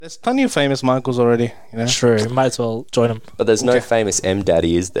There's plenty of famous Michaels already. You know? True. Might as well join them. But there's no famous M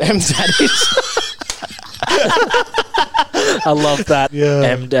Daddy, is there? M Daddies. I love that. Yeah.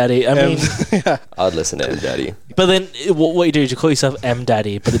 M Daddy. I mean, yeah. I'd listen to M Daddy. but then what you do is you call yourself M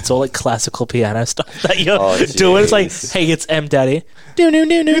Daddy, but it's all like classical piano stuff that you're Oh, doing. It's like, jeez. hey, it's M Daddy. Do do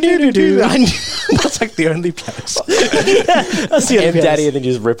do do do do. That's like the only pianist. That's the M only Daddy and then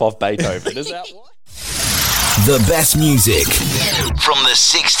just rip off Beethoven. Is that what? The best music from the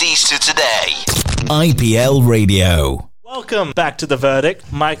 60s to today. IPL Radio. Welcome back to The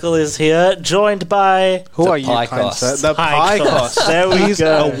Verdict. Michael is here, joined by... Who The are you, pie kind cost. sir? The Pie pie cost. cost. There we He's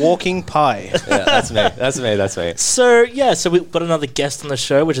go. a walking pie. Yeah, that's me. So we've got another guest on the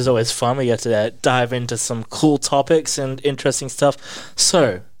show, which is always fun. We get to dive into some cool topics and interesting stuff.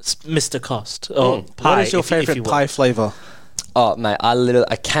 So, Mr. Cost, or pie. What is your if you favorite will. pie flavor? Oh, mate,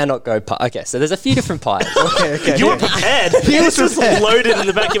 I cannot go pie. Okay, so there's a few different pies. Okay. You were prepared. This was loaded in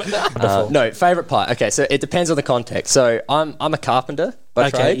the back of your... No, favorite pie. Okay, so it depends on the context. So I'm a carpenter by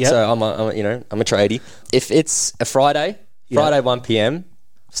Okay, trade. yep. So I'm a tradie. If it's a Friday 1 p.m,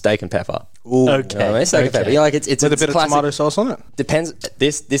 steak and pepper. Ooh. Okay. You know what I mean? Steak and pepper. Yeah, like it's With a bit of classic. tomato sauce on it. Depends.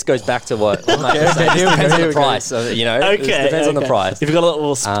 This goes back to what. It here we depends go, on here the we go. price. So, you know, Okay. it depends on the okay. price. If you've got a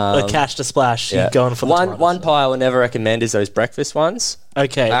little cash to splash, you're going for the one tomatoes. pie I would never recommend is those breakfast ones.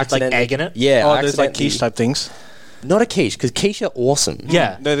 Okay, with like Accidentally- egg in it? Yeah. Oh, there's like accidentally- quiche type things. Not a quiche, because quiche are awesome.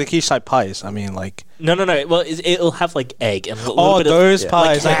 Yeah. No, the quiche type pies. I mean, like... No. Well, it'll have like egg and a little Oh, bit of... those Yeah.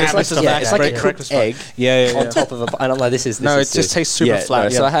 pies. Like Like, ham it's and like, stuff. It's like a cooked egg Yeah. on top of a pie. And I'm like, this is No, is it just tastes super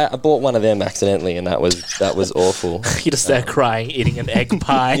flat, So yeah. I bought one of them accidentally, and that was awful. You just there crying, eating an egg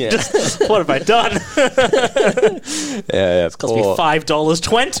pie. Yeah. Just, what have I done? Yeah. Cost me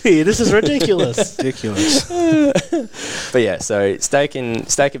 $5.20. This is ridiculous. Ridiculous. But yeah, so steak and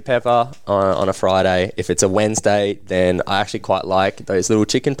pepper on a Friday. If it's a Wednesday, then I actually quite like those little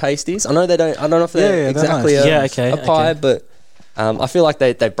chicken pasties. I know they don't. I don't know if they're Yeah, they're exactly nice. Yeah, okay, a pie, okay. but I feel like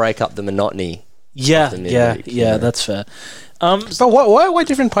they break up the monotony. Yeah, the midweek, you know. that's fair. So why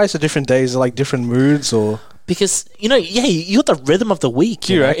different pies at different days? Like different moods or... Because, you got the rhythm of the week.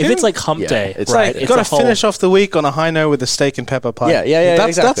 you know? reckon? If it's like hump Yeah, day, it's right? like- You It's got to a whole- finish off the week on a high note with a steak and pepper pie. Yeah,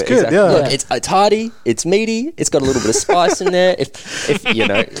 That's exactly, good, exactly. yeah. Look, it's hearty, it's meaty, it's got a little bit of spice in there. If you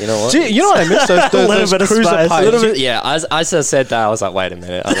know what. Gee, you know what I miss? Those little bit of cruiser spice. pies. A little bit, yeah. As I said that, I was like, wait a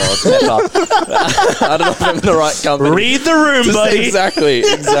minute. I don't know what's I don't know if I'm in the right company. Read the room, Just buddy.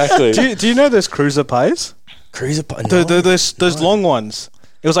 Exactly. Do you know those cruiser pies? Cruiser pie. Those long ones.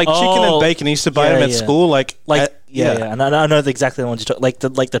 It was like chicken Oh, and bacon. I used to buy yeah, them at yeah. school. Like Yeah. And I know exactly the ones you talk like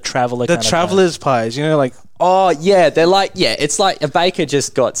the traveler. the kind of travelers pies. You know, like Oh yeah, they're like it's like a baker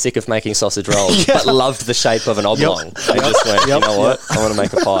just got sick of making sausage rolls, but loved the shape of an oblong. They just went, you know what? I want to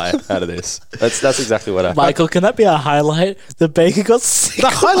make a pie out of this. That's exactly what happened. Michael, can that be a highlight? The baker got sick. the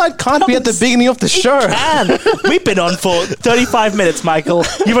highlight can't be at the beginning of the show. And we've been on for 35 minutes, Michael.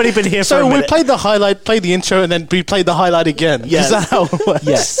 You've only been here for a So we minute. played the highlight, played the intro, and then we played the highlight again. Yes. Is that how it works?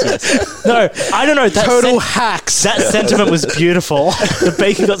 Yes. No, I don't know. That Total hacks. That sentiment was beautiful. The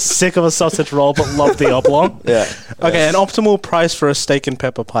baker got sick of a sausage roll but loved the oblong. Yeah. Okay, an optimal price for a steak and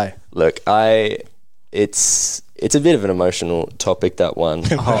pepper pie. Look, it's a bit of an emotional topic, that one.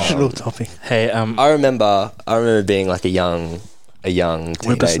 Emotional topic. Hey, I remember being like a young teenager.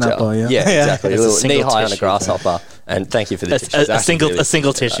 Whippersnapper, yeah. Yeah, exactly. It's A a little single knee-high on a tissue. grasshopper. And thank you for the tissues. a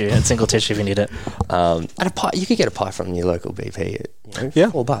single tissue. A single tissue if you need it. And a pie, you could get a pie from your local BP at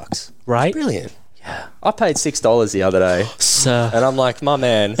 $4. Right? Brilliant. Yeah. I paid $6 the other day, So, and I'm like, my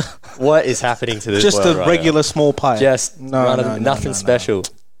man, what is happening to this Just world a right regular now? small pie. Just no, nothing special.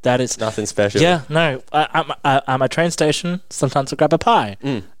 that is... Nothing special. Yeah, no. I'm at a train station. Sometimes I grab a pie.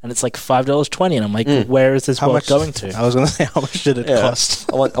 And it's like $5.20. And I'm like, where is this How world much going to? I was going to say, how much did it Yeah.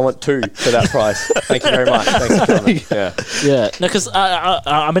 cost? I want 2 for that price. Thank you very much. Thanks for coming. Yeah. Yeah, no, because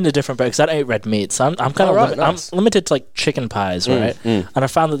I'm in a different boat because I don't eat red meat, so I'm kind of right, nice. I'm limited to like chicken pies, right? And I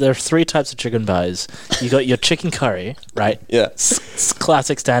found that there are 3 types of chicken pies. You got your chicken curry, right? Yeah.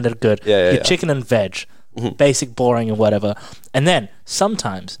 Classic, standard, good. Yeah, your yeah. chicken and veg, basic, boring, and whatever. And then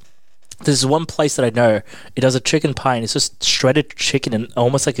sometimes there's one place that I know. It does a chicken pie, and it's just shredded chicken and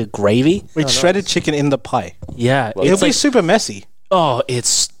almost like a gravy. With shredded chicken in the pie. Yeah, It'll it's be like, super messy. oh,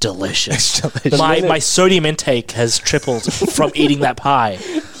 it's delicious. delicious. My sodium intake has tripled from eating that pie.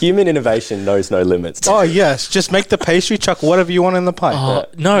 Human innovation knows no limits. Oh, yes. Just make the pastry, chuck whatever you want in the pie.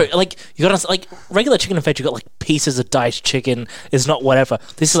 No, like you got like regular chicken and veg. You got like pieces of diced chicken. Is not whatever.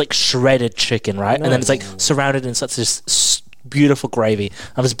 This is like shredded chicken, right? And then it's like surrounded in such this beautiful gravy.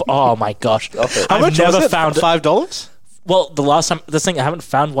 I was, oh my gosh! How I've much never was it? found. $5? Well, the last time, this thing I haven't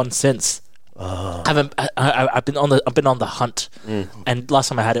found one since. I've been on the hunt, and last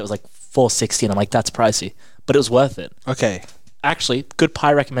time I had it was like $4.60, and I'm like, that's pricey, but it was worth it. Okay. Actually, good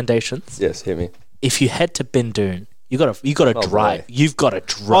pie recommendations. Yes, hit me. If you head to Bindoon, you gotta drive. boy. You've got to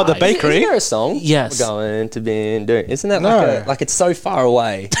drive. Oh, the bakery. Isn't there a song? Yes. We're going to Bindoon. Isn't that No. like it's so far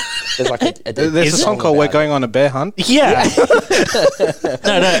away? There's like There's a Is it? song called "We're Going on a Bear Hunt." Yeah. The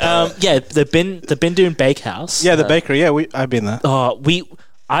Bindoon Bakehouse. Yeah, the bakery. Yeah, I've been there.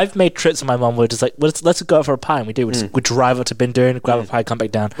 I've made trips with my mum. We're just like, let's go out for a pie, and we do. We drive up to Bindoon, grab a pie, come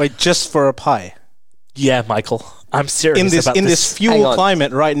back down. Wait, just for a pie Yeah, Michael, I'm serious in this about this Hang fuel on.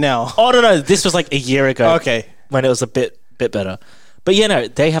 climate right now. Oh no, this was like a year ago. Okay. When it was a bit better. But yeah, no,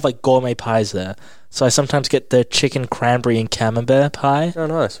 they have like gourmet pies there. So I sometimes get the chicken cranberry and camembert pie. Oh,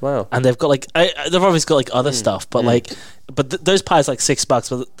 nice! Wow. And they've got like they've obviously got like other stuff, but those pies are like $6,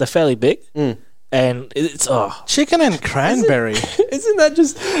 but they're fairly big, and it's Chicken and cranberry. Isn't that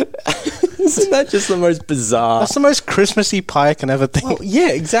just the most bizarre? That's the most Christmassy pie I can ever think. Well, yeah,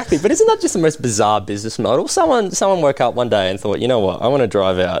 exactly. But isn't that just the most bizarre business model? Someone woke up one day and thought, you know what? I want to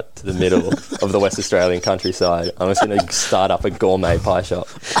drive out to the middle of the West Australian countryside. I'm just going to start up a gourmet pie shop.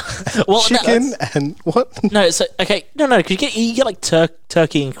 well, Chicken and what? No, so okay, no, because you get like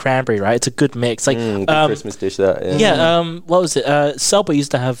turkey and cranberry, right? It's a good mix. Like Good Christmas dish, that. Yeah. what was it? Selby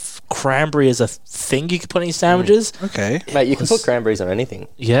used to have cranberry as a thing you could put in your sandwiches. Okay. Mate, you can put cranberries on anything.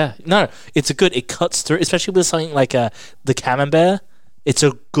 Yeah, no, it's a good. It cuts through, especially with something like the camembert. It's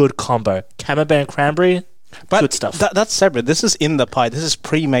a good combo. Camembert and cranberry, But good stuff. That's separate. This is in the pie. This is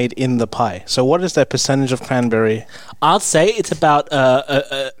pre-made in the pie. So what is the percentage of cranberry? I'd say it's about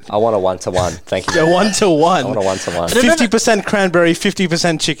I want a 1-to-1. Thank you. A 1-to-1. I want a 1-to-1. 50% cranberry,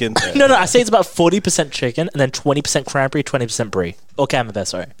 50% chicken. no. I say it's about 40% chicken and then 20% cranberry, 20% brie or camembert.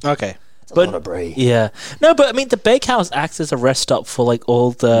 Sorry. Okay. But, a lot of brie. Yeah. No, but I mean, the bakehouse acts as a rest stop for like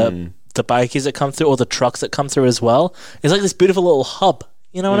all the bikies that come through, or the trucks that come through as well. It's like this beautiful little hub.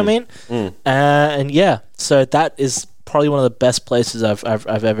 You know what I mean? And yeah, so that is probably one of the best places I've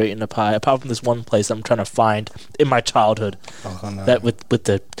ever eaten a pie. Apart from this one place I'm trying to find in my childhood, that with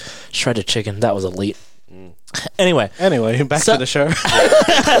the shredded chicken, that was elite. Anyway, back to the show.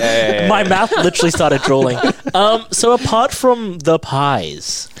 my mouth literally started drooling. So apart from the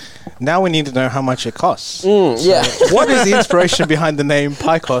pies. Now we need to know how much it costs. Yeah. What is the inspiration behind the name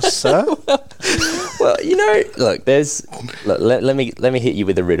Pie Cost, sir? Well, look, let me hit you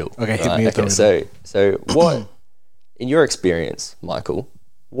with a riddle. Okay, hit me with a riddle. So what, in your experience, Michael,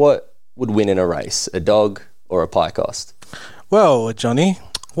 what would win in a race, a dog or a pie cost? Well, Johnny,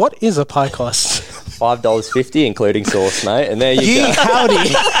 what is a pie cost? $5.50, including sauce, mate. And there you Yee go.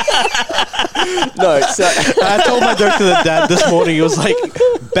 howdy. No, so I told my joke to the dad this morning. He was like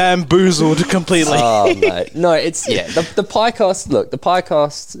bamboozled completely. oh mate, no, it's the pie cost. Look, the pie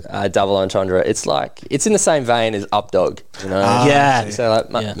cost double entendre. It's like it's in the same vein as Updog. Yeah. So like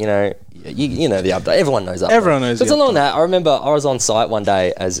you know the Updog. Everyone knows Updog. Everyone knows So it's the along that. I remember I was on site one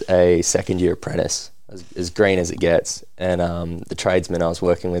day as a second-year apprentice, as green as it gets, and the tradesman I was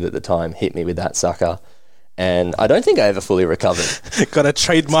working with at the time hit me with that sucker. And I don't think I ever fully recovered. Got to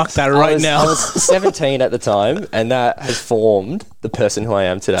trademark that now. I was 17 at the time, and that has formed the person who I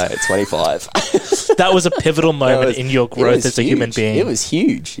am today at 25. That was a pivotal moment in your growth as a human being. It was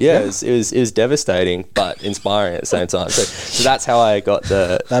huge. Yeah. It was devastating, but inspiring at the same time. So that's how I got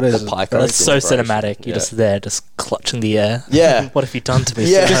the pie cost. That's so inspiration. cinematic. You're just there, just clutching the air. Yeah. What have you done to me?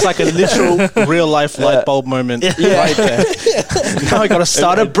 Yeah. sir? Just like a literal real life light bulb moment right there. Now I got to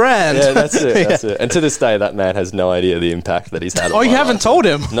start a brand. Yeah, that's it. That's it. And to this day, that man has no idea the impact that he's had. Oh, you haven't told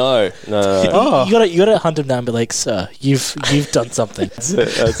him? No. Oh. You gotta hunt him down and be like, sir, you've done something. That's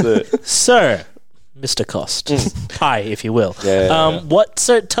it. Sir, Mr. Cost. Hi, if you will. Yeah.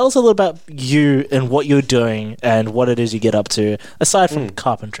 So tell us a little about you and what you're doing and what it is you get up to, aside from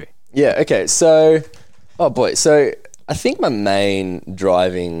carpentry. Yeah, okay. So, so I think my main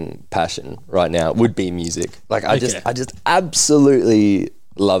driving passion right now would be music. Like I just absolutely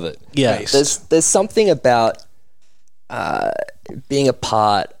love it. Yeah. There's something about being a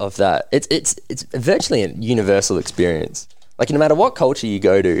part of that. It's virtually a universal experience. Like no matter what culture you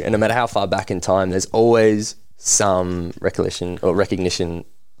go to, and no matter how far back in time, there's always some recollection or recognition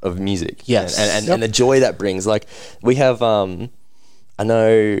of music. Yes. And the joy that brings. Like we have, I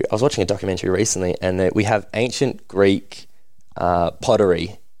know I was watching a documentary recently, and we have ancient Greek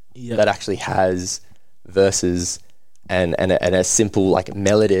pottery that actually has verses and a simple like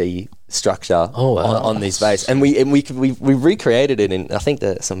melody structure on these vases, and we recreated it in, I think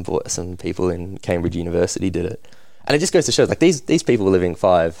that some people in Cambridge University did it, and it just goes to show like these people were living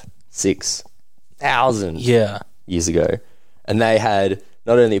 5,000-6,000 years ago, and they had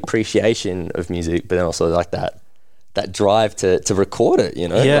not only appreciation of music, but then also like that drive to record it, you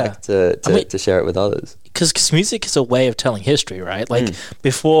know, Yeah. like to share it with others. Because music is a way of telling history, right? Like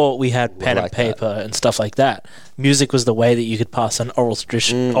before we had pen and paper and stuff like that, music was the way that you could pass on oral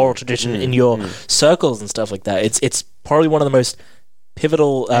tradition in your circles and stuff like that. It's probably one of the most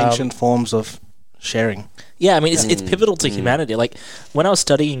pivotal ancient forms of sharing. Yeah, I mean, it's pivotal to humanity. Like, when I was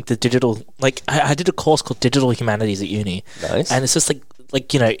studying the digital... Like, I did a course called Digital Humanities at uni. Nice. And it's just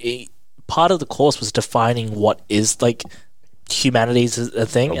like you know, part of the course was defining what is, like, humanities as a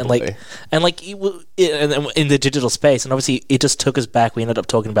thing. Probably. And in the digital space. And obviously, it just took us back. We ended up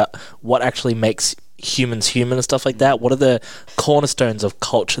talking about what actually makes humans human and stuff like that. What are the cornerstones of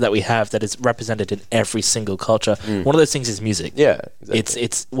culture that we have that is represented in every single culture? One of those things is music. Yeah, exactly.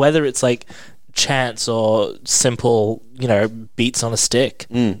 It's whether it's like chants or simple, you know, beats on a stick.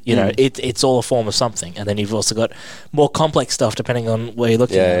 You know, it's all a form of something. And then you've also got more complex stuff depending on where you're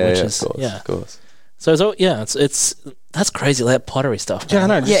looking at, which is of course. So it's that's crazy, that pottery stuff. Yeah, I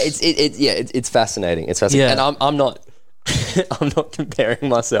know. Yeah, it's fascinating. It's fascinating, Yeah. and I'm not. I'm not comparing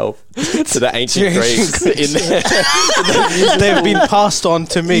myself to the ancient Greeks in there. They've been passed on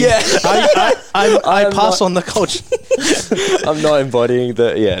to me. Yeah. I pass on the culture. I'm not embodying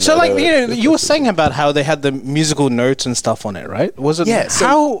the. Yeah. So, you were saying about how they had the musical notes and stuff on it, right? Was it? Yeah. So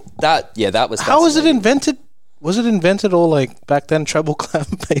how that was. How was it fascinating. invented? Was it invented all like back then, treble clef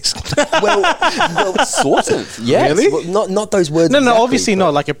basically? Well, sort of. Yes. Really? Well, not those words. No, exactly, obviously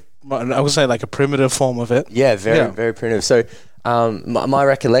but- not. I would say like a primitive form of it. Yeah, very primitive. So, my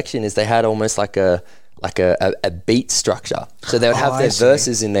recollection is they had almost like a beat structure. So they would have their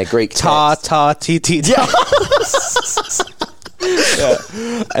verses in their Greek Ta text. ta ti ti ta. Yeah.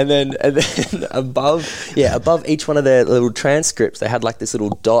 And then above each one of their little transcripts, they had like this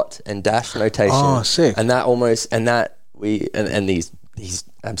little dot and dash notation. Oh, sick. And these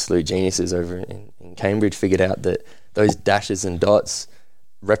absolute geniuses over in Cambridge figured out that those dashes and dots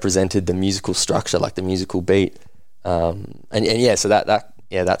represented the musical structure, like the musical beat. So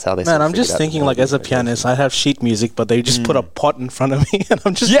that's how they. Man, I'm just thinking like as a pianist, I have sheet music, but they just put a pot in front of me, and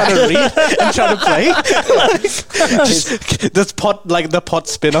I'm just trying to read and trying to play. This pot, like the pot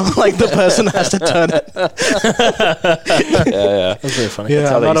spinner, like the person has to turn it. Yeah. That's very funny. Yeah,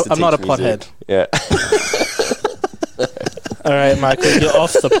 That's how I'm they not a used to teach pothead. music. Yeah. All right, Michael, you're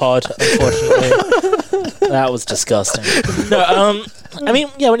off the pod, unfortunately. That was disgusting. No, I mean,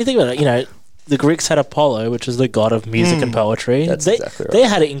 yeah, when you think about it, you know, the Greeks had Apollo, which is the god of music and poetry. That's exactly right. They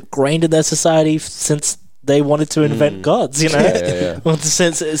had it ingrained in their society since they wanted to invent gods, you know? Yeah. Well,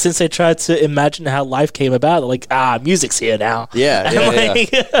 since they tried to imagine how life came about, they're like, music's here now.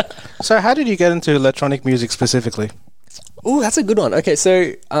 Yeah. So, how did you get into electronic music specifically? Oh, that's a good one. Okay,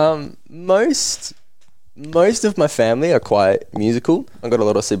 so most of my family are quite musical. I've got a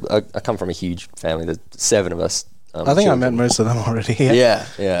lot of I come from a huge family. There's 7 of us. I think I met most of them already. Yeah.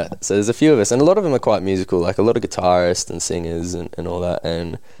 So there's a few of us, and a lot of them are quite musical, like a lot of guitarists and singers and all that.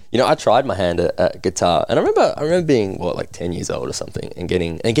 And you know, I tried my hand at guitar, and I remember being like 10 years old or something, and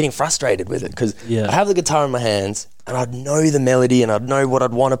getting frustrated with it because I'd have the guitar in my hands, and I'd know the melody, and I'd know what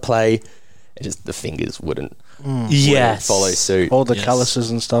I'd want to play. It just the fingers wouldn't follow suit. All the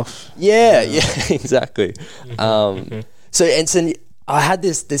calluses and stuff. Yeah, exactly. So I had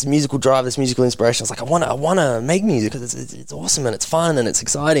this musical drive, this musical inspiration. I was like, I want to make music because it's awesome and it's fun and it's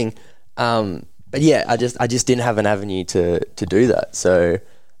exciting. But yeah, I just didn't have an avenue to do that. So,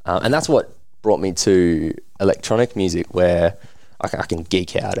 and that's what brought me to electronic music, where I can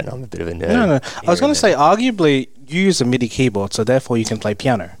geek out and I'm a bit of a nerd. No. I was going to say, arguably, you use a MIDI keyboard, so therefore you can play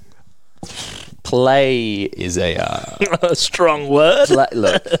piano. Play is a strong word.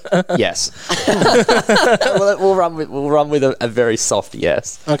 look. Yes, we'll run with a very soft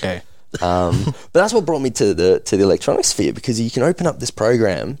yes. Okay. But that's what brought me to the electronic sphere, because you can open up this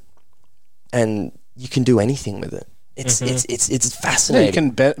program and you can do anything with it. It's fascinating. Yeah, you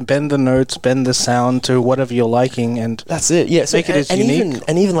can bend the notes, bend the sound to whatever you're liking, and that's it. Yeah, so make it as unique.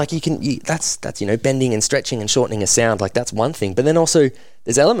 Even like that's bending and stretching and shortening a sound. Like that's one thing, but then also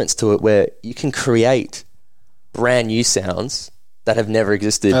there's elements to it where you can create brand new sounds that have never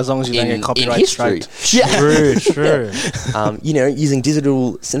existed. As long as you don't get copyright history. striked. Yeah, True. Using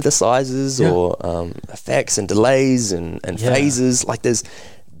digital synthesizers or effects and delays and phases. Like there's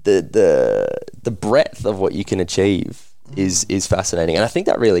the breadth of what you can achieve is fascinating, and I think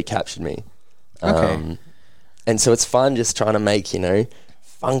that really captured me. Okay. And so it's fun just trying to make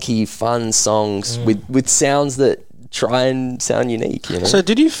funky, fun songs with sounds that try and sound unique. So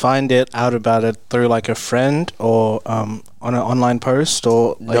did you find out about it through like a friend or on an online post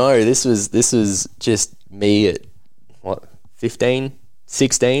or? No, this was just me at 15,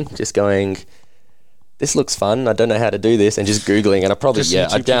 16, just going, this looks fun. I don't know how to do this, and just Googling, and I probably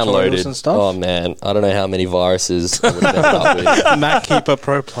Just I YouTube tutorials downloaded. and stuff? Oh man, I don't know how many viruses I would have ended up with. MacKeeper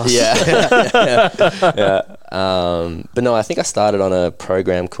Pro Plus. Yeah. But no, I think I started on a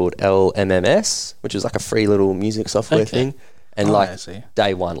program called LMMS, which is like a free little music software thing. And I see.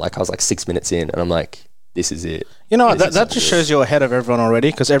 day one, like I was like 6 minutes in, and I'm like, this is it. You know, This that is just it. shows you're ahead of everyone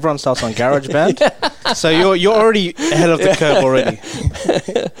already, because everyone starts on GarageBand. So you're already ahead of the curve already.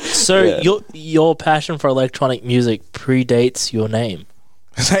 So your passion for electronic music predates your name.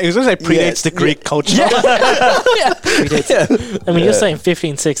 It was going to say predates the Greek culture. Predates. I mean, you're saying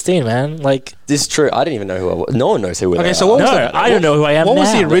 15, 16, man. Like, This is true. I didn't even know who I was. No one knows who we are. Okay, so what was no, I don't know who I am What now.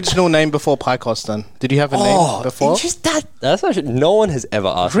 was the original name before Picos then? Did you have a name before? That's actually, no one has ever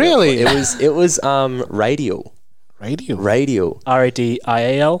asked. me Really? that. It was Radial. Radio. Radial.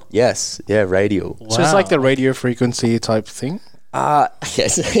 RADIAL? Yes. Yeah, Radial. So it's like the radio frequency type thing?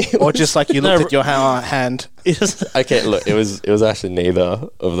 Yes. Or just like you looked at your hand? Okay, look, it was actually neither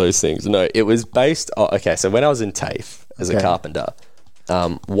of those things. No, it was based on, okay, so when I was in TAFE as a carpenter,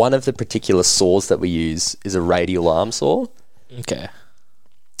 one of the particular saws that we use is a radial arm saw. Okay.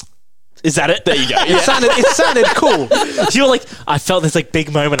 Is that it? There you go. It sounded cool. You were like, I felt this like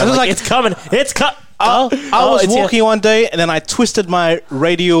big moment. I was like, it's coming. It's cut. I was walking one day and then I twisted my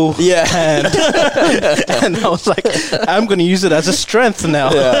radial hand and I was like, I'm going to use it as a strength now.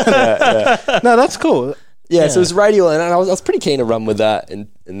 No, that's cool. Yeah, so it was radial, and I was pretty keen to run with that, and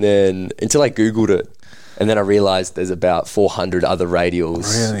then until I Googled it, and then I realised there's about 400 other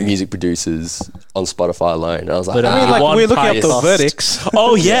radials, music producers on Spotify alone. And I was like, But, I mean, like, we're looking at the verdicts.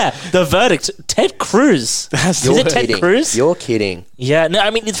 Oh, yeah. The verdict. Ted Cruz. Is it Ted Cruz? You're kidding. Yeah. No, I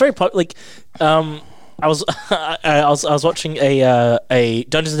mean, it's very popular. Like, I was I was watching a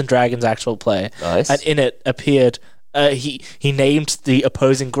Dungeons and Dragons actual play. Nice. And in it appeared he named the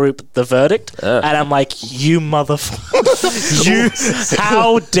opposing group The Verdict, and I'm like, you motherfucker, you,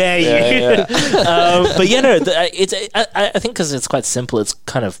 how dare you? But yeah, no, it's I think because it's quite simple, it's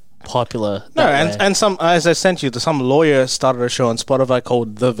kind of popular. No, that way. and some, as I sent you, some lawyer started a show on Spotify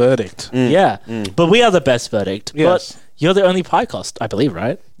called The Verdict. Yeah, but we are the best verdict. Yes. But you're the only podcast, I believe,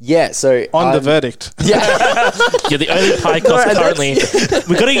 right? Yeah, so On The Verdict. Yeah. You're the only podcast currently.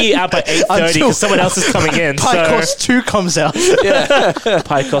 We've got to get you out by 8:30 because someone else is coming in. Picos 2 comes out.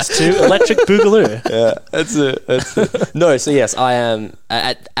 Picos 2, Electric Boogaloo. Yeah, that's it. No, so yes, I am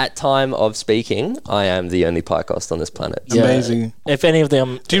at time of speaking, I am the only Picos on this planet. Yeah. Amazing. If any of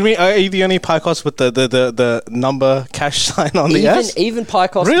them, Do you mean, are you the only Picos with the number cash sign on the S? Even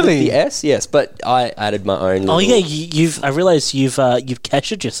Picos Really? with the S, yes, but I added my own. oh little- yeah, you've. I realised you've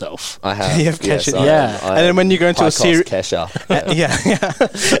cashed yourself. I have. You have yes, Kesha, I am. yeah. I And then am when you go into a Picos seri- Kesha.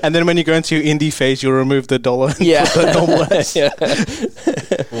 yeah. And then when you go into your indie phase, you'll remove the dollar and Yeah. put the normal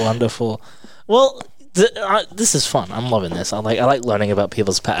S. Wonderful. Well, this is fun. I'm loving this. I like learning about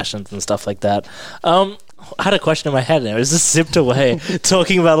people's passions and stuff like that. I had a question in my head and it was just zipped away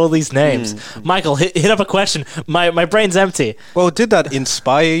talking about all these names. Michael, hit up a question. My brain's empty. Well, did that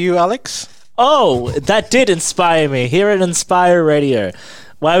inspire you, Alex? Oh, that did inspire me. Here at Inspire Radio.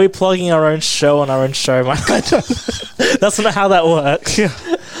 Why are we plugging our own show on our own show, Michael? That's not how that works.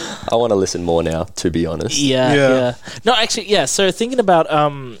 I want to listen more now, to be honest. Yeah. No, actually, yeah. So thinking about,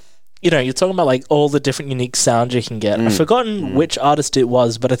 you're talking about like all the different unique sounds you can get. I've forgotten which artist it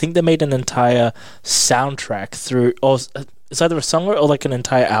was, but I think they made an entire soundtrack through, or it's either a song or like an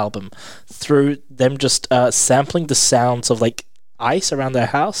entire album through them just sampling the sounds of like ice around their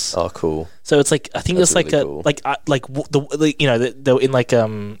house. Oh, cool. So it's like, I think That's it's like really cool. they're in like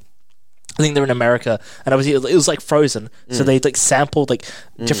I think they're in America, and obviously it was like Frozen. So they like sampled like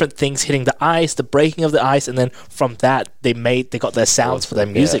different things hitting the ice, the breaking of the ice, and then from that they got their sounds for their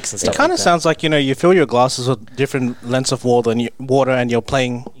musics and stuff. It kind of like that. sounds like, you fill your glasses with different lengths of water and you're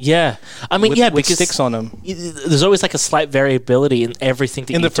playing Yeah, I mean, with because sticks on them there's always like a slight variability in everything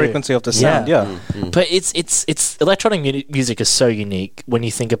that in you the frequency of the sound. Yeah. But it's electronic music is so unique when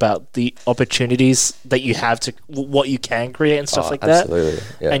you think about the opportunities that you have to what you can create and stuff like that. Absolutely.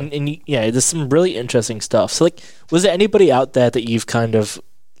 Yeah. And there's some really interesting stuff. So like, was there anybody out there that you've kind of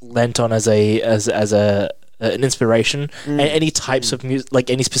lent on as an inspiration? And any types of music, like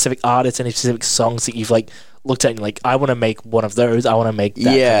any specific artists, any specific songs that you've like looked at and like, I want to make one of those. I want to make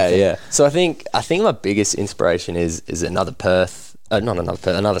that. Yeah. So I think my biggest inspiration is another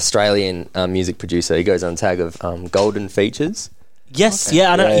Australian music producer. He goes on the tag of Golden Features. Yes. Okay.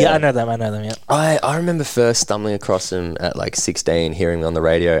 Yeah. I know. Yeah, Yeah, yeah. I know them. Yeah. I remember first stumbling across him at like 16, hearing him on the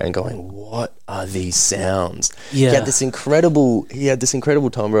radio and going, "What are these sounds?" Yeah. He had this incredible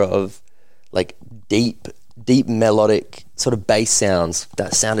timbre of like deep deep melodic sort of bass sounds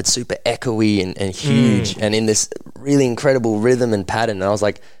that sounded super echoey and huge and in this really incredible rhythm and pattern. And I was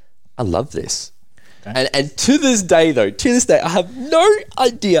like, I love this. Okay. And to this day, I have no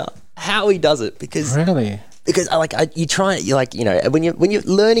idea how he does it because you try, you're like, you know, when you're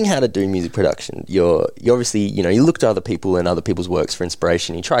learning how to do music production, you obviously, you know, you look to other people and other people's works for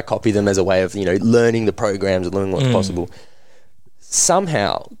inspiration. You try to copy them as a way of, you know, learning the programs and learning what's possible.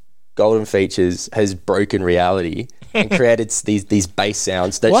 Somehow, Golden Features has broken reality and created these bass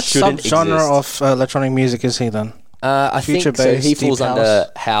sounds that shouldn't exist. What subgenre of electronic music is he then? I think so. He falls under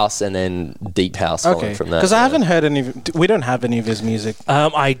house and then deep house following from that. Because I haven't heard any. We don't have any of his music.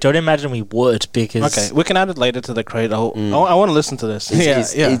 I don't imagine we would because. Okay, we can add it later to the crate. I want to listen to this.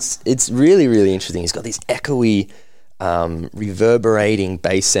 It's really, really interesting. He's got these echoey, reverberating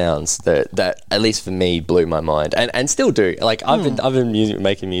bass sounds that at least for me blew my mind and still do. Like I've been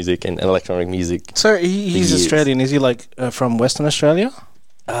making music and electronic music. So he's Australian. Is he like from Western Australia?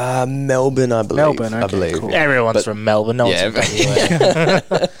 Melbourne, I believe. I believe. Cool. Everyone's from Melbourne. No one's from anywhere.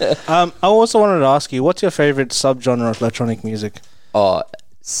 I also wanted to ask you, what's your favorite subgenre of electronic music?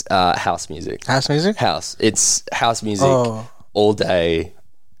 House music. House music? House. It's house music all day.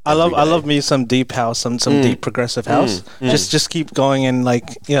 I love me some deep house, some deep progressive house. Just keep going and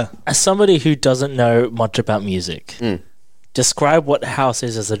As somebody who doesn't know much about music, describe what house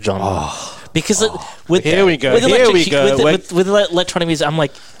is as a genre. Because with electronic music, I'm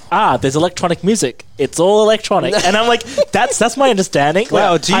like, there's electronic music. It's all electronic, and I'm like, that's my understanding.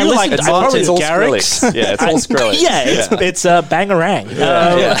 Wow, do you like Martin Garrix? Yeah, it's all Skrillex. It's Bangarang.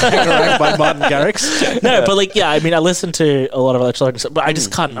 Bangarang by Martin Garrix. No, but I mean, I listen to a lot of electronic stuff, but I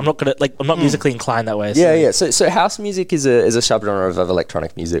just can't. I'm not gonna I'm not musically inclined that way. So. So house music is a subgenre of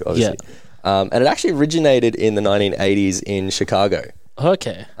electronic music, obviously. Yeah. And it actually originated in the 1980s in Chicago.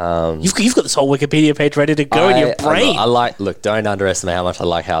 Okay. You've got this whole Wikipedia page ready to go in your brain. Look, don't underestimate how much I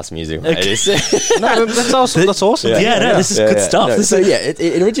like house music. Okay. No, that's awesome. That's awesome. This is good stuff. No, so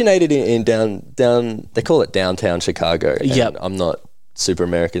it originated in down. They call it downtown Chicago. Yep. I'm not super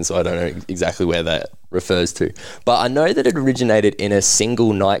American, so I don't know exactly where that refers to. But I know that it originated in a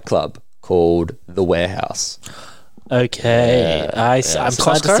single nightclub called The Warehouse. Okay, I'm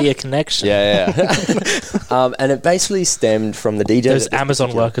starting to see a connection. And it basically stemmed from the DJ. Those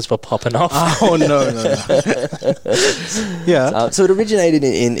Amazon workers were popping off. Oh no! Yeah. So it originated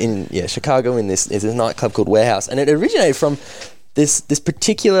in Chicago in this nightclub called Warehouse, and it originated from this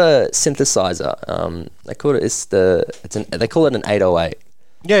particular synthesizer. They call it they call it an 808.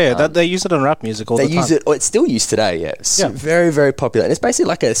 They use it on rap music all the time. They use it. It's still used today. Yeah, it's very, very popular, and it's basically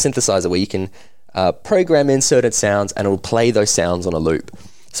like a synthesizer where you can program in certain sounds and it will play those sounds on a loop.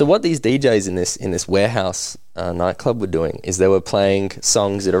 So what these DJs in this Warehouse nightclub were doing is they were playing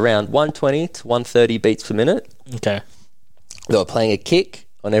songs at around 120 to 130 beats per minute. Okay. They were playing a kick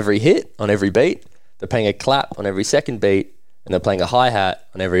on every hit, on every beat. They're playing a clap on every second beat, and they're playing a hi-hat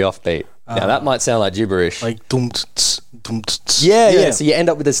on every off beat. Now that might sound like gibberish. Like dum-ts, dum-ts. Yeah. So you end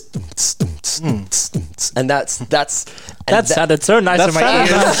up with this and that sounded so nice in my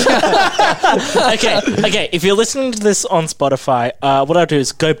ears. Okay. If you're listening to this on Spotify, what I'll do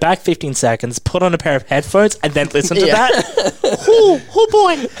is go back 15 seconds, put on a pair of headphones, and then listen to that. Oh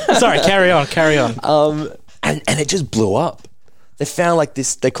boy. Sorry, carry on. And it just blew up. They found like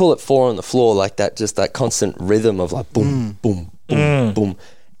this. They call it 4 on the floor, like that. Just that constant rhythm of like boom, boom, boom, boom.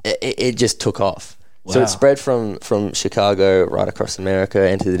 It just took off. Wow. So it spread from Chicago right across America,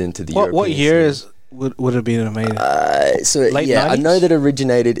 entered into the European What years would it be made? Late 90s? I know that it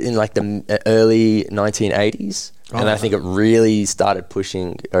originated in like the early 1980s, and I think it really started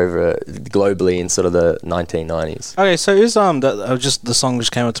pushing over globally in sort of the 1990s. Okay, so is just the song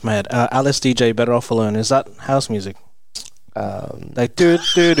just came up to my head. Alice DJ, Better Off Alone. Is that house music? Like do. Yeah,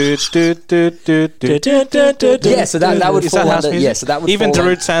 so that would fall under. Yeah, so that would even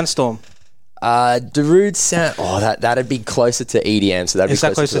Darude Sandstorm. Darude Sand. That'd be closer to EDM. So that'd be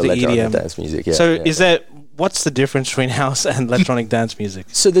closer to EDM dance music. Yeah. So what's the difference between house and electronic dance music?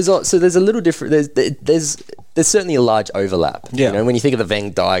 So there's a little different. There's certainly a large overlap. Yeah. You know, when you think of the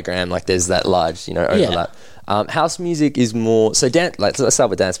Venn diagram, like there's that large overlap. House music is more so. Let's start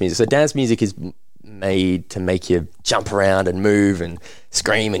with dance music. So dance music is made to make you jump around and move and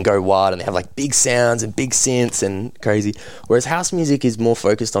scream and go wild, and they have like big sounds and big synths and crazy. Whereas house music is more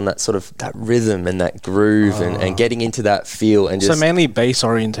focused on that sort of that rhythm and that groove and getting into that feel and just mainly bass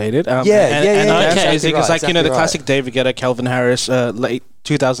orientated. And dance music is like the classic David Guetta, Calvin Harris, late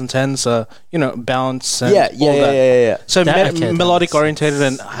 2010s, bounce and all that. So melodic orientated,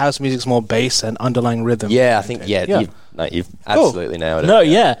 and house music's more bass and underlying rhythm. Yeah, I think No, you've absolutely nailed it.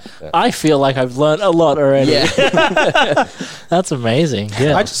 No, I feel like I've learned a lot already. Yeah. That's amazing.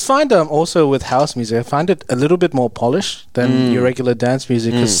 Yeah. I just find also with house music, I find it a little bit more polished than your regular dance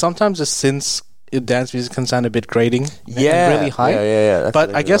music, because sometimes the synths dance music can sound a bit grating and really high. Yeah.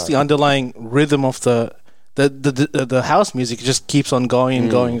 But I guess the underlying rhythm of the house music just keeps on going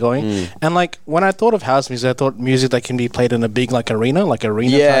and going. And like when I thought of house music, I thought music that can be played in a big like arena type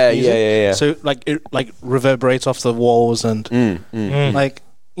music. Yeah. So like it like reverberates off the walls and like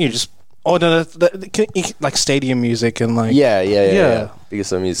you just like stadium music and like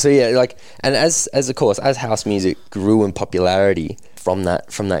biggest music. So yeah, like, and as of course as house music grew in popularity from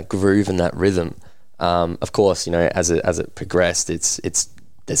that groove and that rhythm, of course, you know, as it progressed, it's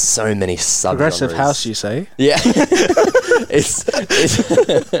there's so many subgenres. Progressive house, you say? Yeah. it's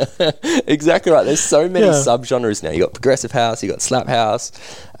exactly right. There's so many subgenres now. You got progressive house, you got slap house,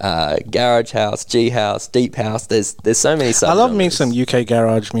 garage house, G house, deep house. There's so many subgenres. I love me some UK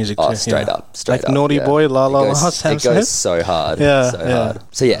garage music too. Straight up. Like Naughty Boy, La La La, Sam Smith. It goes so hard. Hard.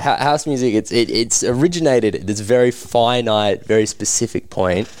 So yeah, house music, it's originated at this very finite, very specific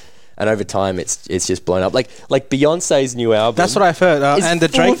point. And over time, it's just blown up. Like Beyonce's new album. That's what I've heard. And the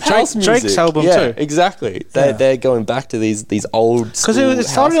Drake's album too. Exactly. They're going back to these old school. Because it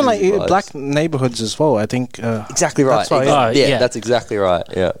started in like black neighborhoods as well. I think. Exactly right. That's right, that's exactly right.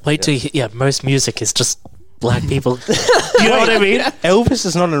 Yeah. Wait till most music is just black people. Do you know what I mean? Elvis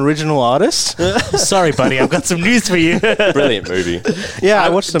is not an original artist. Sorry, buddy. I've got some news for you. Brilliant movie. Yeah, I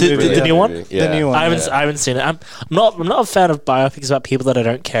watched the movie. The new one? Yeah. The new one. I haven't seen it. I'm not a fan of biopics about people that I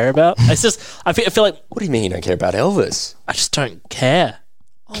don't care about. It's just I feel like, what do you mean you don't care about Elvis? I just don't care.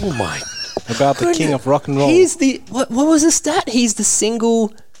 Oh my! About the king of rock and roll. He's the what was the stat? He's the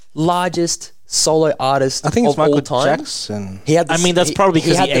single largest solo artist. I think it's of Michael all time. Jackson. That's probably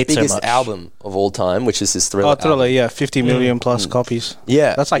because he had ate the so biggest much. album of all time, which is his Thriller. Oh, Thriller, album. 50 million plus copies.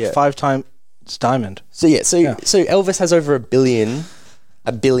 Yeah, that's like 5 times diamond. So Elvis has over a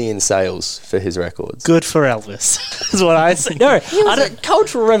billion sales for his records. Good for Elvis, is what I say. No, I don't.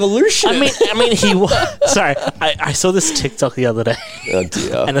 Cultural revolution. I mean, he was. Sorry, I saw this TikTok the other day. Oh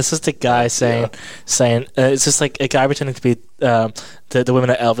dear. And it's just a guy saying it's just like a guy pretending to be the women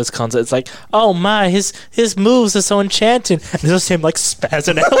at Elvis concert. It's like, oh my, his moves are so enchanting, and it's just him like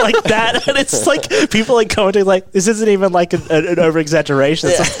spazzing out like that, and it's like people like commenting like, this isn't even like an over exaggeration.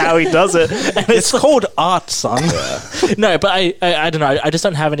 It's just how he does it, and it's called art, son. No, but I don't know. I just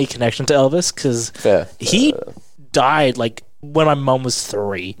don't have any connection to Elvis because he died like when my mom was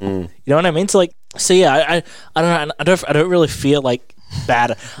 3. You know what I mean? So yeah, I don't know. I don't really feel like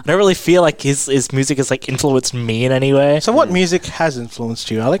bad. I don't really feel like his music has like influenced me in any way. So what music has influenced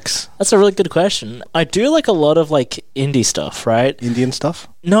you, Alex? That's a really good question. I do like a lot of like indie stuff, right? Indian stuff?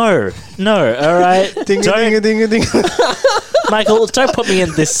 No, all right. Ding a ding. Michael, don't put me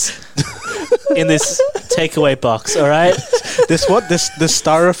in this takeaway box, all right? This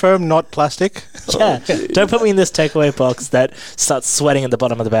styrofoam, not plastic? Yeah, don't put me in this takeaway box that starts sweating at the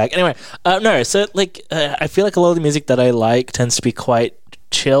bottom of the bag. Anyway, no, so like I feel like a lot of the music that I like tends to be quite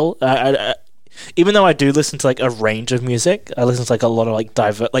chill. Even though I do listen to like a range of music, I listen to like a lot of like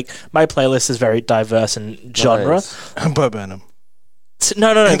like my playlist is very diverse in genre. Nice. Bo Burnham.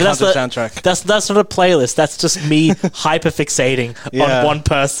 No. That's the soundtrack. That's not a playlist. That's just me hyperfixating on one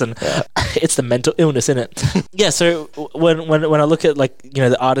person. Yeah. It's the mental illness, isn't it? Yeah. So when I look at like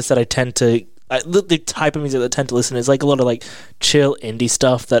the artists that I tend to the type of music that I tend to listen to is like a lot of like chill indie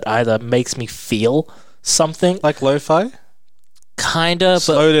stuff that either makes me feel something like lo-fi, kinda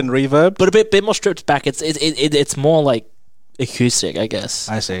slowed and reverb, but a bit more stripped back. It's more like acoustic, I guess.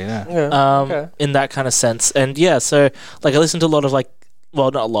 I see. Yeah. In that kind of sense, and yeah. So like I listen to a lot of like. Well,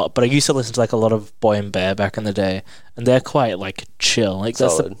 not a lot, but I used to listen to like a lot of Boy and Bear back in the day, and they're quite like chill. Like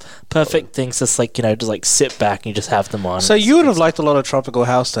that's the perfect things. Just like just like sit back and you just have them on. So you would have liked a lot of tropical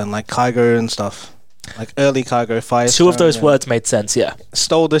house then, like Kygo and stuff, like early Kygo, Firestone. 2 of those words made sense. Yeah,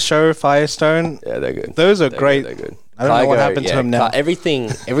 Stole the Show, Firestone. Yeah, they're good. Those are great. They're good. I don't know what happened to him now. Everything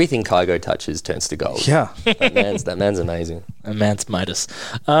Kygo touches turns to gold. Yeah, that man's amazing. A man's Midas.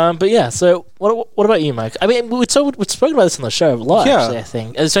 But yeah, so what about you, Mike? I mean, we've spoken about this on the show a lot, actually, I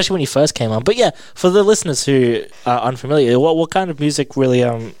think, especially when you first came on. But yeah, for the listeners who are unfamiliar, what kind of music really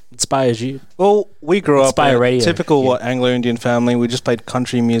inspires you? Well, we grew up in a typical Anglo-Indian family. We just played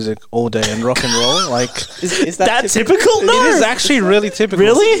country music all day and rock and roll. Like, is that typical? No. It is actually really typical.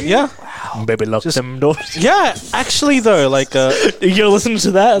 Really? Yeah. Wow. Baby, lock them doors. Yeah, actually though, like you're listening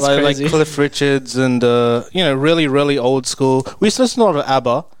to that? That's crazy. Like Cliff Richards and really, really old school. We used to listen to a lot of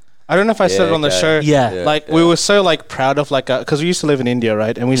ABBA. I don't know if I said it on the show. Yeah. We were so like proud of because we used to live in India,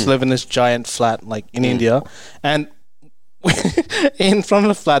 right? And we used to live in this giant flat like in India, and in front of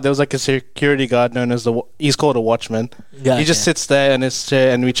the flat, there was like a security guard known as he's called a watchman. Yeah, he just sits there in his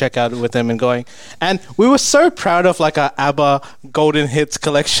chair and we check out with him and going. And we were so proud of like our ABBA golden hits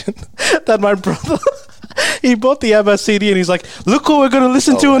collection that my brother, he bought the ABBA CD and he's like, look what we're going to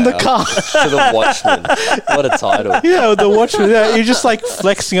listen to in the car. To the Watchman. What a title. Yeah, the Watchman. Yeah, you're just like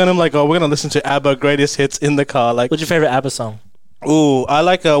flexing on him like, oh, we're going to listen to ABBA greatest hits in the car. Like, what's your favorite ABBA song? Ooh, I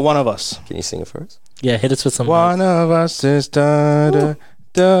like One of Us. Can you sing it for us? Yeah, hit us with some. One of us is da-da,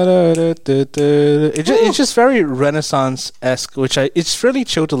 da-da, da-da. It's just very Renaissance-esque, which it's really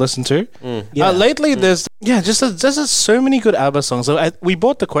chill to listen to. Lately, there's so many good ABBA songs. So we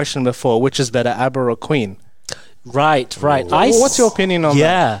bought the question before, which is better, ABBA or Queen? Right. What's your opinion on that?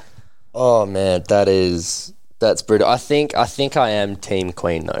 Yeah. Oh man, that's brutal. I think I am Team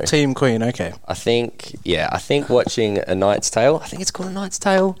Queen though. Team Queen, okay. I think watching A Knight's Tale. I think it's called A Knight's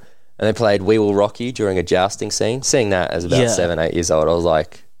Tale. And they played We Will Rock You during a jousting scene. Seeing that as about 7-8 years old, I was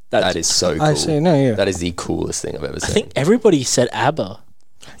like, that is so cool. I see, That is the coolest thing I've ever seen. I think everybody said ABBA.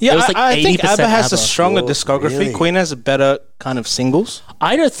 Yeah, I think ABBA has a stronger discography. Really? Queen has a better kind of singles.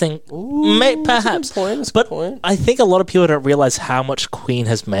 I don't think, perhaps, but I think a lot of people don't realize how much Queen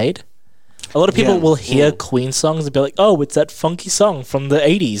has made. A lot of people will hear Queen songs and be like, oh, it's that funky song from the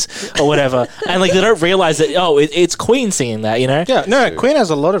 80s or whatever. And like they don't realize that, it's Queen singing that, you know? Yeah, no, Queen has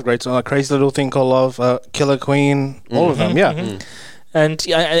a lot of great songs, like Crazy Little Thing Called Love, Killer Queen, all of them, yeah. Mm-hmm. And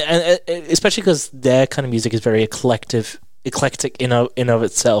especially because their kind of music is very eclectic in of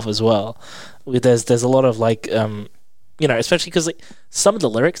itself as well. There's a lot of like, especially because like, some of the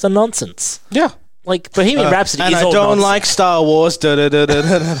lyrics are nonsense. Yeah. Like Bohemian Rhapsody is all I don't nonsense. like Star Wars.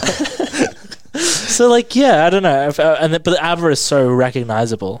 So like, I don't know, but ABBA is so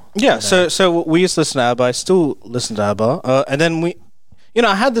recognizable. Yeah, so we used to listen to ABBA. I still listen to ABBA, and then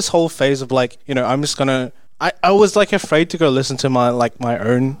I had this whole phase of like, I'm just gonna. I was like afraid to go listen to my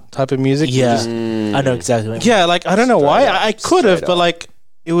own type of music. Yeah, I know exactly what you mean. Yeah, like I don't know why I could have, but like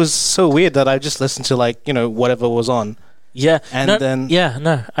it was so weird that I just listened to like whatever was on. Yeah, and I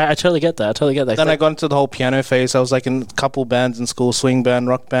totally get that. Then I got into the whole piano phase. I was like in a couple bands in school, swing band,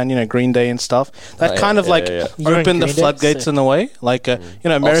 rock band, Green Day and stuff. That opened the floodgates in a way, like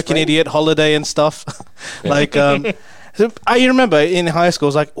American Idiot, Holiday and stuff. Like I remember in high school, I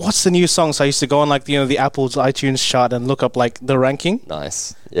was like, "What's the new song?" So I used to go on like the Apple's iTunes chart and look up like the ranking.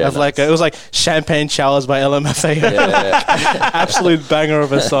 Nice, like it was like Champagne Showers by LMFAO. Absolute banger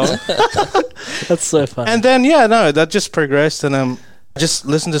of a song. That's so fun. And then that just progressed, and I just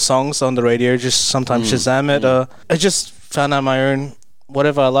listen to songs on the radio. Just sometimes Shazam it. I just found out my own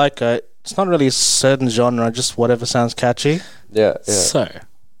whatever I like. It's not really a certain genre, just whatever sounds catchy. Yeah. So,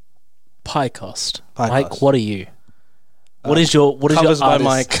 Piecost. Mike, what are you? What is your covers by artist?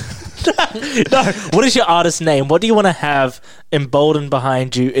 Mike? No, what is your artist name? What do you want to have emboldened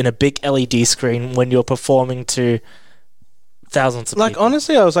behind you in a big LED screen when you're performing to thousands of people? Like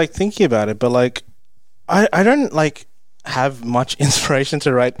honestly, I was like thinking about it, but like I don't like have much inspiration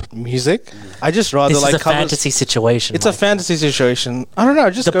to write music. I just rather this like is a fantasy situation. It's a fantasy situation. I don't know.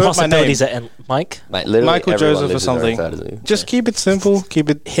 Just the go with my name. possibilities are Mike. Mate, Michael Joseph or something. Just keep it simple.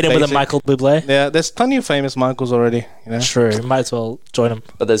 Keep it. Hit him with a Michael Bublé. Yeah, there's plenty of famous Michaels already. True. Might as well join him.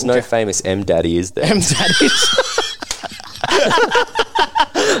 But there's no famous M Daddy, is there? M Daddies.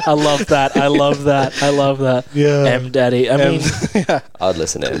 I love that. Yeah. M Daddy. I mean, I'd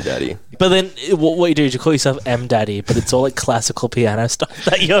listen to M Daddy. But then what you do is you call yourself M Daddy, but it's all like classical piano stuff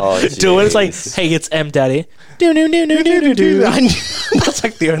that you're doing. It's like, hey, it's M Daddy. Do. That's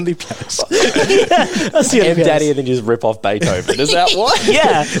like the only piano song. That's the M Daddy, and then just rip off Beethoven. Is that what?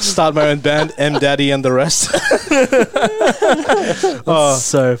 Yeah. Start my own band, M Daddy and the rest.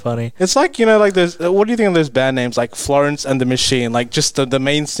 So funny. It's like, like there's, what do you think of those band names like Florence and the Machine? Like just the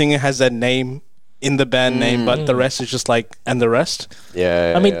main singer has that name in the band name, but the rest is just like, and the rest.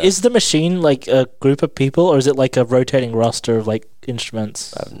 Yeah. I mean, is the Machine like a group of people, or is it like a rotating roster of like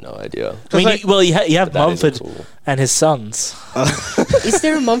instruments? I have no idea. I mean, you have Mumford and his sons. Is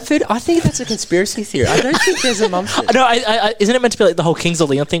there a Mumford? I think that's a conspiracy theory. I don't think there's a Mumford. No, isn't it meant to be like the whole Kings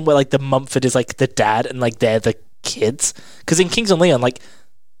of Leon thing, where like the Mumford is like the dad and like they're the kids? Because in Kings of Leon, like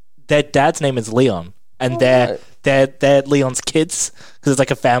their dad's name is Leon, and they're Leon's kids because it's like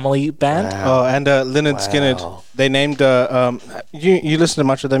a family band. Wow. Oh, and Lynyrd Skynyrd. They named you listen to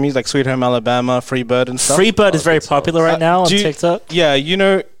much of their music, like Sweet Home Alabama, Freebird and stuff. Freebird is very popular right now on TikTok. Yeah, do you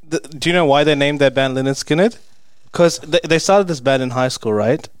know why they named their band Lynyrd Skynyrd? because they started this band in high school,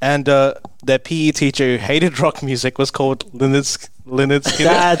 right? And their PE teacher who hated rock music was called Lynyrd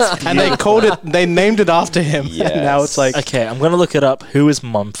Skynyrd. And they named it after him. Yes. And now it's like... Okay, I'm going to look it up. Who is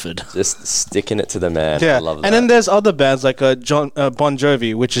Mumford? Just sticking it to the man. Yeah. I love that. And then there's other bands like Bon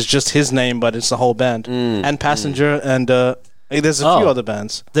Jovi, which is just his name, but it's the whole band. And Passenger, and there's a few other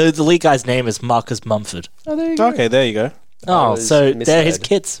bands. The lead guy's name is Marcus Mumford. Oh, there you go. Okay, there you go. Oh, so they're his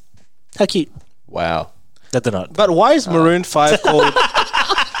kids. How cute. Wow. That they're not. But why is Maroon 5 called...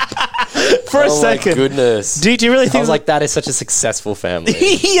 For a second. Oh, my goodness. Do you really think... I was like, that is such a successful family.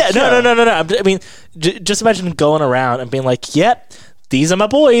 Yeah, no. I mean, just imagine going around and being like, yep, these are my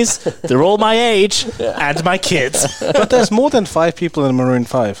boys. They're all my age and my kids. But there's more than 5 people in Maroon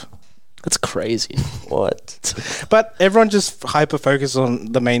 5. That's crazy. What? But everyone just hyper-focuses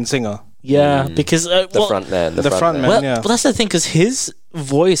on the main singer. Yeah, because... The front man. The front man, well, yeah. Well, that's the thing, because his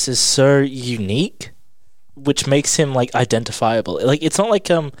voice is so unique, which makes him, like, identifiable. Like, it's not like...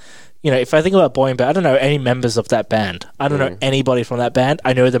 if I think about Boy and Bear, I don't know any members of that band. I don't know anybody from that band.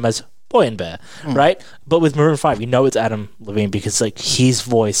 I know them as Boy and Bear, right? But with Maroon 5, you know it's Adam Levine because like his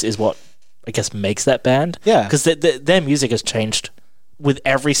voice is what I guess makes that band. Yeah. Because their music has changed with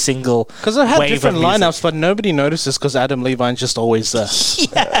every single Because they had wave different of music. lineups, but nobody notices because Adam Levine's just always there.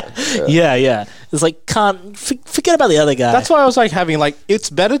 Yeah. It's like, forget about the other guy. That's why I was like having like,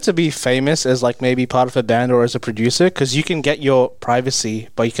 it's better to be famous as like maybe part of a band or as a producer because you can get your privacy,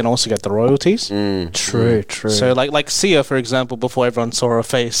 but you can also get the royalties. True. So like Sia, for example, before everyone saw her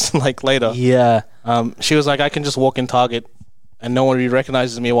face, like later, Yeah. she was like, I can just walk in Target and no one really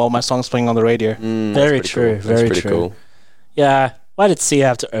recognizes me while my song's playing on the radio. Very true. Cool. Very That's true. Cool. Yeah. Why did Sia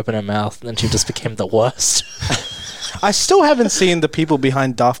have to open her mouth and then she just became the worst? I still haven't seen the people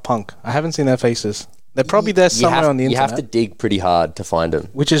behind Daft Punk. I haven't seen their faces. They're probably there somewhere on the internet. You have to dig pretty hard to find them.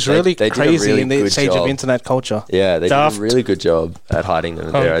 Which is really they crazy in the good age job. of internet culture. Yeah, they Daft did a really good job at hiding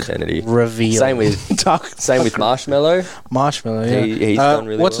their identity. Reveal. Same with Marshmello. Marshmello, yeah. He's done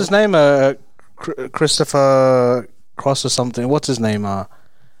really what's well. his name? Christopher Cross or something. What's his name?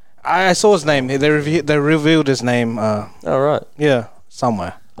 I saw his name. They revealed his name. Oh, right. Yeah,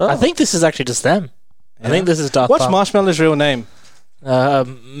 somewhere. I think this is actually just them. I think this is Daft What's Punk. Marshmellow's real name?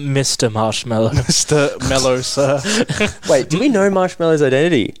 Mr. Marshmallow. Mr. Mellow, sir. Wait, do we know Marshmello's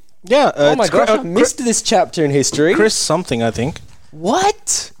identity? Yeah. Oh my gosh, I missed this chapter in history. Chris something, I think.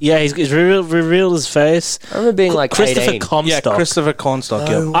 What? Yeah, he's revealed his face. I remember being like Christopher 18. Comstock. Yeah, Christopher Cornstalk.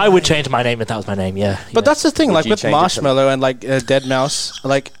 Yeah. I would change my name if that was my name. Yeah. But that's the thing, Would like you with change it to- Marshmallow and like Dead Mouse,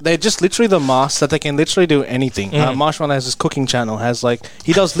 like they're just literally the masks that they can literally do anything. Marshmallow has his cooking channel,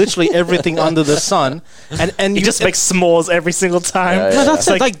 he does literally everything under the sun, and he just makes s'mores every single time. Yeah, No, that's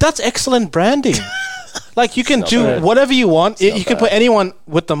It's like that's excellent branding. Like you can do whatever you want. You can put anyone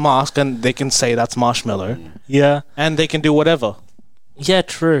with the mask, and they can say that's Marshmallow, Yeah. and they can do whatever. Yeah,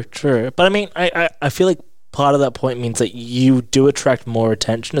 true. But I mean, I feel like part of that point means that you do attract more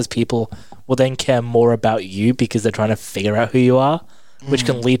attention as people will then care more about you because they're trying to figure out who you are, which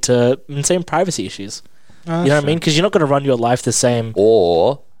can lead to insane privacy issues. You know what I mean? Because you're not going to run your life the same.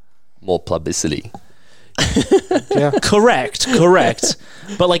 Or more publicity. Yeah. Correct.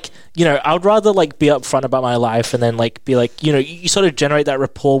 But like, I would rather like be upfront about my life and then like be like, you sort of generate that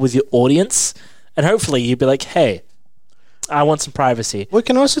rapport with your audience, and hopefully you'd be like, hey, I want some privacy. We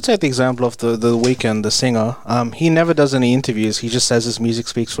can also take the example of the Weeknd, the singer. He never does any interviews. He just says his music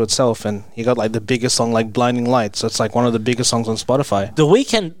speaks for itself, and he got like the biggest song, like "Blinding Lights." So it's like one of the biggest songs on Spotify. The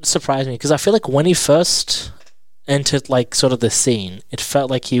Weeknd surprised me because I feel like when he first entered like sort of the scene, it felt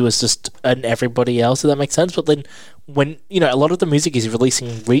like he was just an everybody else. If that makes sense. But then when a lot of the music he's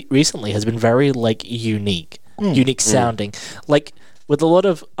releasing recently has been very like unique sounding, like. With a lot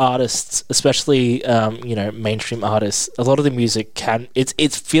of artists, especially mainstream artists, a lot of the music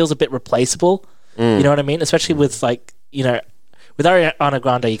it feels a bit replaceable. You know what I mean? Especially with like with Ariana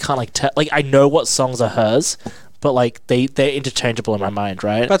Grande, you can't like tell. Like I know what songs are hers, but like they're interchangeable in my mind,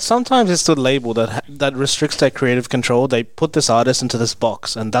 right? But sometimes it's the label that restricts their creative control. They put this artist into this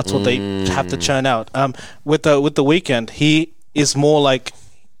box, and that's what they have to churn out. With the Weeknd, he is more like.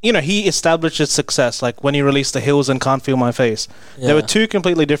 He established his success, like when he released The Hills and Can't Feel My Face. Yeah. There were two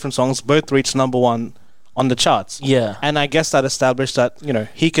completely different songs, both reached #1 on the charts. Yeah. And I guess that established that,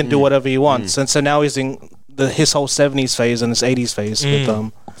 he can do whatever he wants. And so now he's in his whole 70s phase and his 80s phase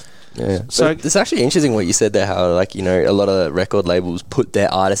with Yeah. So it's actually interesting what you said there, how like a lot of record labels put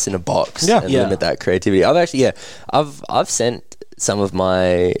their artists in a box and limit that creativity. I've sent some of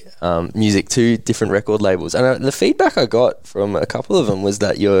my music to different record labels, and the feedback I got from a couple of them was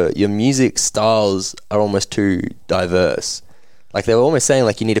that your music styles are almost too diverse. Like they were almost saying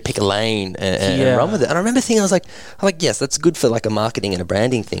like you need to pick a lane and run with it. And I remember thinking, I was like, yes, that's good for like a marketing and a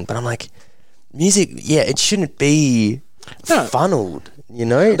branding thing. But I'm like, music, it shouldn't be funneled. You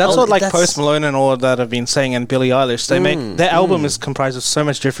know, that's what like Post Malone and all of that have been saying, and Billie Eilish. They make their album is comprised of so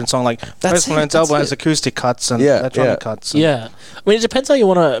much different songs. Like Post Malone's album has acoustic cuts and electronic cuts. I mean, it depends how you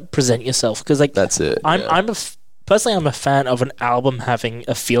want to present yourself. Because like that's it. Personally, I'm a fan of an album having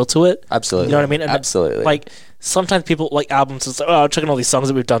a feel to it. Absolutely, you know what I mean? And absolutely. Like sometimes people like albums. It's like, I'm checking all these songs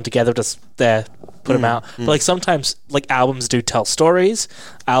that we've done together, just there, put them out. But like sometimes, like albums do tell stories.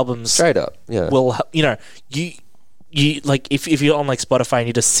 Albums straight up, will you like if you're on like Spotify and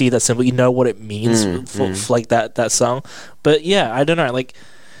you just see that symbol, you know what it means for like that song. But yeah, I don't know, like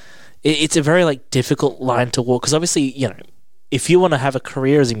it's a very like difficult line to walk, because obviously, you know, if you want to have a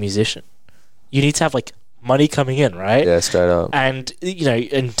career as a musician, you need to have like money coming in, right? Yeah, straight up. And you know,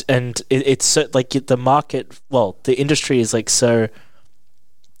 and it's so, like the market, well, the industry is like so,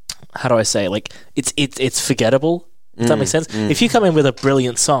 how do I say, like it's forgettable. Does that make sense? If you come in with a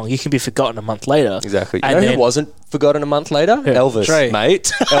brilliant song, you can be forgotten a month later. Exactly. You know who wasn't forgotten a month later? Elvis, Trey.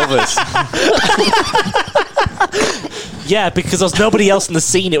 mate. Elvis. Yeah, because there was nobody else in the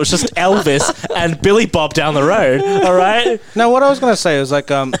scene. It was just Elvis and Billy Bob down the road. All right? No, what I was going to say was like,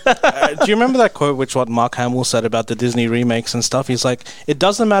 do you remember that quote which what Mark Hamill said about the Disney remakes and stuff? He's like, it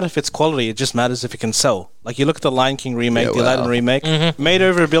doesn't matter if it's quality, it just matters if it can sell. Like, you look at the Lion King remake, the Aladdin remake, made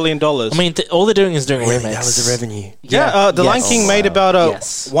over $1 billion. I mean, all they're doing is doing remakes. That was the revenue. Yeah, the Lion King made about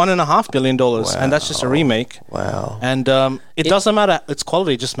 $1.5 billion, and that's just a remake. Wow. And it doesn't matter its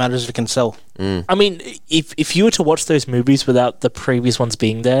quality, it just matters if it can sell. I mean, if you were to watch those movies without the previous ones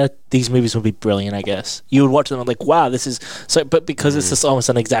being there, these movies would be brilliant, I guess. You would watch them and like, wow, this is... so. But because it's just almost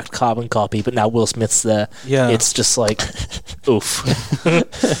an exact carbon copy, but now Will Smith's there, it's just like, oof.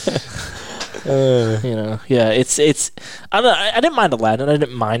 You know, it's I don't know, I didn't mind Aladdin. I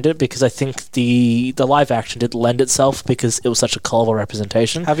didn't mind it because I think the live action did lend itself because it was such a colourful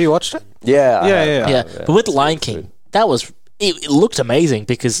representation. Have you watched it? Yeah. But with Lion King, that was... It looked amazing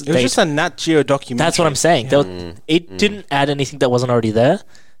because it was just a Nat Geo documentary. That's what I'm saying. It didn't add anything that wasn't already there,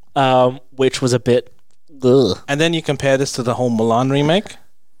 which was a bit... ugh. And then you compare this to the whole Mulan remake.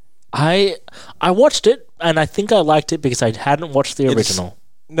 I watched it, and I think I liked it because I hadn't watched the original.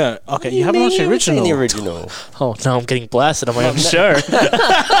 No, okay, you haven't watched the original. The original. Oh no, I'm getting blasted on my own show.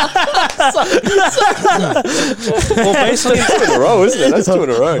 Well, basically, that's 2 in a row, isn't it? That's 2 in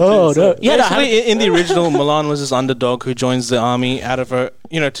a row. Oh no, yeah. Basically, in the original, Mulan was this underdog who joins the army out of her,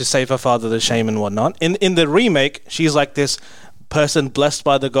 to save her father, the shame and whatnot. In the remake, she's like this person blessed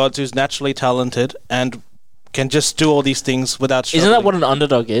by the gods who's naturally talented and can just do all these things without struggling. Isn't that what an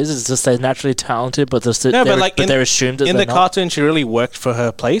underdog is? It's just they're naturally talented, but they're assumed that in they're the cartoon she really worked for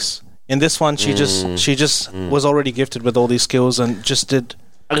her place. In this one, she just was already gifted with all these skills and just did.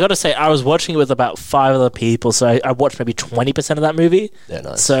 I gotta say, I was watching it with about 5 other people, so I watched maybe 20% of that movie. Yeah,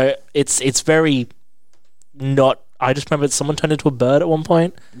 nice. So it's very not. I just remember someone turned into a bird at one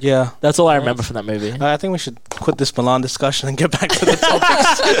point. Yeah. That's all I remember from that movie. I think we should quit this Milan discussion and get back to the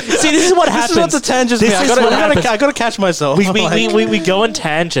topics. See, this is what happens. This is what the tangents mean. I gotta catch myself. We go on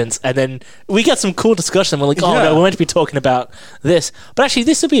tangents and then we get some cool discussion. We're like, no, we're meant to be talking about this. But actually,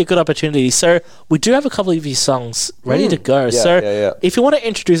 this would be a good opportunity. So we do have a couple of these songs ready to go. If you want to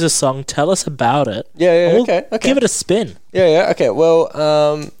introduce a song, tell us about it. Okay. Give it a spin. Okay.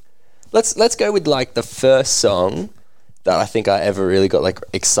 Well, Let's go with like the first song that I think I ever really got like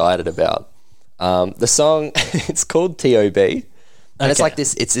excited about. The song it's called T.O.B. and it's like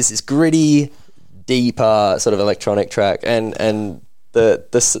this. It's this gritty, deeper sort of electronic track, and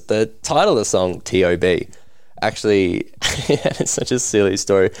the title of the song T.O.B. actually it's such a silly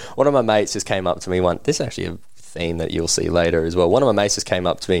story. One of my mates just came up to me this is actually a theme that you'll see later as well. One of my mates just came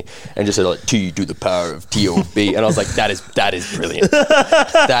up to me and just said like, T to the power of T.O.B. and I was like, that is brilliant.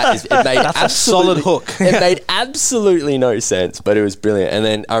 That's a solid hook. It made absolutely no sense, but it was brilliant. And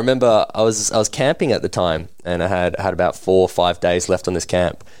then I remember I was camping at the time and I had about 4 or 5 days left on this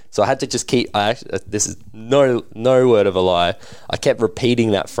camp. So I had to just this is no word of a lie. I kept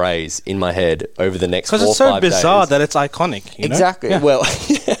repeating that phrase in my head over the next 4 or 5 days. Because it's so bizarre that it's iconic. Exactly. Yeah. Well,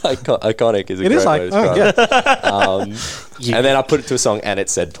 iconic is a great way to describe it. And then I put it to a song and it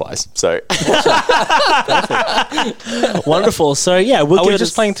said twice. So wonderful. So are we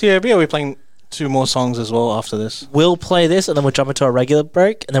just playing T.O.B. or are we playing 2 more songs as well after this? We'll play this and then we'll jump into a regular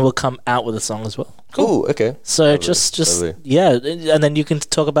break and then we'll come out with a song as well. Cool. Okay. So lovely. And then you can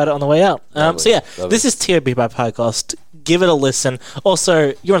talk about it on the way out. This is T.O.B. by Pycast. Give it a listen.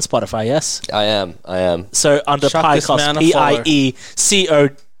 Also, you're on Spotify, yes? I am. So under Pycast,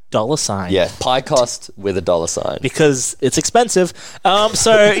 $. Yeah, pie cost with a $. Because it's expensive.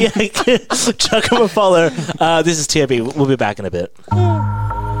 So, yeah, chuck him a follow. This is TRB. We'll be back in a bit.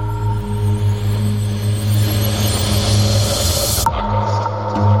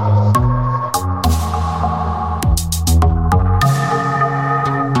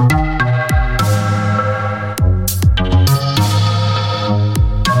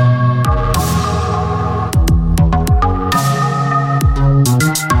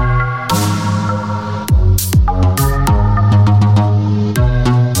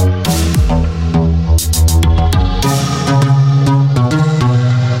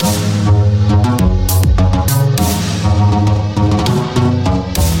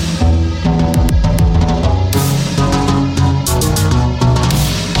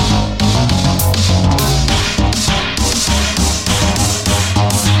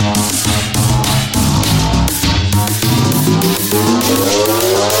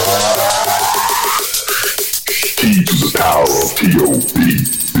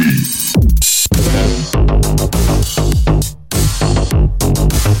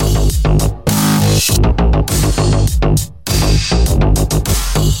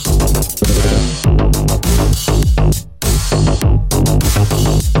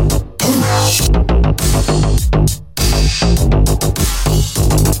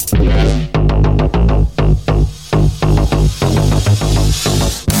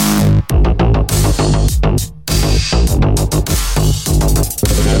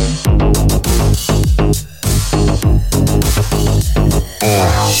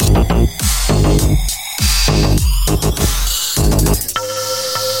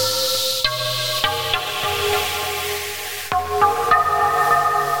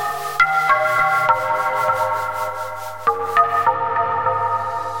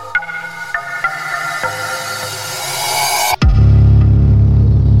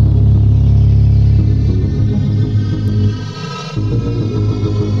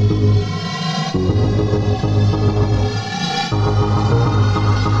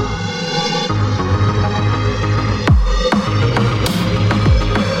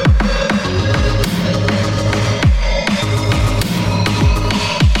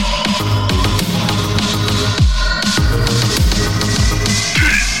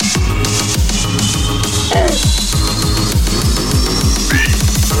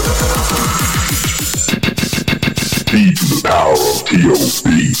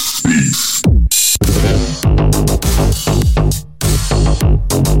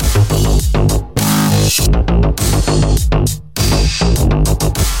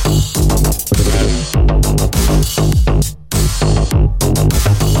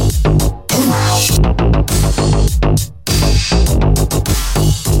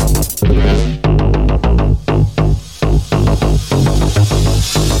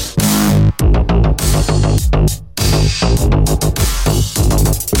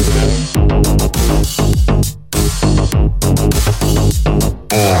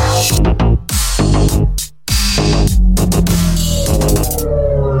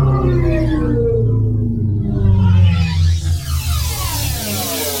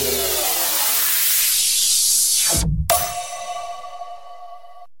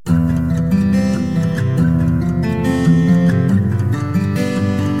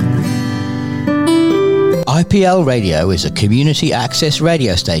 IPL Radio is a community access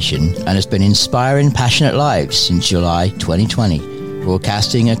radio station and has been inspiring passionate lives since July 2020,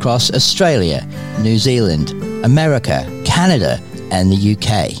 broadcasting across Australia, New Zealand, America, Canada and the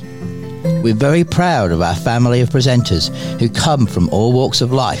UK. We're very proud of our family of presenters who come from all walks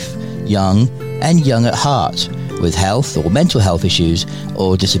of life, young and young at heart, with health or mental health issues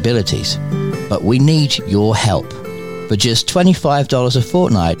or disabilities. But we need your help. For just $25 a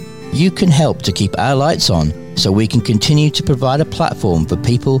fortnight, you can help to keep our lights on so we can continue to provide a platform for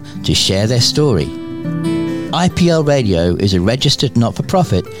people to share their story. IPL Radio is a registered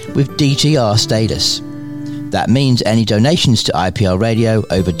not-for-profit with DGR status. That means any donations to IPL Radio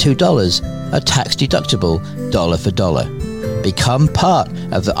over $2 are tax-deductible dollar for dollar. Become part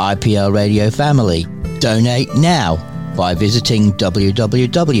of the IPL Radio family. Donate now by visiting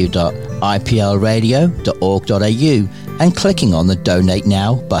www.iplradio.org.au and clicking on the Donate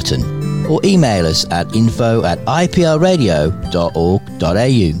Now button, or email us at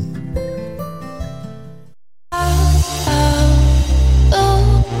info@iplradio.org.au.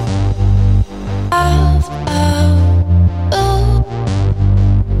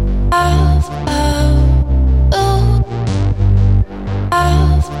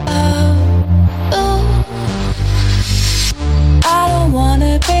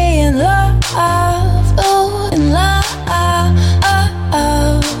 In love, ooh, in love.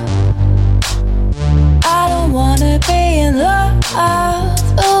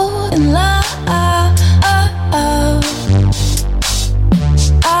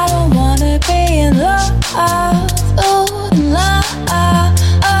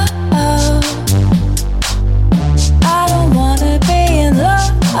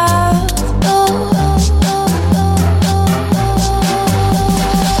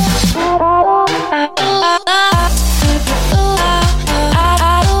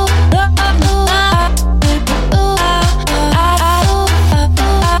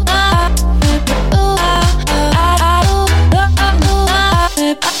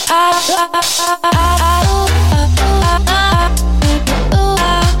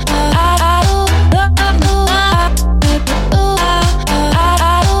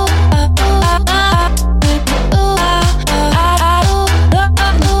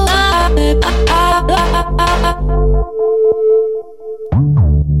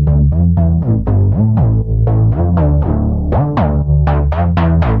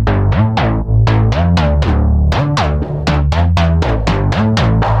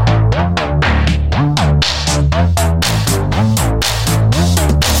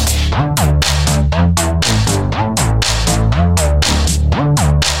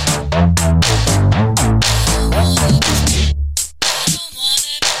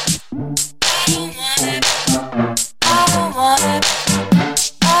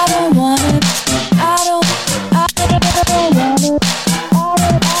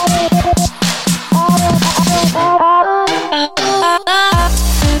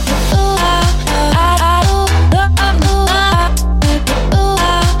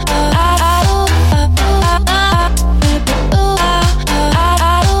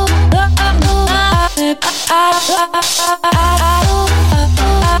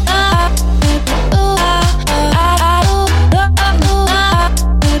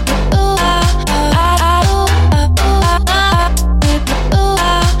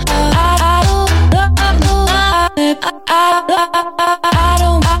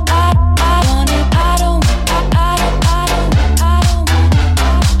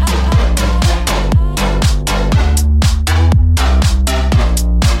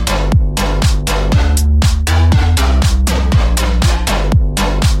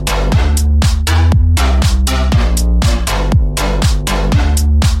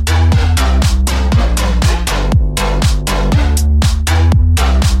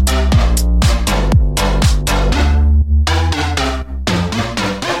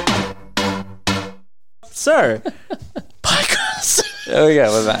 So, Picos. There we go.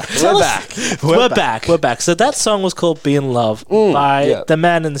 We're back. We're back. So that song was called "Be in Love" by the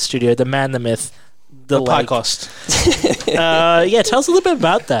man in the studio, the man, the myth, the Picos. Tell us a little bit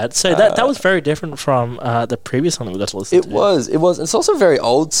about that. So that was very different from the previous song that we got to listen to. It was. It's also a very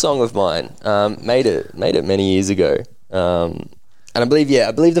old song of mine. Made it many years ago. And I believe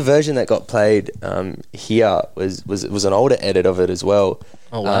the version that got played here was an older edit of it as well.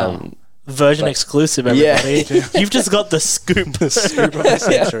 Oh wow. Version exclusive, everybody. Yeah. You've just got the scoop. The scoop of the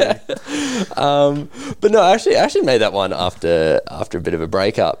century. But no, I actually made that one after a bit of a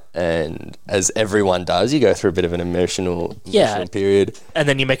breakup, and as everyone does, you go through a bit of an emotional period. And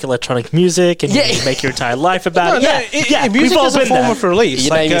then you make electronic music, and you make your entire life about it. Music is a form of release.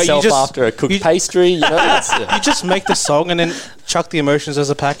 You name yourself after a cooked pastry. You just make the song and then chuck the emotions as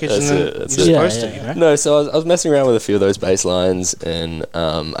a package, and then you just post it. You know? No, so I was messing around with a few of those bass lines, and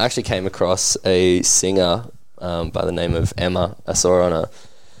I actually came across a singer by the name of Emma. I saw her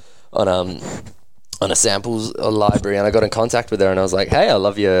on a samples library, and I got in contact with her, and I was like, "Hey, I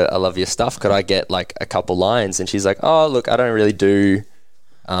love your stuff. Could I get like a couple lines?" And she's like, "Oh, look, I don't really do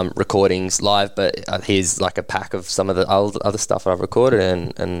recordings live, but here's like a pack of some of the other stuff I've recorded."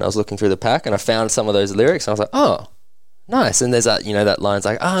 And I was looking through the pack, and I found some of those lyrics, and I was like, "Oh, nice." And there's that line's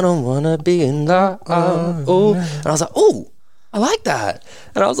like, "I don't wanna be in love." Oh, and I was like, "Oh, I like that."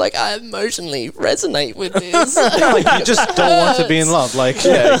 And I was like, I emotionally resonate with this. Like, you just don't want to be in love. Like,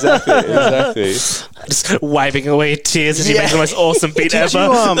 yeah, exactly. Just wiping away tears as you make the most awesome beat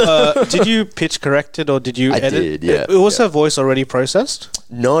ever. Did you pitch correct it, or did you edit? I did, yeah. Was her voice already processed?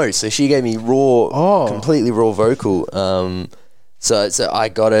 No, so she gave me completely raw vocal. So I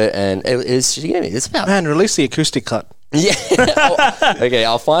got it, and she gave me this about... Man, release the acoustic cut. Yeah. Okay,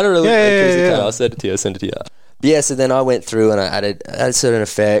 I'll find a acoustic cut. I'll send it to you. Yeah, so then I went through and I added certain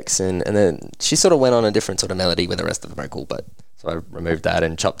effects, and then she sort of went on a different sort of melody with the rest of the vocal, but so I removed that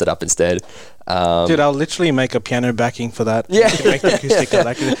and chopped it up instead. Dude, I'll literally make a piano backing for that. Yeah. Make the acoustic cut.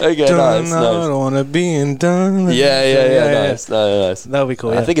 Okay, nice. I don't want to be in done. Yeah, nice. Nice. That'll be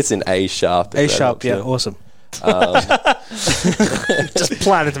cool. I think it's in A sharp. A sharp, yeah, awesome. Just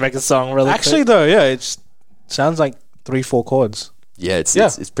planning to make a song really Actually, though, it sounds like 3-4 chords. Yeah, it's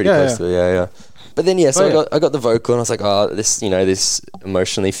pretty close to it, yeah. But then I got the vocal, and I was like, oh, this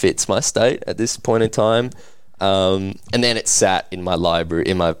emotionally fits my state at this point in time. And then it sat in my library,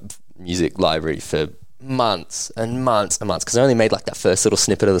 in my music library, for months and months and months, because I only made like that first little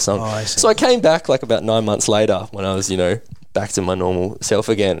snippet of the song. So I came back like about 9 months later when I was, back to my normal self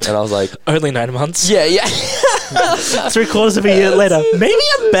again, and I was like, only 9 months? Yeah. 3/4 of a year later, maybe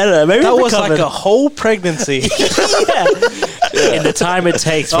I'm better. Maybe that was recovered. like a whole pregnancy. In the time it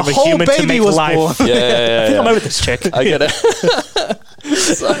takes from a human to make life. Born. I think I'm over this chick. I get it.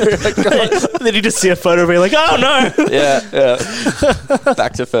 And then you just see a photo of me like, oh no. Yeah.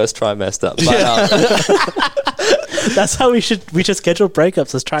 Back to first trimester. But, that's how we should schedule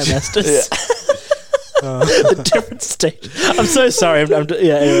breakups as trimesters. A different stage. I'm so sorry.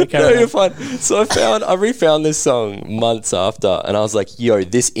 Anyway, no, you're fine. So I refound this song months after, and I was like, "Yo,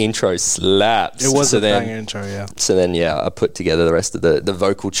 this intro slaps." It was a banger intro, yeah. So then, I put together the rest of the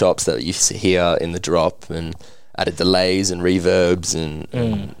vocal chops that you hear in the drop, and added delays and reverbs, and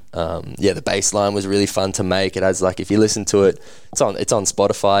the bass line was really fun to make. It has, like, if you listen to it, it's on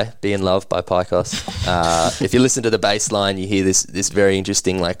Spotify. "Be in Love" by Picos. If you listen to the bass line, you hear this very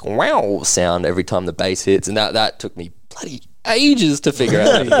interesting like wow sound every time the bass hits, and that took me bloody ages to figure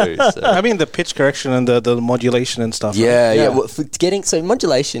out how to do. So. I mean, the pitch correction and the modulation and stuff. Yeah. Well,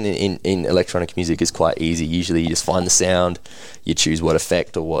 modulation in electronic music is quite easy. Usually, you just find the sound, you choose what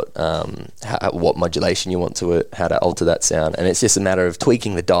effect or what modulation you want to it, how to alter that sound, and it's just a matter of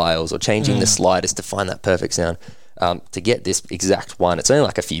tweaking the dials or changing the sliders to find that perfect sound. To get this exact one, it's only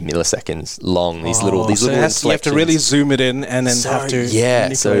like a few milliseconds long. These little inflections. You have to really zoom it in and then have to.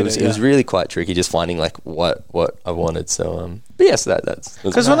 Yeah, so it was really quite tricky just finding like what I wanted. So but yes, that's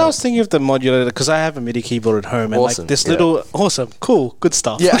because when I was thinking of the modulator, because I have a MIDI keyboard at home, and like this little cool, good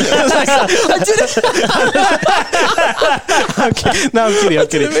stuff. Yeah, I did it. I'm kidding.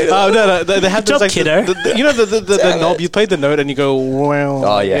 No, they have this like the knob. You play the note and you go wow.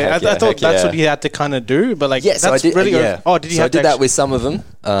 Oh yeah, I thought that's what you had to kind of do, but like so I did. Really I did that with some of them,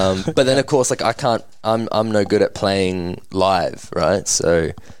 but then of course, like I'm no good at playing live, right?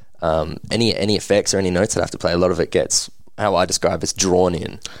 So any effects or any notes that I have to play, a lot of it gets, how I describe, it's drawn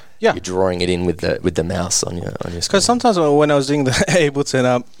in. Yeah, you're drawing it in with the mouse on your screen. Because sometimes when I was doing the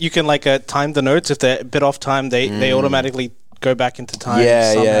Ableton, you can like time the notes. If they're a bit off time, they automatically go back into time.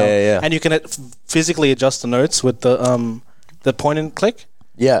 Yeah. And you can physically adjust the notes with the point and click.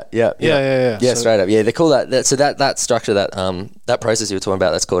 Yeah, straight up. Yeah, they call that so that structure, that process you were talking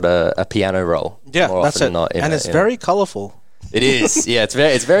about, that's called a piano roll. Yeah, that's it. And it's very colourful. It is. Yeah, it's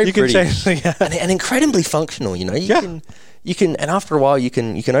very you pretty. Can change, and incredibly functional. You know, you can, and after a while, you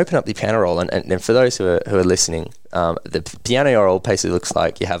can open up the piano roll, and for those who are listening, the piano roll basically looks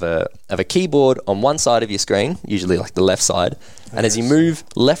like you have a keyboard on one side of your screen, usually like the left side, and as you move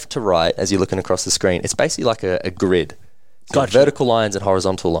left to right, as you're looking across the screen, it's basically like a grid. Gotcha. Vertical lines and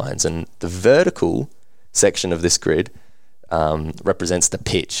horizontal lines, and the vertical section of this grid represents the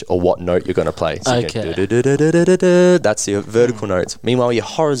pitch or what note you're going to play. So that's your vertical notes. Meanwhile, you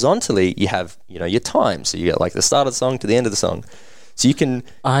horizontally, you have your time. So you get like the start of the song to the end of the song. So you can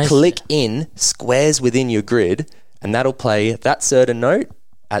click in squares within your grid, and that'll play that certain note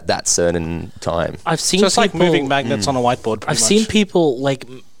at that certain time. I've seen so it's like moving magnets on a whiteboard. I've seen people like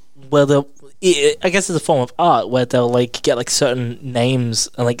where I guess it's a form of art where they'll like get like certain names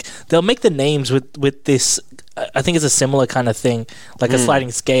and like they'll make the names with this. I think it's a similar kind of thing, like a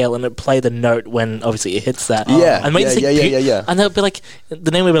sliding scale, and it play the note when obviously it hits that. Yeah, and And they'll be like, the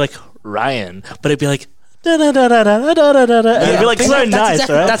name would be like Ryan, but it'd be like da da da da da da da da. It'd be like so nice,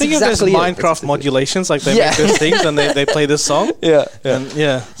 right? I think exactly there's Minecraft modulations, like they make those things and they play this song.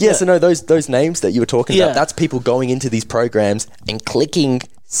 So no, those names that you were talking about, that's people going into these programs and clicking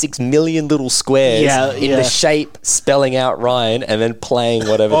 6 million little squares in the shape, spelling out Ryan, and then playing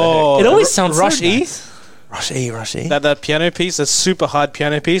whatever. It always sounds Rush so E. Nice. Rush E. That piano piece, a super hard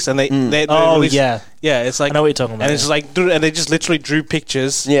piano piece, and they it's like, I know what you're talking about. And it's just like, and they just literally drew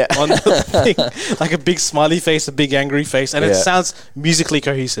pictures on the thing, like a big smiley face, a big angry face, and it sounds musically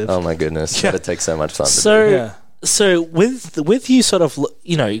cohesive. Oh my goodness, that takes so much fun. So with you sort of,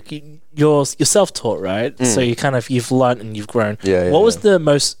 you're self-taught, right? So you've learned and you've grown. What was the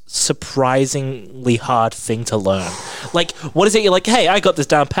most surprisingly hard thing to learn? Like, what is it you're like, hey, I got this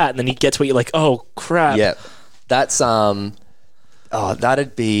down pat, and then you get to it, you're like, oh crap. Yeah, that's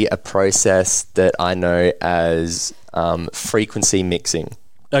that'd be a process that I know as frequency mixing.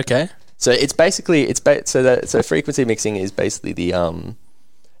 Okay. So it's basically so frequency mixing is basically the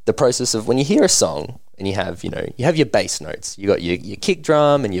process of when you hear a song. And you have your bass notes. You got your kick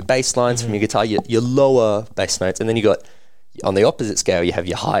drum and your bass lines from your guitar, your lower bass notes, and then you got on the opposite scale you have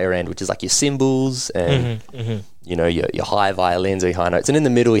your higher end, which is like your cymbals and your high violins or your high notes, and in the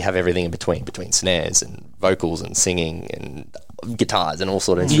middle you have everything in between snares and vocals and singing and guitars and all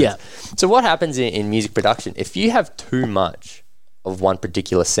sort of instruments. Yeah. So what happens in music production, if you have too much of one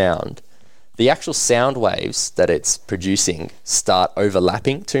particular sound, the actual sound waves that it's producing start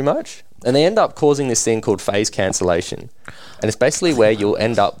overlapping too much. And they end up causing this thing called phase cancellation. And it's basically where you'll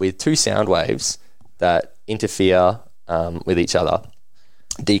end up with two sound waves that interfere with each other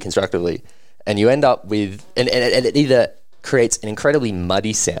deconstructively. And you end up with... And it either creates an incredibly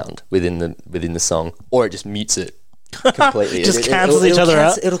muddy sound within the song, or it just mutes it completely. Just cancels each other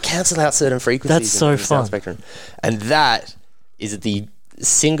out? It'll cancel out certain frequencies. That's so fun. Spectrum. And that is the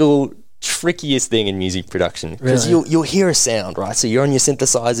single... trickiest thing in music production, because you'll hear a sound, right? So you're on your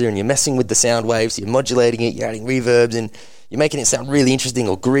synthesizer and you're messing with the sound waves, you're modulating it, you're adding reverbs, and you're making it sound really interesting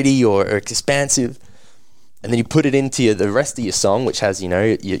or gritty or expansive, and then you put it into the rest of your song, which has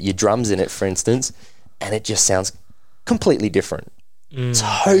your drums in it, for instance, and it just sounds completely different.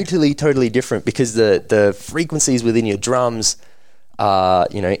 Totally different, because the frequencies within your drums are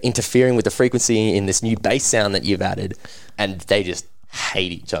interfering with the frequency in this new bass sound that you've added, and they just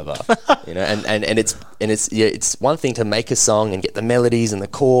hate each other, and it's one thing to make a song and get the melodies and the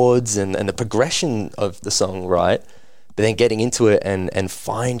chords and the progression of the song right, but then getting into it and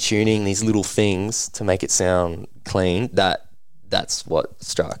fine-tuning these little things to make it sound clean, that's what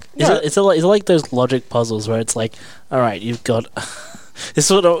struck. Is it like those logic puzzles where it's like, all right, you've got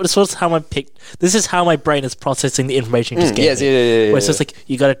this is how my brain is processing the information you just gave me. Where it's just like,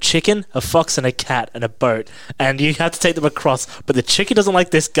 you got a chicken, a fox, and a cat, and a boat, and you have to take them across, but the chicken doesn't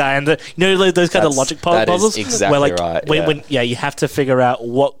like this guy, and those kind of logic puzzles. That is exactly where like, right. When you have to figure out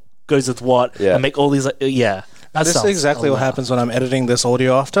what goes with what, and make all these This is exactly what happens when I'm editing this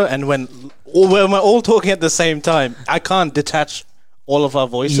audio after, and when we're all talking at the same time, I can't detach all of our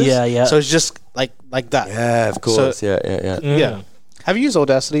voices. Yeah. So it's just like that. Yeah, of course. So, yeah. Have you used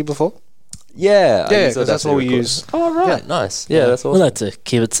Audacity before? Yeah, because that's what we use. Oh, right, nice. Yeah, that's awesome. We like to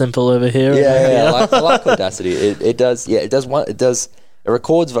keep it simple over here. Yeah. I like Audacity. It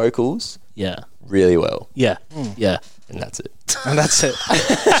records vocals. Yeah. Really well. Yeah. Yeah. And that's it.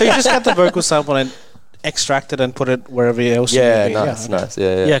 So you just get the vocal sample and extract it and put it wherever else. Yeah, nice.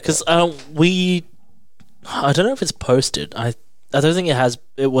 Yeah, because I don't know if it's posted. I don't think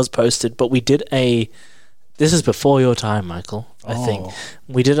it was posted, but we did a This is before your time, Michael. I think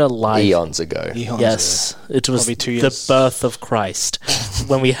we did a live eons ago. Yes, it was Probably 2 the years. birth of Christ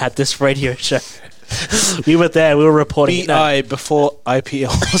when we had this radio show. We were there. We were reporting. BI before IPL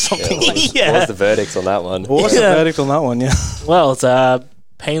or something. What was the verdict on that one? What was the verdict on that one? Yeah. Well, it's a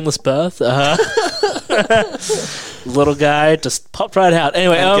painless birth. Little guy just popped right out.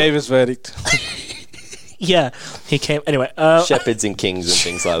 Anyway, And gave his verdict. yeah, he came. Anyway, Shepherds and kings and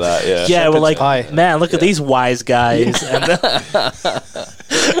things like that. Yeah. yeah, we're like, pie. man, look at these wise guys. And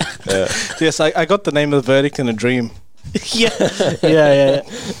Yes, I got the name of the verdict in a dream. yeah.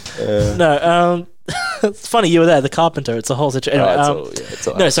 No, it's funny you were there. The carpenter. It's a whole situation. Anyway, It's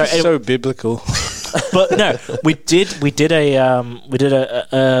all no, right. sorry. It's so biblical. But no, we did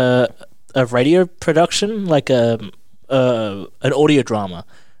a radio production, like an audio drama,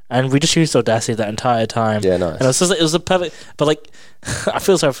 and we just used Audacity that entire time. Yeah, nice. And it was a perfect. But like, I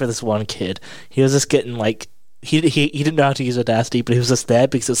feel sorry for this one kid. He was just getting like. He didn't know how to use Audacity, but he was just there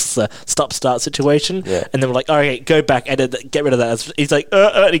because it's a stop-start situation. Yeah. And then we're like, all right, go back, edit that, get rid of that. He's like,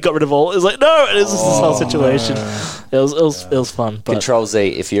 and he got rid of all. It was like, no, and it was just this whole situation. It was fun. But Control Z.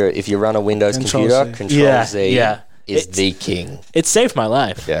 If you run a Windows Control computer, Z. Control Z is It's- the king. it saved my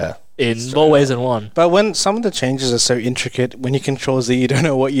life. Yeah. In more ways than one. But when some of the changes are so intricate, when you control Z, you don't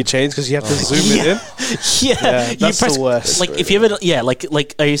know what you change because you have to zoom it in. Yeah, that's the worst. Like if you ever,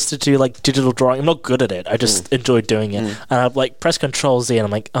 like I used to do like digital drawing. I'm not good at it. I just enjoyed doing it. And I'd like press Control Z, and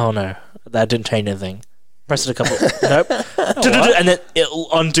I'm like, oh no, that didn't change anything. Press it a couple, nope, and then it'll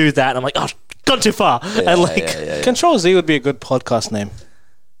undo that. And I'm like, oh, gone too far. And like, Control Z would be a good podcast name.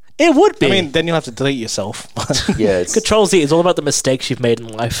 it would be. I mean, then you'll have to delete yourself. Yeah. It's, Control Z is all about the mistakes you've made in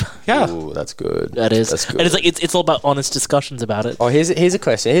life. Yeah. Ooh, that's good. That is, That's good. and it's like it's all about honest discussions about it. Oh, here's a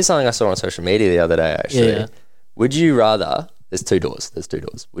question. Here's something I saw on social media the other day, actually. Yeah. Would you rather... There's two doors.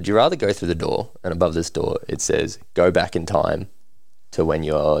 Would you rather go through the door, and above this door it says, go back in time to when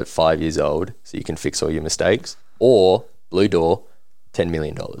you're 5 years old so you can fix all your mistakes, or blue door, $10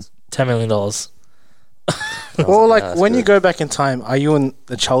 million? $10 million. Well, like that's when you good. go back in time, are you in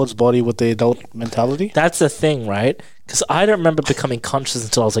the child's body with the adult mentality? That's the thing, right? Because I don't remember becoming conscious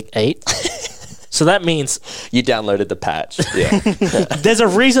until I was like 8. So that means You downloaded the patch. Yeah. there's a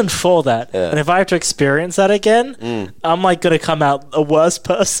reason for that. And if I have to experience that again, I'm like going to come out a worse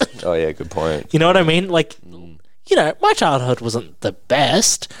person. Oh, yeah, good point. You know what I mean? Like, you know, my childhood wasn't the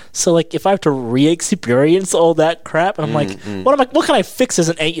best. So like if I have to re-experience all that crap, I'm like, what can I fix as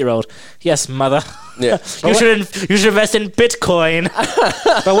an 8-year-old? Yes, mother. Yeah. You should invest in Bitcoin.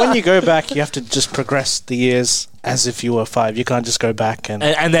 But when you go back, you have to just progress the years as if you were 5. You can't just go back and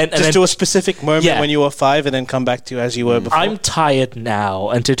and just then do a specific moment Yeah. when you were 5 and then come back to as you were before. I'm tired now,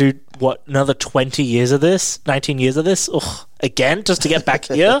 and to do what, another 20 years of this, 19 years of this, again, just to get back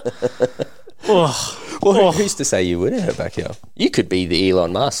here. Well, who's to say you wouldn't go back here? You could be the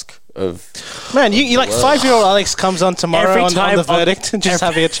Elon Musk of... Man, you like 5-year-old Alex comes on tomorrow Every on time the verdict and just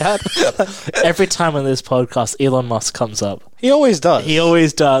having a chat. Every time on this podcast, Elon Musk comes up. He always does. He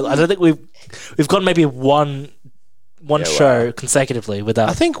always does. I don't think we've got maybe one show consecutively without.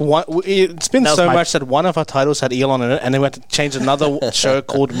 I think it's been That was so my- much that one of our titles had Elon in it, and then we had to change another show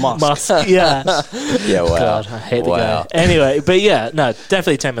called Musk. Musk. Yeah. Yeah, wow. God, I hate the Wow. guy. Anyway, but yeah, no,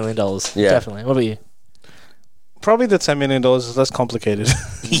 definitely $10 million. Yeah. Definitely. What about you? Probably the $10 million is less complicated.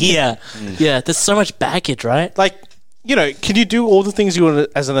 Yeah. Yeah. There's so much baggage, right? Like, you know, can you do all the things you want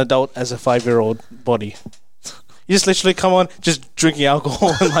as an adult as a 5-year-old body? You just literally come on just drinking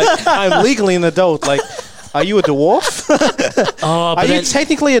alcohol and like, I'm legally an adult. Like, are you a dwarf? Oh, Are but you then,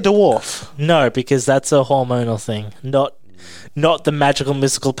 technically a dwarf? no, because that's a hormonal thing, not the magical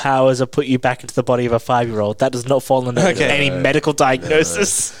mystical powers that put you back into the body of a 5-year-old. That does not fall under any medical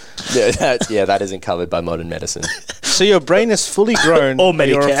diagnosis. Yeah, that isn't covered by modern medicine. So your brain is fully grown. Or but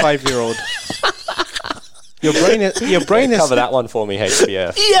you're a Medicare. 5-year-old. Your brain is Cover that one for me,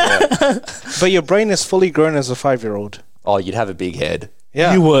 HPF. Yeah. but your brain is fully grown as a 5-year-old. Oh, you'd have a big head.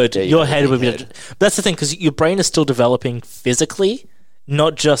 Yeah. You would. Yeah, you Your have a head big would be. head. That's the thing, because your brain is still developing physically,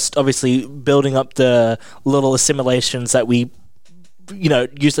 not just obviously building up the little assimilations that we,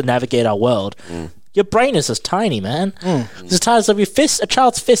 use to navigate our world. Your brain is just tiny, man. It's the size of your fist. A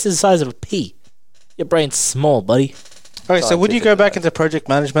child's fist is the size of a pea. Your brain's small, buddy. Okay, so would you go back into project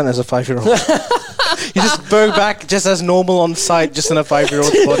management as a 5-year-old? You just go back just as normal on site, just in a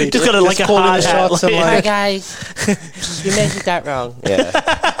 5-year-old body. Just got like a calling hard the hat, shots and like- like, guys. You made that wrong. Yeah.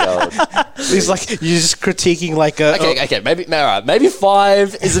 God. he's like you're just critiquing like a Okay, maybe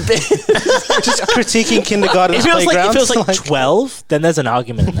 5 is a bit... just critiquing kindergarten If it was playgrounds. like 12, then there's an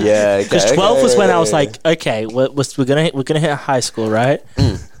argument in that. Yeah, okay. Because 12 was when I was okay. like, okay, we're gonna hit high school, right?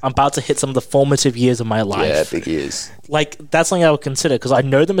 I'm about to hit some of the formative years of my life. Yeah, big years. Like, that's something I would consider because I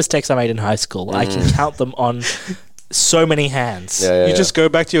know the mistakes I made in high school. I can count them on so many hands. You just go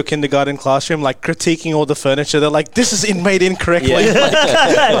back to your kindergarten classroom, like critiquing all the furniture. They're like, "This is made incorrectly."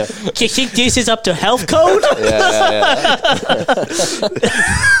 Do you think this is up to health code?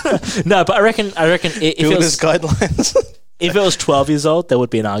 No, but I reckon if it was guidelines. if it was 12 years old, there would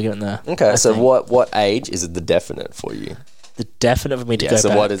be an argument there. Okay, so what age is it the definite for you? The definite for me to go so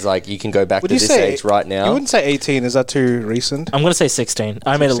back. what is like, you can go back to this age right now? You wouldn't say 18. Is that too recent? I'm going to say 16.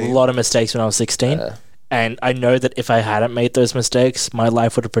 I made a lot of mistakes when I was 16. And I know that if I hadn't made those mistakes, my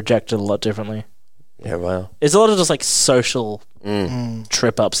life would have projected a lot differently. Yeah, wow. It's a lot of just like social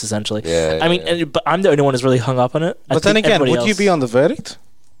trip ups, essentially. I mean, but I'm the only one who's really hung up on it. But then again, would you be on the verdict?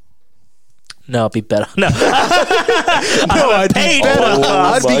 No, it'd be better. No, I'd be better.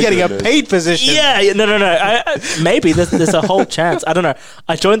 I'd be getting a paid position. Yeah, no. Maybe there's a whole chance. I don't know.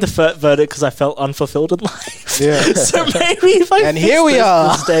 I joined the verdict because I felt unfulfilled in life. Yeah. So maybe if I and here we are.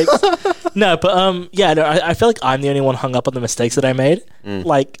 Mistakes. No, but I feel like I'm the only one hung up on the mistakes that I made.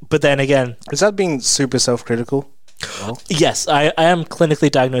 Like, but then again, is that being super self-critical? Well, yes, I am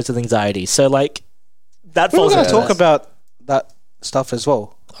clinically diagnosed with anxiety. So like, that we're falls. We're going to talk about that stuff as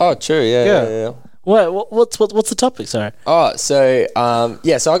well. Oh, true. Yeah. What's the topic? Sorry. Oh, so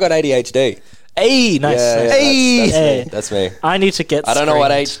so I got ADHD. Hey, nice. That's me. I need to get. I don't know what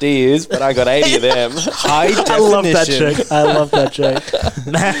HD is, but I got 80 of them. High definition. I love that joke.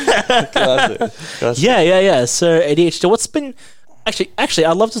 Classic. Yeah. So ADHD. What's been actually?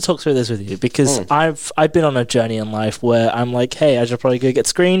 I'd love to talk through this with you because I've been on a journey in life where I'm like, hey, I should probably go get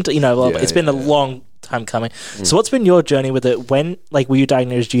screened. You know, it's been a long time coming. So what's been your journey with it? When, like, were you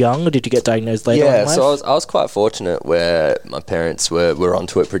diagnosed young or did you get diagnosed later in life? So I was quite fortunate where my parents were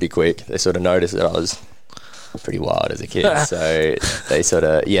onto it pretty quick. They sort of noticed that I was pretty wild as a kid. So they sort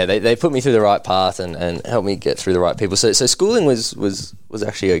of, they put me through the right path and helped me get through the right people. So schooling was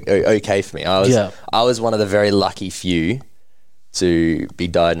actually okay for me. I was one of the very lucky few to be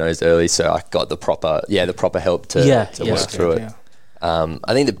diagnosed early, so I got the proper help to work through it.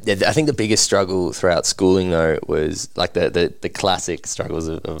 I think the biggest struggle throughout schooling though was like the classic struggles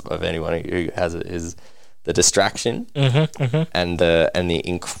of anyone who has it is the distraction and the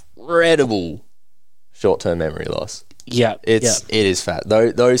incredible short-term memory loss. It is fat.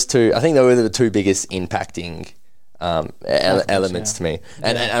 Those two, I think they were the two biggest impacting elements to me,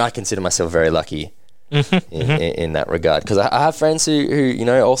 and I consider myself very lucky in that regard because I have friends who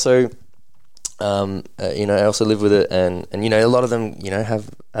also. Also live with it, and a lot of them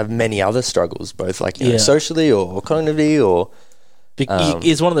have many other struggles, both like socially or cognitively or.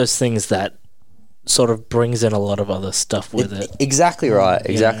 It's one of those things that sort of brings in a lot of other stuff with it. Exactly right.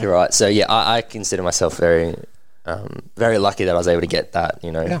 Right. So I consider myself very, very lucky that I was able to get that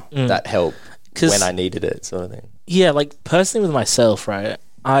that help when I needed it, sort of thing. Yeah, like personally with myself, right?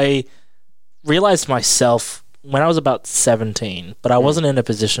 I realized myself when I was about 17, but I wasn't in a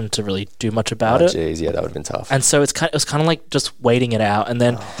position to really do much about it. Jeez, that would have been tough. And so it was kind of like just waiting it out, and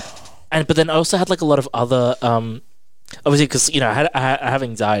then, but then I also had like a lot of other, obviously because I have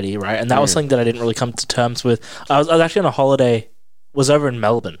anxiety, right, and that was something that I didn't really come to terms with. I was actually on a holiday, was over in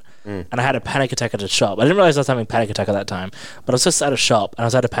Melbourne. And I had a panic attack at a shop. I didn't realize I was having a panic attack at that time, but I was just at a shop and I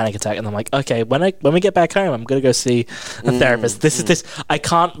was at a panic attack, and I'm like, okay, when we get back home, I'm gonna go see a therapist. This is this. I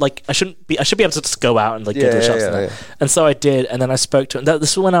can't I should be able to just go out and like go to the shops. And so I did, and then I spoke to him.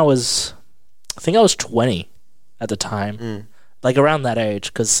 This was when I think I was 20 at the time, like around that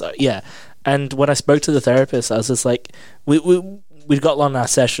age, because And when I spoke to the therapist, I was just like, we'd got on our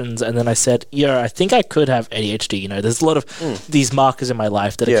sessions, and then I said, I think I could have ADHD. There's a lot of these markers in my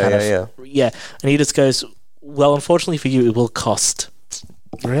life that are kind of. And he just goes, well, unfortunately for you, it will cost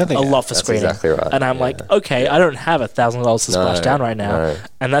a lot for screening. Exactly right. And I'm like, okay, I don't have $1,000 to splash down right now. No.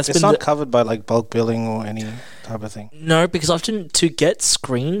 And it's not covered by like bulk billing or any type of thing. No, because often to get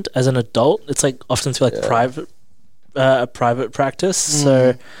screened as an adult, it's like often through like private practice.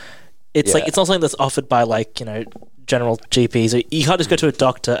 So it's like, it's not something that's offered by like, general GPs. You can't just go to a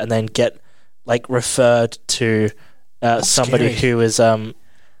doctor and then get like referred to somebody who is you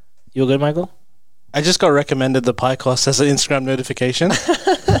all good, Michael? I just got recommended the PyCost as an Instagram notification.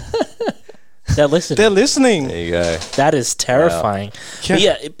 They're listening. They're listening. There you go. That is terrifying.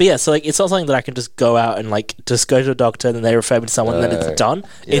 Wow. But so like it's not something that I can just go out and like just go to a doctor and then they refer me to someone and then it's done.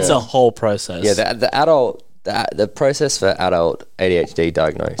 It's a whole process. Yeah, the process for adult ADHD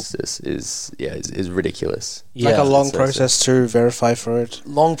diagnosis is ridiculous. Like a long process to verify for it.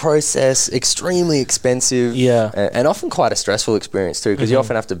 Long process, extremely expensive. Yeah. And often quite a stressful experience too, because you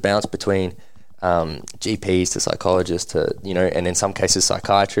often have to bounce between GPs to psychologists to, and in some cases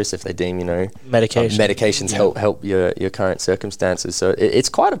psychiatrists if they deem, medications help your current circumstances. So it's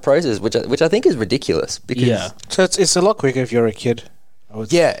quite a process, which I think is ridiculous. Because so it's a lot quicker if you're a kid.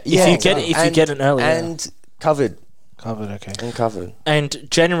 If you get it early and covered. Okay. And covered. And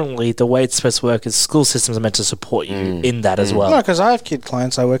generally, the way it's supposed to work is school systems are meant to support you in that as well. No, because I have kid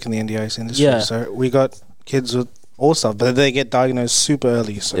clients. I work in the NDIS industry, so we got kids with all stuff, but they get diagnosed super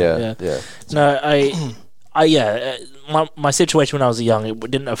early. So No, my situation when I was young,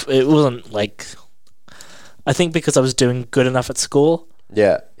 it wasn't like. I think because I was doing good enough at school.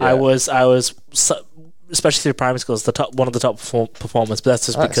 I was. Especially through primary school, one of the top performers, but that's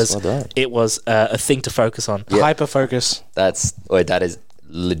just because it was a thing to focus on. Hyper focus. That is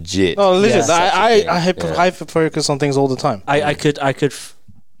legit. Oh, legit! I hyper focus on things all the time. I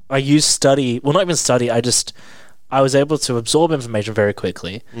used study. Well, not even study. I was able to absorb information very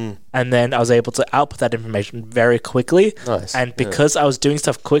quickly, and then I was able to output that information very quickly. Nice. And because I was doing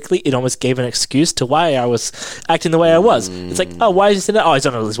stuff quickly, it almost gave an excuse to why I was acting the way I was. It's like, oh, why is he saying that? Oh, he's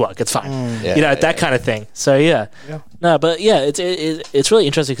done all his work. It's fine. That kind of thing. So no, but it's really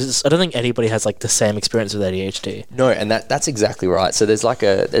interesting because I don't think anybody has like the same experience with ADHD. No, and that's exactly right. So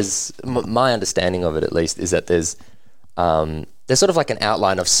there's my understanding of it at least is that there's sort of like an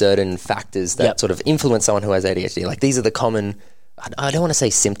outline of certain factors that sort of influence someone who has ADHD. Like these are the common, I don't want to say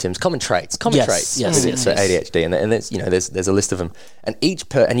symptoms, common traits for ADHD. And there's a list of them. And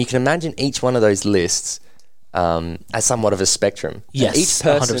and you can imagine each one of those lists as somewhat of a spectrum. Yes, and each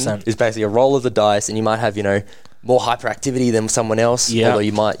person 100%. is basically a roll of the dice, and you might have, more hyperactivity than someone else. Although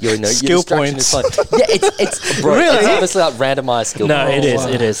you might, skill points. It's bro, really? It's honestly like randomized skill points.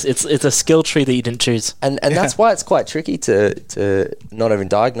 No, it is. It's a skill tree that you didn't choose. And that's why it's quite tricky to not even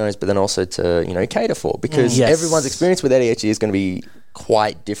diagnose, but then also to, cater for, because everyone's experience with ADHD is going to be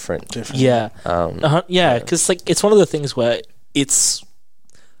quite different. Yeah. Because it's one of the things where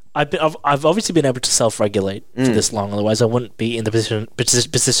I've obviously been able to self-regulate for this long. Otherwise, I wouldn't be in the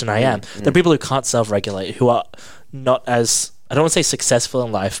position I am. There are people who can't self-regulate, who are not as, I don't want to say successful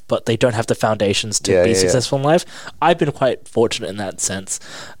in life, but they don't have the foundations to be successful in life. I've been quite fortunate in that sense.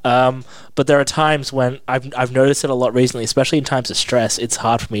 But there are times when I've noticed it a lot recently, especially in times of stress. It's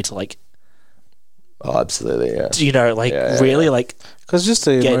hard for me to like. Oh, absolutely, yeah. Really, like, because just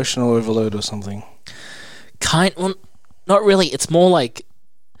the emotional overload or something. Well, not really. It's more like.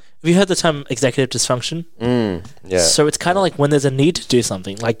 Have you heard the term executive dysfunction? So it's kind of like when there's a need to do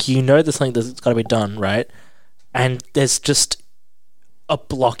something, like there's something that's got to be done, right? And there's just a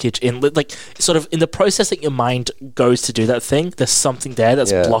blockage in, like, sort of in the process that your mind goes to do that thing. There's something there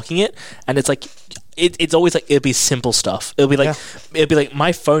that's blocking it, and it's like it's always like it'll be simple stuff. It'll be like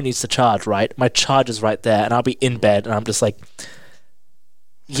my phone needs to charge, right? My charger's right there, and I'll be in bed, and I'm just like.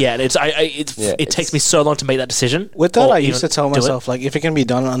 Yeah, and it takes me so long to make that decision. With that, I used to tell myself, like, if it can be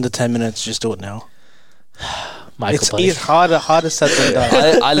done under 10 minutes, just do it now. It's harder said than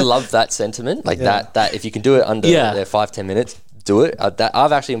done. I love that sentiment, like that if you can do it under 5-10 minutes, do it.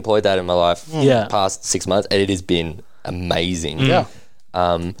 I've actually employed that in my life past 6 months, and it has been amazing.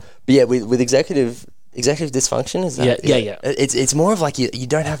 But with executive dysfunction, is that it's more of like you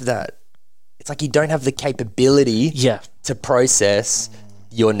don't have that. It's like you don't have the capability to process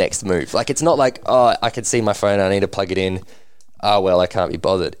your next move. Like, it's not like, oh, I can see my phone, I need to plug it in. Oh, well, I can't be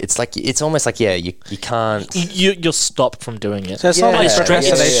bothered. It's like, it's almost like, you can't. You're stopped from doing it. So it's not like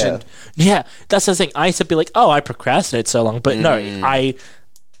procrastination. Yeah, that's the thing. I used to be like, oh, I procrastinate so long. But no,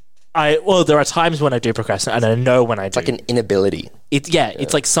 well, there are times when I do procrastinate, and I know when I do. It's like an inability.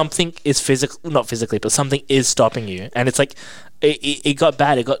 It's like something is not physically, but something is stopping you. And it's like, it got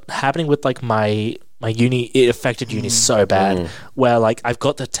bad. It got happening with like my uni. It affected uni so bad, where like I've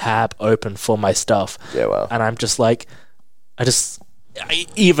got the tab open for my stuff. Yeah, wow. And I'm just like,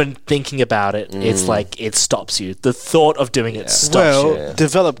 even thinking about it, it's like it stops you. The thought of doing it stops you. Well,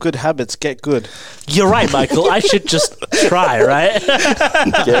 develop good habits, get good. You're right, Michael. I should just try, right?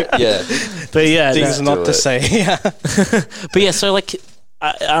 But yeah, things not to say. Yeah. But yeah, so like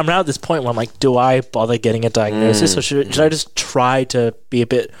I'm now at this point where I'm like, do I bother getting a diagnosis, or should I just try to be a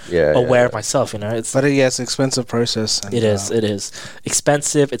bit aware of myself? But it's an expensive process. And, it is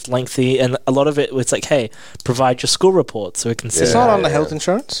expensive. It's lengthy, and a lot of it. It's like, hey, provide your school report so it can see. It's not on the health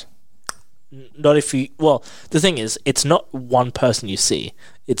insurance. Not if you. Well, the thing is, it's not one person you see.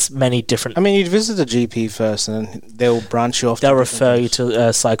 It's many different. I mean, you'd visit the GP first, and then they'll branch you off. They'll refer you to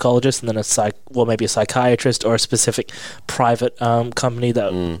a psychologist, and then maybe a psychiatrist, or a specific private company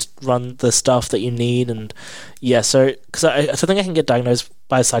that run the stuff that you need. And so because I think I can get diagnosed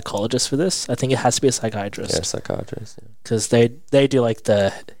by a psychologist for this. I think it has to be a psychiatrist. Yeah, psychiatrist. Because they do like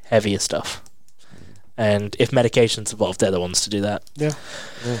the heavier stuff. And if medication's involved, they're the ones to do that. Yeah.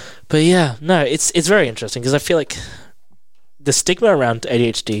 But yeah, no, it's very interesting because I feel like the stigma around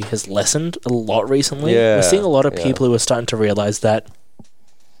ADHD has lessened a lot recently. Yeah. We're seeing a lot of people who are starting to realize that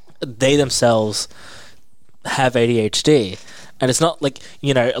they themselves have ADHD. And it's not like,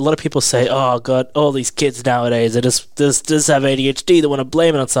 you know, a lot of people say, oh, God, all these kids nowadays, they just have ADHD. They want to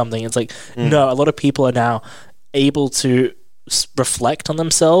blame it on something. It's like, no, a lot of people are now able to reflect on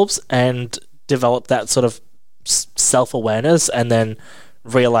themselves and develop that sort of self-awareness and then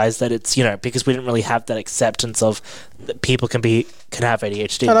realize that it's, you know, because we didn't really have that acceptance of that people can have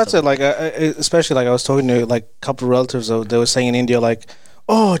ADHD. No, that's it. Like, especially like I was talking to like a couple of relatives, they were saying in India, like,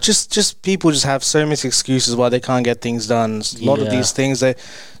 oh, just people just have so many excuses why they can't get things done. A lot of these things,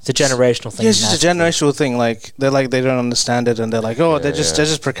 it's a generational thing. Yeah, it's just a generational thing. Like they don't understand it, and they're like, oh, they're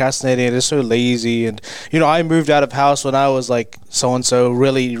just procrastinating. They're so lazy, and you know, I moved out of house when I was like so and so,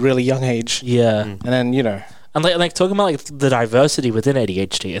 really, really young age. Yeah, and then you know. And like talking about like the diversity within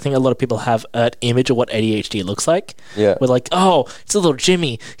ADHD, I think a lot of people have an image of what ADHD looks like. Yeah, we're like, oh, it's a little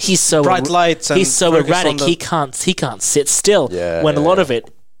Jimmy. He's so bright lights. He's so erratic. He can't sit still. Yeah, when a lot of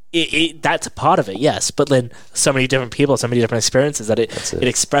it, that's a part of it, yes. But then so many different people, so many different experiences that it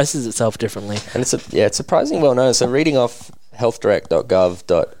expresses itself differently. And it's surprisingly well known. So reading off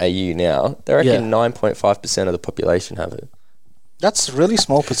healthdirect.gov.au now, they reckon 9.5% of the population have it. That's a really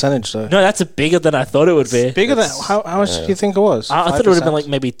small percentage, though. No, that's bigger than I thought it would be. Bigger than how much do you think it was? I thought it would have been like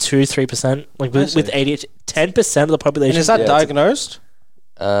maybe 2-3%. Like with ADHD, 10% of the population. And is that diagnosed?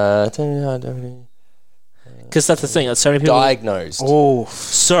 I don't know. Because that's the thing. Like, so many people diagnosed. Oh,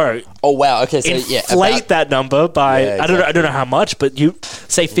 so wow. Okay, so inflate that number by exactly. I don't know how much, but you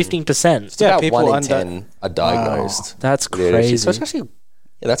say 15%. It's about people 1 in 10 are diagnosed. Wow. That's crazy. So it's actually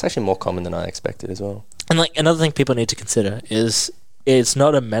that's actually more common than I expected as well. And like another thing people need to consider is it's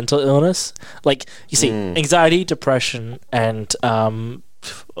not a mental illness. Like you see, anxiety, depression, and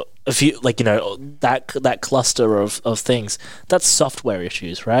a few like you know that cluster of things. That's software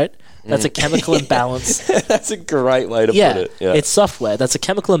issues, right? That's a chemical imbalance. That's a great way to put it. Yeah, it's software. That's a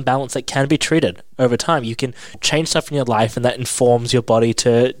chemical imbalance that can be treated over time. You can change stuff in your life, and that informs your body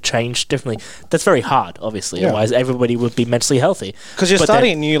to change differently. That's very hard, obviously. Otherwise, everybody would be mentally healthy. Because you're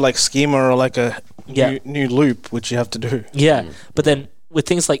starting a new like schema or like a new loop, which you have to do. Yeah, but then with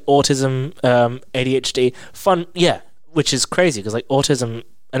things like autism, ADHD, which is crazy because like autism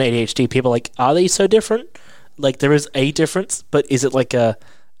and ADHD, people are like, are they so different? Like there is a difference, but is it like a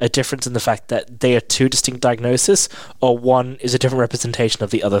difference in the fact that they are two distinct diagnoses, or one is a different representation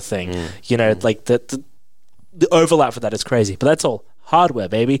of the other thing? You know, like the overlap for that is crazy. But that's all hardware,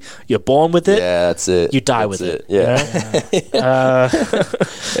 baby. You're born with it. Yeah, that's it. You die with it. Yeah. You know?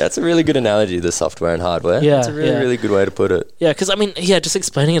 That's a really good analogy, the software and hardware. Yeah, that's a really, really good way to put it. Yeah, because I mean, just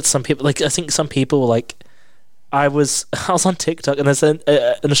explaining it to some people, like I think some people were like, I was on TikTok and there's an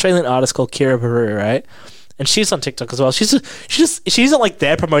Australian artist called Kira Peru, right? And she's on TikTok as well. She's not like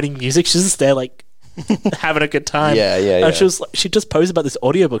there promoting music. She's just there like having a good time. Yeah. And she just posted about this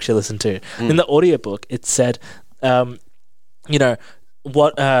audiobook she listened to. In the audiobook, it said, you know,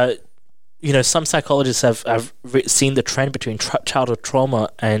 what some psychologists have seen the trend between childhood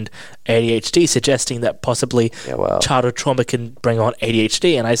trauma and ADHD, suggesting that possibly childhood trauma can bring on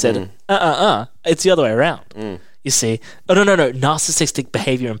ADHD. And I said, it's the other way around. You see, no, narcissistic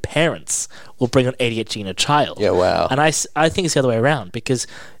behavior in parents will bring on ADHD in a child. Yeah, wow. And I think it's the other way around because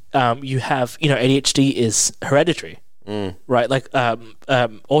you have, ADHD is hereditary, right? Like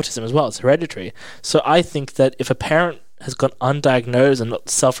autism as well, it's hereditary. So I think that if a parent has gone undiagnosed and not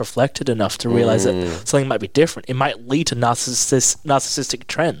self-reflected enough to realize that something might be different, it might lead to narcissistic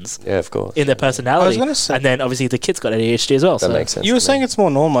trends. Yeah, of course. In their personality. I was gonna say, and then obviously the kid's got ADHD as well. That makes sense. You were saying it's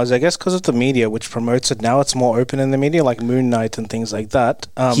more normalized, I guess, because of the media, which promotes it now. It's more open in the media, like Moon Knight and things like that.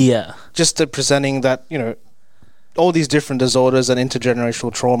 Just presenting that, all these different disorders and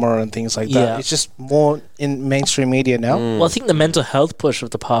intergenerational trauma and things like that. It's just more in mainstream media now. Well, I think the mental health push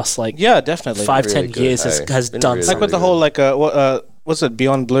of the past, definitely 5-10 really years has done really like with the whole what's it,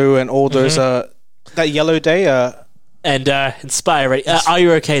 Beyond Blue and all those that Yellow Day and Inspire. Are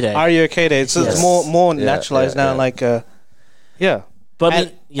You Okay Day? Are You Okay Day? It's more naturalized now.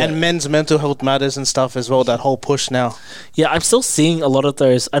 But and men's mental health matters and stuff as well, that whole push now. Yeah, I'm still seeing a lot of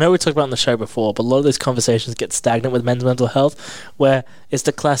those. I know we talked about on the show before, but a lot of those conversations get stagnant with men's mental health, where it's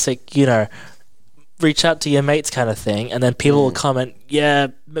the classic, reach out to your mates kind of thing, and then people will comment,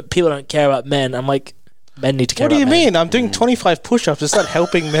 people don't care about men. I'm like, men need to care about men. What do you mean? I'm doing 25 push-ups. Is that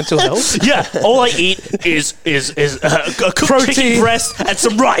helping mental health? Yeah, all I eat is a cooked chicken breast and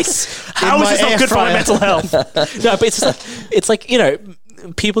some rice. How is this not good for my mental health? No, but it's like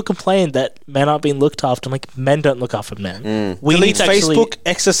people complain that men aren't being looked after. I'm like, men don't look after men. We Delete need to actually... Facebook,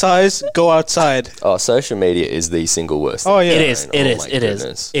 exercise, go outside. Oh, social media is the single worst. Oh yeah, It is. It Oh is. my It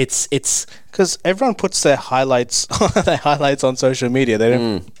goodness. is. It's. because everyone puts their highlights on social media. They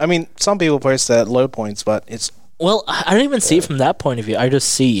don't. I mean, some people post their low points, but it's Well, I don't even see it from that point of view. I just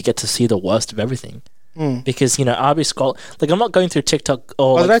see you get to see the worst of everything. Because, I'll be scrolling. Like, I'm not going through TikTok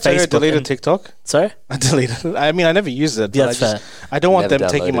or did I tell you I Facebook. deleted TikTok? Sorry? I deleted it. I mean, I never used it. Yeah, But that's I don't want Never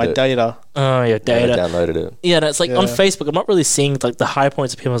them taking my downloaded it. data. Oh, your I data. downloaded it. Yeah, no, it's like on Yeah. Facebook, I'm not really seeing like the high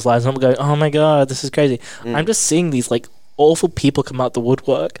points of people's lives. I'm going, oh my God, this is crazy. I'm just seeing these like awful people come out the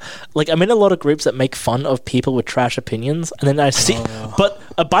woodwork. Like, I'm in a lot of groups that make fun of people with trash opinions, and then I see, but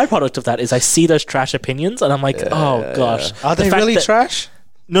a byproduct of that is I see those trash opinions, and I'm like, gosh. Are The they fact really that- trash?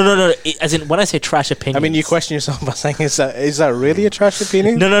 No. As in, when I say trash opinions. I mean, you question yourself by saying, is that really a trash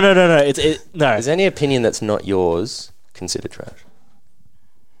opinion? No. No. Is any opinion that's not yours considered trash?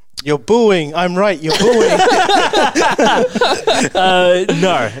 You're booing. I'm right. You're booing.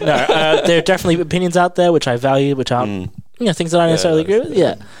 No. There are definitely opinions out there which I value, which aren't things that I necessarily agree with.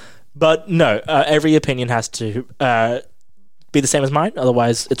 Yeah, but no, every opinion has to be the same as mine.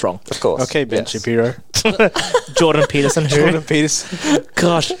 Otherwise, it's wrong. Of course. Okay, Ben Yes. Shapiro. Jordan Peterson, who? Jordan Peterson.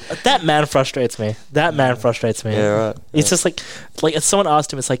 Gosh, that man frustrates me. Yeah, right. It's just like if someone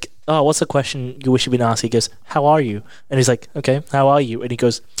asked him, it's like, oh, what's the question you wish you'd been asked? He goes, how are you? And he's like, okay, how are you? And he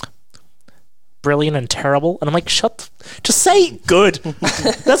goes, brilliant and terrible. And I'm like, just say good.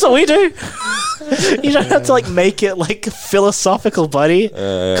 That's what we do. You don't have to like make it like philosophical, buddy.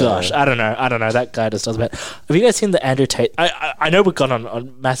 Gosh, I don't know. That guy just does bad. Have you guys seen the Andrew Tate? I know we've gone on a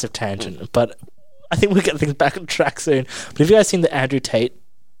massive tangent, but I think we'll get things back on track soon. But have you guys seen the Andrew Tate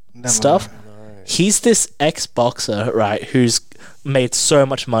stuff? No. He's this ex-boxer, right, who's made so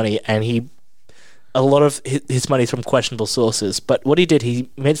much money, and a lot of his money is from questionable sources. But what he did, he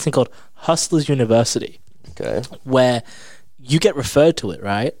made this thing called Hustlers University. Okay. Where you get referred to it,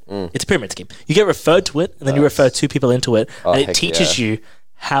 right? It's a pyramid scheme. You get referred to it, and then you refer two people into it, and it teaches you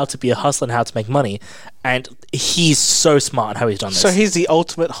how to be a hustler and how to make money. And he's so smart how he's done this. So he's the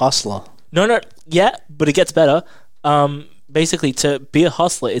ultimate hustler. No, yeah, but it gets better. Basically, to be a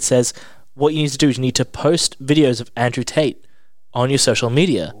hustler, it says what you need to do is you need to post videos of Andrew Tate on your social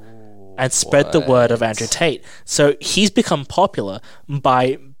media and spread the word of Andrew Tate. So he's become popular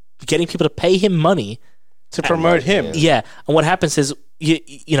by getting people to pay him money to promote him. Yeah, and what happens is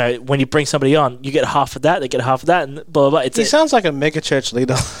you know when you bring somebody on, you get half of that, they get half of that, and blah blah blah. He sounds like a mega church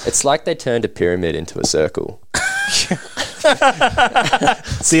leader. It's like they turned a pyramid into a circle.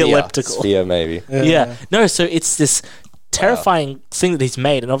 the elliptical sphere, maybe. Yeah. No, so it's this terrifying thing that he's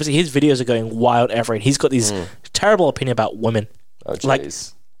made, and obviously his videos are going wild ever, and he's got these terrible opinion about women. Oh, jeez. Like,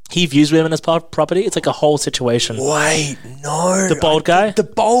 he views women as property. It's like a whole situation. Wait, no. The bald guy? The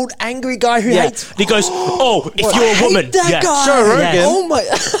bald, angry guy who hates... And he goes, oh, if you're a woman. that guy. Joe Rogan. Yeah. Oh, my...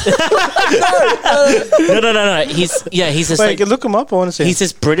 No. He's this Wait, look him up. I want to see. he's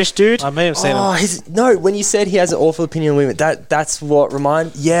this British dude. I may have seen him. No, when you said he has an awful opinion of women, that's what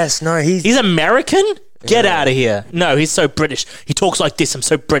Yes, no, He's American? Get out of here. No, he's so British. He talks like this. I'm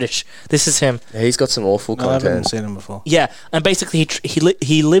so British. This is him. Yeah, he's got some awful No, I haven't content. seen him before. Yeah, and basically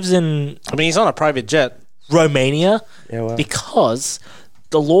he lives in I mean, he's on a private jet. Romania Yeah, wow. because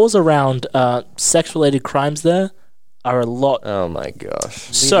the laws around sex-related crimes there are a lot. Oh, my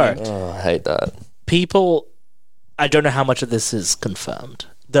gosh. So, Oh, I hate that. people, I don't know how much of this is confirmed,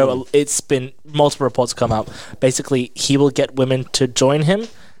 though it's been multiple reports come up. Basically, he will get women to join him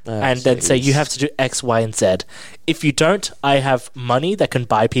and then say, you have to do X, Y, and Z. If you don't, I have money that can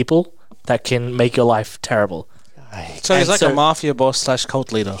buy people that can make your life terrible. So he's And like so- a mafia boss /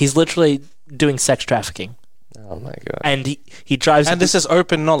 cult leader. He's literally doing sex trafficking. Oh, my God. And he drives... And this is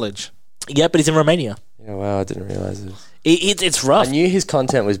open knowledge. Yeah, but he's in Romania. Yeah, wow, I didn't realise this. It's rough. I knew his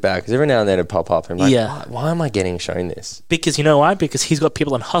content was bad because every now and then it'd pop up and I'm like, Yeah. why am I getting shown this? Because you know why? Because he's got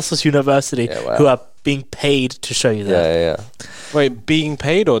people in Hustlers University Yeah, wow. who are being paid to show you that. Yeah. Wait, being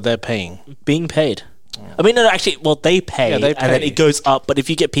paid or they're paying? Being paid. I mean, no, actually, well, they pay, Yeah, they and then pay. it goes up. But if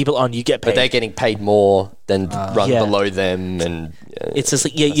you get people on, you get paid. But they're getting paid more than run Yeah. below them, and It's just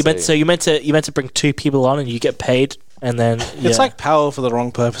like, yeah, see. you meant to bring two people on, and you get paid, and then It's like power for the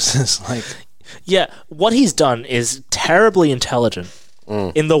wrong purposes. Like, yeah, what he's done is terribly intelligent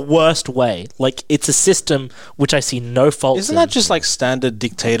in the worst way. Like, it's a system which I see no faults isn't in. that just like standard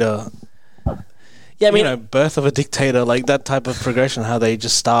dictator? Yeah, I mean, you know, birth of a dictator, like that type of progression, how they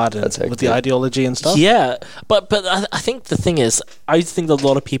just start and, That's with the hectic. ideology and stuff. yeah, but I think the thing is, I think that a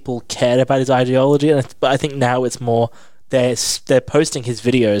lot of people cared about his ideology, but I think now it's more they're posting his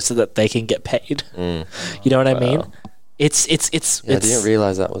videos so that they can get paid. You know what I mean? I didn't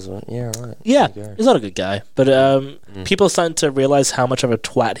realize that was one. Yeah, right. Yeah, he's not a good guy, but people are starting to realize how much of a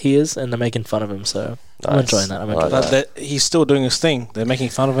twat he is, and they're making fun of him. So I'm enjoying that. But he's still doing his thing. They're making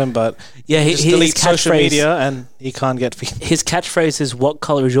fun of him, but yeah, he deletes social media and he can't get feedback. His catchphrase is "What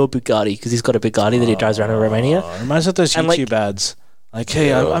color is your Bugatti?" Because he's got a Bugatti that he drives around in Romania. Reminds me of those YouTube ads. Like,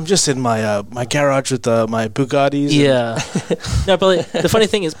 hey, I'm just in my my garage with my Bugattis. Yeah. No, but the funny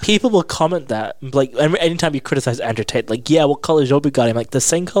thing is, people will comment that. Like, anytime you criticize Andrew Tate, like, yeah, what color is your Bugatti? I'm like, the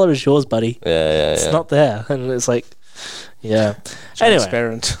same color as yours, buddy. Yeah. It's not there. And it's like, yeah.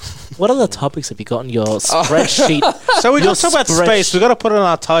 Transparent. Anyway, what other topics have you got on your spreadsheet? So we got to talk about space. We got to put it in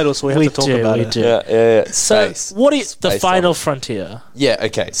our title, so we have to talk about it. Yeah. Space. So, what is the final frontier? Yeah.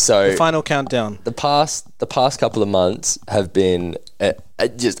 Okay. So the final countdown. The past couple of months have been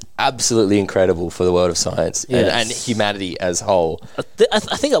just absolutely incredible for the world of science and humanity as a whole. I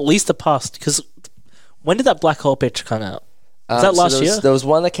think at least the past, because when did that black hole picture come out? Was that last year? There was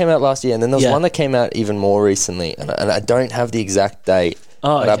one that came out last year, and then there was one that came out even more recently, and I don't have the exact date,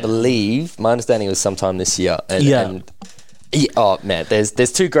 but I believe, my understanding was sometime this year. Oh man, there's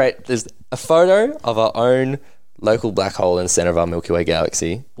a photo of our own local black hole in the center of our Milky Way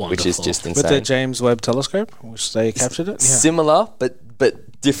galaxy, which is just insane. With the James Webb Telescope, which they captured it? Yeah. Similar, but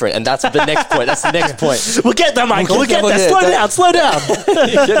different, and that's the next point. That's the next point. We'll get there, Michael. We'll get there. Slow down.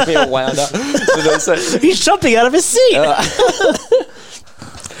 You get me all wound up. He's jumping out of his seat. That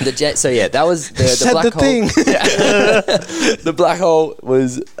was the black hole. thing. The black hole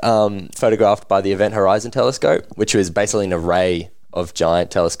was photographed by the Event Horizon Telescope, which was basically an array of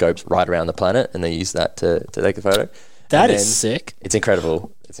giant telescopes right around the planet, and they used that to take the photo. That is sick. It's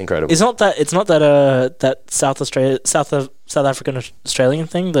incredible. It's incredible. It's not that that South African Australian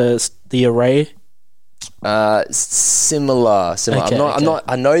thing, the array. Similar. Okay,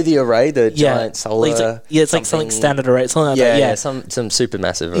 I know the array, the giant solar. It's like something standard array, something like that. Yeah, some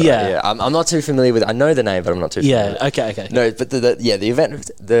supermassive array. Yeah. I'm not too familiar with it. I know the name, but I'm not too familiar. Yeah, okay. No, but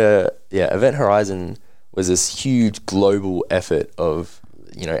the Event Horizon was this huge global effort of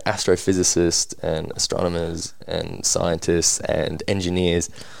astrophysicists and astronomers and scientists and engineers,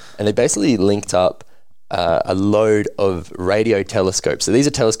 and they basically linked up a load of radio telescopes. So these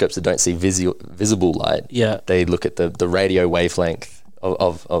are telescopes that don't see visible light. Yeah. They look at the radio wavelength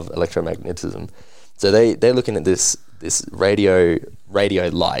of electromagnetism. So they're looking at this radio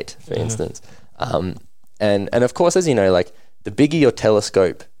light, for instance. And of course, as you know, like, the bigger your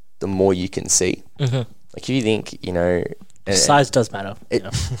telescope, the more you can see. Like, if you think, size does matter.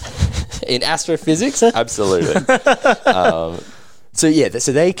 In astrophysics, absolutely. So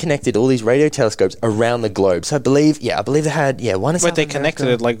they connected all these radio telescopes around the globe. So I believe they had one. But they connected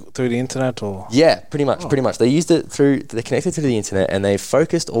it like through the internet, or pretty much. They used it they connected to the internet, and they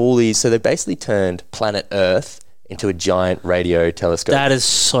focused all these. So they basically turned planet Earth into a giant radio telescope. That is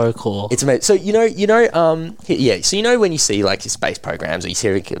so cool. It's amazing. So So when you see like your space programs, or you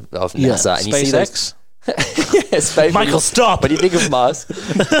hear of NASA, and you see SpaceX. Space. Michael, stop. When you think of Mars,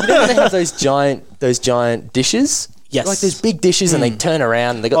 they have those giant dishes. Yes. Like those big dishes, and they turn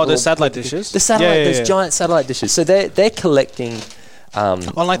around and they got the satellite dishes. The satellite, those giant satellite dishes. So they're collecting on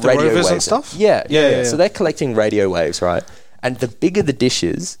like the radio rovers waves and stuff. Yeah. So they're collecting radio waves, right? And the bigger the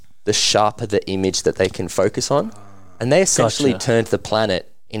dishes, the sharper the image that they can focus on. And they essentially turned the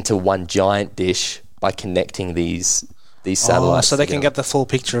planet into one giant dish by connecting these satellites. So they can get the full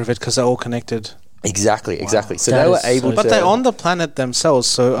picture of it because they're all connected. Exactly. So That they were is able to. But they're on the planet themselves.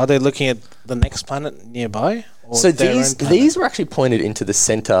 So are they looking at the next planet nearby? So these were actually pointed into the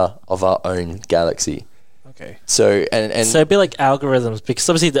center of our own galaxy. Okay. So and so it'd be like algorithms, because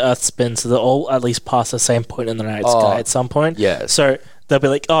obviously the Earth spins, so they'll all at least pass the same point in the night sky at some point. Yeah. So they'll be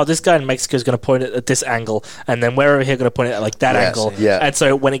like, this guy in Mexico is going to point it at this angle, and then we're over here going to point it at like that angle. Yeah. And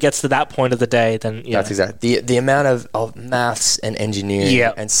so when it gets to that point of the day, then that's exactly the amount of maths and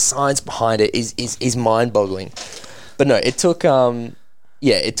engineering and science behind it is mind-boggling. But no, it took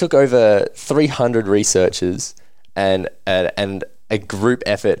over 300 researchers and a group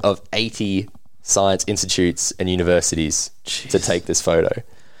effort of 80 science institutes and universities to take this photo.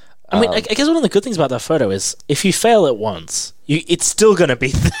 I mean, I guess one of the good things about that photo is if you fail it once, it's still going to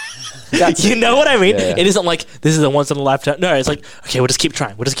be there. You know what I mean? Yeah. It isn't like this is a once in a lifetime. No, it's like, okay, we'll just keep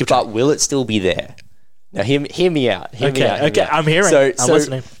trying. But will it still be there? Now, hear me out. Okay, I'm hearing. I'm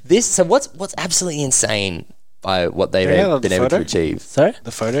listening. So what's absolutely insane by what they've been able to achieve. Sorry?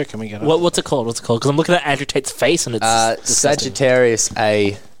 The photo, can we get it? What's it called? Because I'm looking at Andrew Tate's face and it's Sagittarius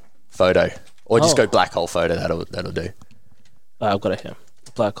A photo. Or just go black hole photo, that'll do. I've got it here.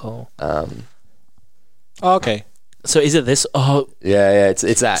 Black hole. Okay. So is it this? Oh, yeah. It's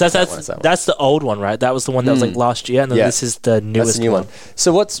that. So That that's the old one, right? That was the one that was like last year, and then this is the newest That's the new one.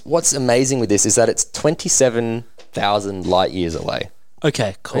 So what's amazing with this is that it's 27,000 light years away.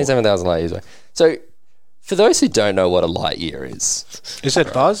 Okay, cool. 27,000 light years away. So for those who don't know what a light year is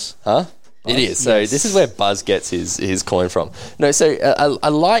it Buzz? Huh? It is. So this is where Buzz gets his coin from. No, so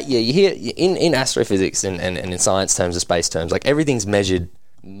a light year, you hear in astrophysics and in science terms or space terms, like everything's measured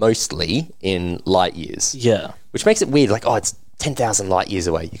mostly in light years. Yeah. Which makes it weird. Like, oh, it's 10,000 light years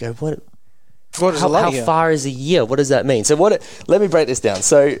away. You go, what? Is a light year? How far is a year? What does that mean? So let me break this down.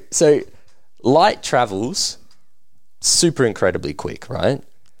 So light travels super incredibly quick, right?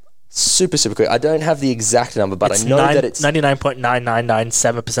 Super quick. I don't have the exact number, but I know that it's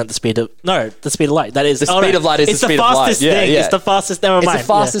 99.9997% the speed of light. That is the speed of light. Is it's the speed of light. Fastest thing. It's the fastest. Never mind. It's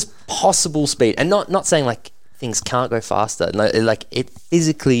the fastest possible speed, and not saying like things can't go faster. No, like it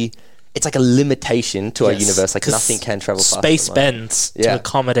physically, it's like a limitation to our universe. Like nothing can travel faster. Space bends to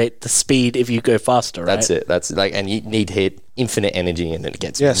accommodate the speed if you go faster. Right? That's it. That's like, and you need to hit infinite energy, and then it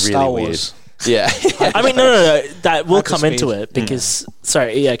gets really Star weird. Wars. Yeah. I mean, no. That will come into it because.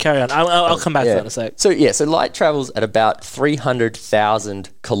 Sorry. Yeah. Carry on. I'll come back to that in a sec. So light travels at about 300,000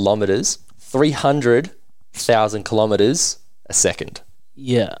 kilometers. 300,000 kilometers a second.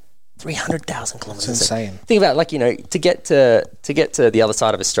 Yeah. 300,000 kilometers. That's insane. Think about to get to the other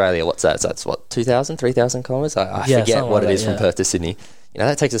side of Australia. What's that? So that's what 2,000, 3,000 kilometers. I forget what it is from Perth to Sydney.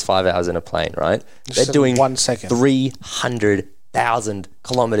 That takes us 5 hours in a plane, right? They're doing 1 second. 300,000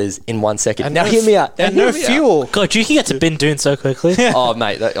 kilometers in 1 second. And now hear me out. And no fuel. God, you can get to Bindoon so quickly. Oh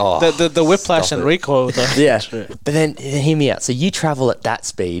mate, the whiplash and recoil. Yeah, but then hear me out. So you travel at that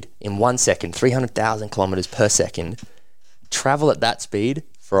speed in 1 second, 300,000 kilometers per second. Travel at that speed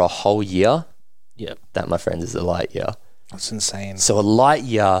for a whole year. Yep. That, my friends, is a light year. That's insane. So a light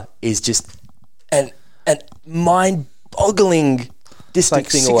year is just an mind-boggling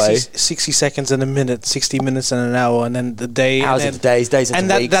distancing away. 60 seconds in a minute, 60 minutes in an hour, and then the day. Hours into days into and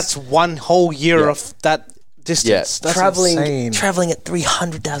weeks. that's one whole year of that distance. Yeah, That's insane. traveling at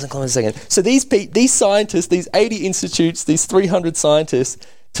 300,000 kilometers a second. So these scientists, these 80 institutes, these 300 scientists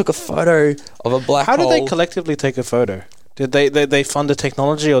took a photo of a black hole. How did they collectively take a photo? Did they fund the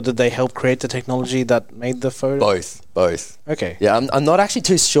technology, or did they help create the technology that made the photo? Both. Okay. Yeah, I'm not actually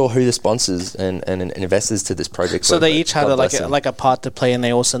too sure who the sponsors and investors to this project So were. they each had a part to play, and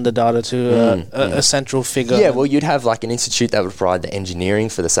they all send the data to a central figure. Yeah, well, you'd have like an institute that would provide the engineering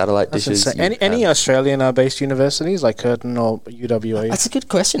for the satellite dishes. Any Australian-based universities like Curtin or UWA? That's a good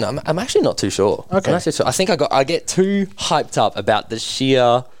question. I'm actually not too sure. Okay. I think I get too hyped up about the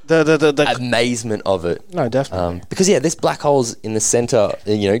sheer the amazement of it. No, definitely. Because this black hole's in the center.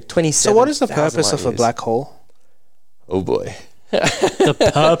 27. So what is the purpose of a black hole? Oh boy.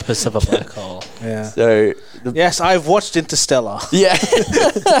 The purpose of a black hole. Yeah. So yes, I've watched Interstellar. Yeah.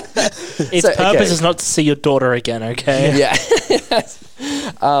 Its purpose is not to see your daughter again. Okay. Yeah.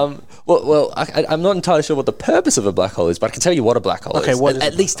 Well, I'm not entirely sure what the purpose of a black hole is, but I can tell you what a black hole is. What is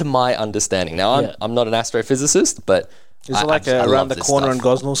at least to my understanding. Now, I'm not an astrophysicist, but is it like around the corner in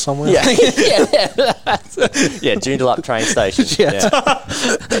Gosnell somewhere? Yeah. Yeah, Joondalup train station. Yeah.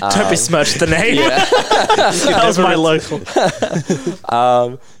 Don't besmirch the name. Yeah. That was my local.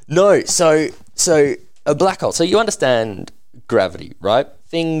 No, so a black hole. So you understand gravity, right?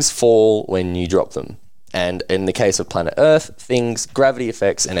 Things fall when you drop them. And in the case of planet Earth, gravity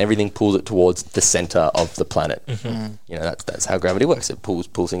affects and everything pulls it towards the center of the planet. Mm-hmm. That's how gravity works. It pulls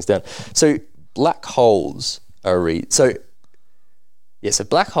things down. So black holes so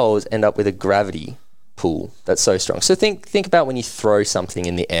black holes end up with a gravity pull that's so strong. So think about when you throw something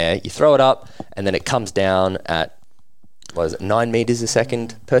in the air, you throw it up and then it comes down at 9 meters a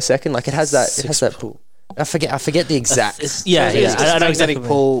second per second. Like it has that pull. I forget the exact. I know exactly.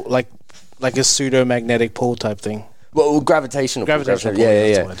 Pull like a pseudo-magnetic pull type thing. Well, gravitational pull.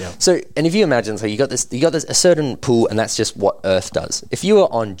 Yeah. So, and if you imagine, you got this a certain pull, and that's just what Earth does. If you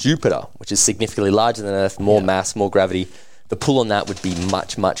were on Jupiter, which is significantly larger than Earth, more mass, more gravity, the pull on that would be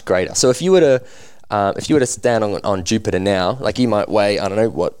much, much greater. So, if you were to stand on Jupiter now, like you might weigh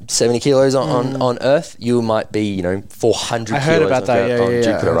 70 kilos on Earth, you might be 400 kilos on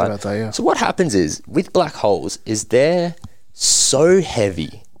Jupiter, right? So, what happens is with black holes is they're so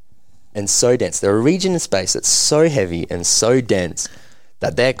heavy and so dense. They're a region in space that's so heavy and so dense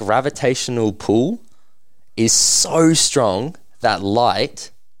that their gravitational pull is so strong that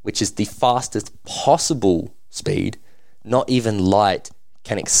light, which is the fastest possible speed, not even light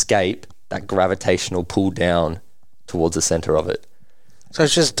can escape that gravitational pull down towards the center of it. So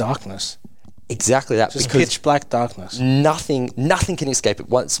it's just darkness. Exactly that. Just pitch black darkness. Nothing can escape it.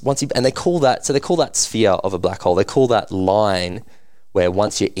 Once you, and they call that sphere of a black hole. They call that line where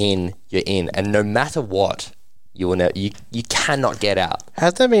once you're in, and no matter what, you will you cannot get out.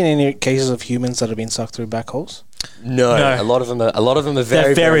 Has there been any cases of humans that have been sucked through black holes? No. A lot of them are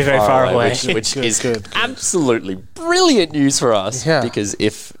very, very far away. Which is absolutely brilliant news for us. Yeah. Because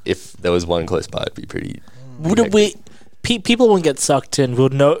if there was one close by, it'd be pretty. People wouldn't get sucked in. We'll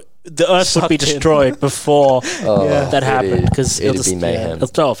know the Earth would be destroyed before that happened because it'd be mayhem. It'll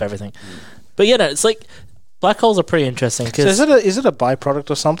throw off everything. But it's like black holes are pretty interesting. So is it a byproduct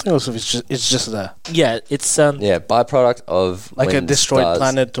or something, or it's just there? Yeah, it's byproduct of like a destroyed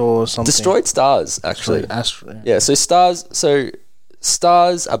planet or something. Destroyed stars, actually. Yeah. So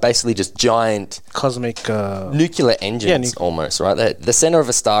stars are basically just giant cosmic nuclear engines, almost, right? The center of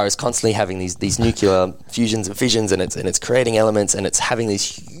a star is constantly having these nuclear fusions and fissions, and it's creating elements, and it's having these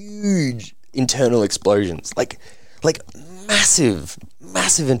huge internal explosions, like massive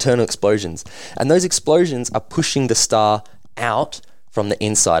internal explosions, and those explosions are pushing the star out from the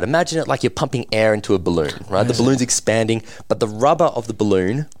inside. Imagine it like you're pumping air into a balloon, right? The balloon's expanding, but the rubber of the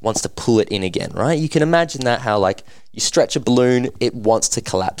balloon wants to pull it in again, right? You can imagine that how like you stretch a balloon, it wants to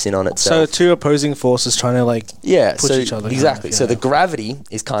collapse in on itself. So two opposing forces trying to push each other. Exactly. So the gravity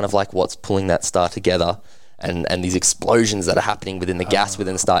is kind of like what's pulling that star together. And these explosions that are happening within the gas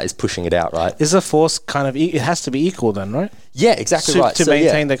within the star is pushing it out, right? Is the force kind of... it has to be equal then, right? Yeah, exactly right. To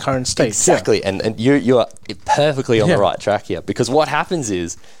maintain the current state. Exactly. Yeah. And you are perfectly on the right track here. Because what happens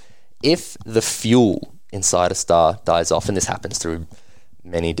is, if the fuel inside a star dies off, and this happens through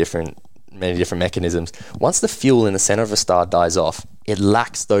many different mechanisms, once the fuel in the center of a star dies off, it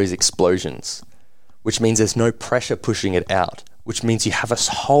lacks those explosions, which means there's no pressure pushing it out. Which means you have a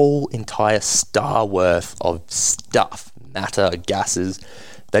whole entire star worth of stuff, matter, gases,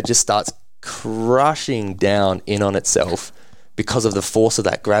 that just starts crushing down in on itself because of the force of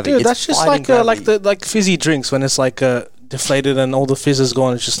that gravity. Dude, that's just like fizzy drinks when it's deflated and all the fizz is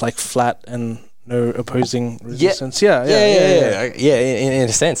gone. It's just like flat and no opposing resistance. Yeah. In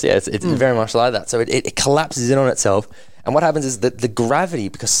a sense, yeah, it's very much like that. So it collapses in on itself. And what happens is that the gravity,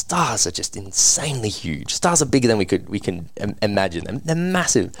 because stars are just insanely huge. Stars are bigger than we can imagine them. They're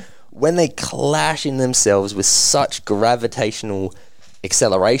massive. When they clash in themselves with such gravitational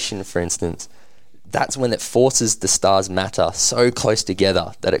acceleration, for instance, that's when it forces the star's matter so close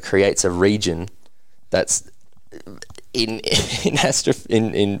together that it creates a region that's in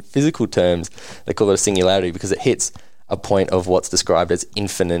physical terms they call it a singularity, because it hits a point of what's described as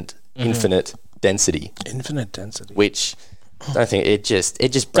infinite density. Infinite density. Which I think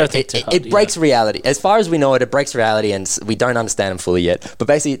it breaks reality. As far as we know it breaks reality, and we don't understand them fully yet. But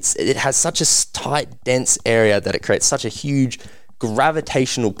basically, it has such a tight, dense area that it creates such a huge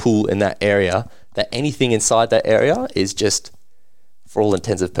gravitational pull in that area that anything inside that area is just, for all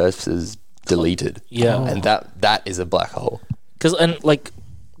intents and purposes, deleted. Yeah. And that is a black hole. Because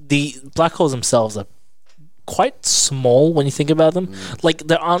the black holes themselves are quite small when you think about them. Like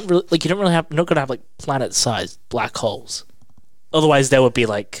there aren't really, you're not gonna have planet-sized black holes. Otherwise, there would be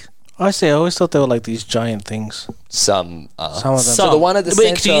I always thought they were these giant things. Some of them. So the one at the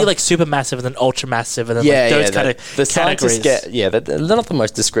center, could you supermassive and then ultramassive and then those kind of the categories. They're not the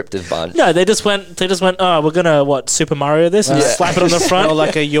most descriptive bunch. No, they just went. Oh, we're gonna Super Mario this and slap it on the front, or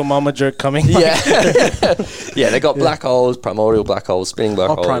like a Your Mama joke coming. Yeah, they got black holes, primordial black holes, spinning black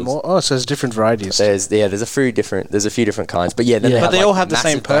holes. So there's different varieties. There's a few different kinds, but they all have the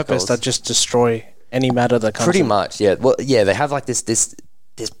same purpose, that just destroy any matter that comes. Pretty much, yeah. Well, yeah, they have this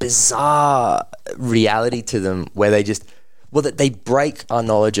bizarre reality to them where that they break our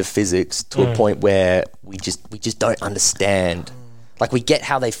knowledge of physics to a point where we just don't understand. We get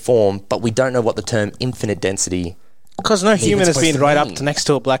how they form, but we don't know what the term infinite density. Because no human has been right up to next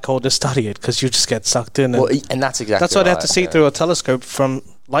to a black hole to study it, because you just get sucked in. And that's exactly that's why they have to see through a telescope from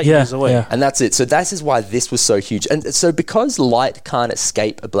light years away. Yeah. And that's it. So that is why this was so huge. And so because light can't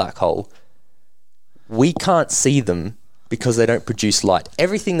escape a black hole, we can't see them because they don't produce light.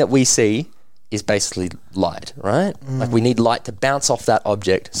 Everything that we see is basically light, right? We need light to bounce off that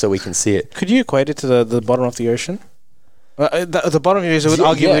object so we can see it. Could you equate it to the bottom of the ocean? The bottom of the ocean would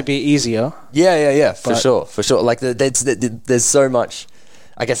arguably be easier. Yeah, for sure. There's so much...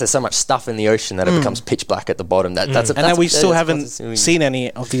 I guess there's so much stuff in the ocean that it becomes pitch black at the bottom. And we still haven't seen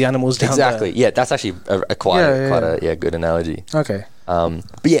any of the animals down there. Exactly. Yeah, that's actually quite a good analogy. Okay.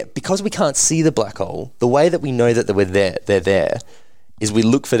 But yeah, because we can't see the black hole, the way that we know that they're there is we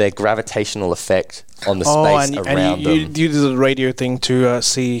look for their gravitational effect on the space around them. You do the radio thing to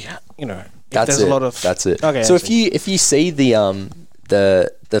see, if there's a lot of... That's it. Okay, so if you see the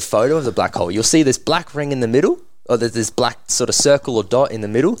the photo of the black hole, you'll see this black ring in the middle, or there's this black sort of circle or dot in the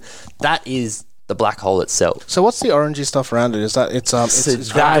middle. That is the black hole itself. So what's the orangey stuff around it? Is that it's I'm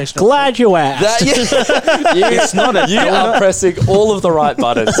glad you asked. It's not you are pressing all of the right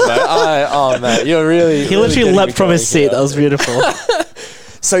buttons, mate. Man, you're really. He literally leapt from his seat. That was beautiful.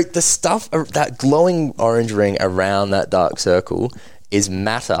 So the stuff, that glowing orange ring around that dark circle is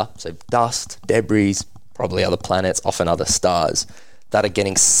matter. So dust, debris, probably other planets, often other stars, that are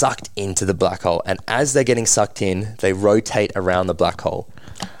getting sucked into the black hole. And as they're getting sucked in, they rotate around the black hole.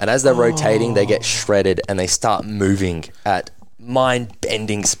 And as they're rotating, they get shredded and they start moving at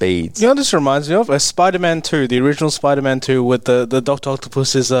mind-bending speeds. You know what this reminds me of? Spider-Man 2, the original Spider-Man 2 with the Dr.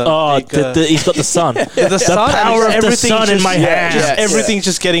 Octopus is he's got the sun. The sun, power of the sun in my hand. Everything's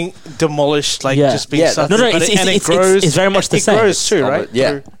just getting demolished, just being sucked. No, it grows. It's very much the same. It grows too, right?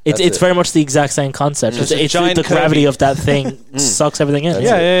 Yeah. It's very much the exact same concept. It's the gravity of that thing sucks everything in.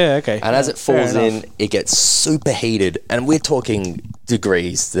 Okay. And as it falls in, it gets super heated. And we're talking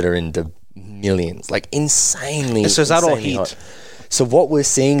degrees that are in the millions, like insanely. So is that all heat? Hot. So what we're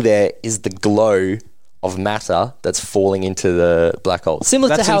seeing there is the glow of matter that's falling into the black hole.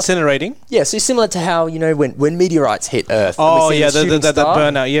 Similar to how incinerating. Yeah, so similar to how when meteorites hit Earth. The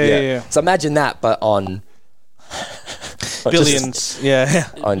burnout. Yeah. So imagine that, but on billions.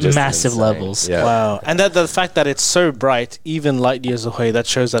 On just massive levels. Yeah. Wow. And that the fact that it's so bright, even light years away, that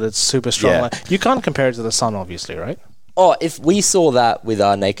shows that it's super strong. Yeah. Like, you can't compare it to the sun, obviously, right? Oh, if we saw that with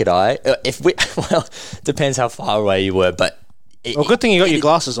our naked eye, depends how far away you were, but. Good thing you got your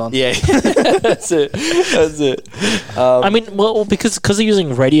glasses on. Yeah, that's it. I mean, because they're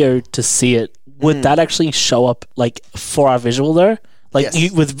using radio to see it, would that actually show up like for our visual though? Like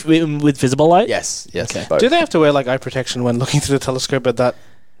yes. with visible light? Yes. Okay. Do they have to wear like eye protection when looking through the telescope at that?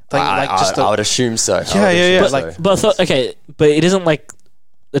 I would assume so. Yeah. But I thought, but it isn't like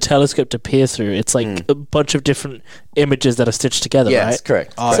the telescope to peer through. It's like a bunch of different images that are stitched together, right? Yes,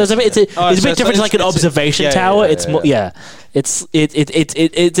 correct. So it's a bit different to like an observation tower. It's more,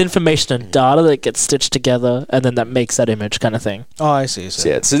 it's information and data that gets stitched together, and then that makes that image kind of thing. Oh, I see.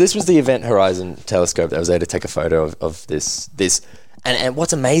 So this was the Event Horizon telescope that was able to take a photo of this. And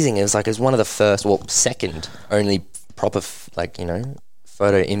what's amazing is like it's one of the first, second only proper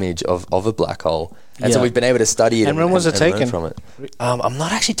photo image of a black hole. And so we've been able to study it. And when was it taken? From it. I'm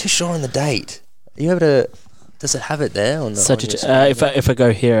not actually too sure on the date. Are you able to? Does it have it there? On the, if I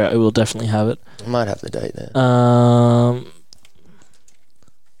go here, I will definitely have it. I might have the date there.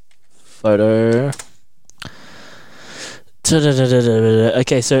 Photo.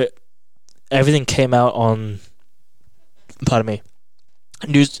 Okay, so everything came out on. Pardon me.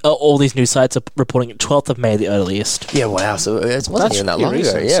 News. All these news sites are reporting 12th of May, the earliest. Yeah, wow. So it wasn't even that long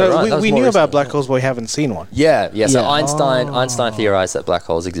ago. Yeah, so we knew about black holes, but we haven't seen one. Yeah. So Einstein theorized that black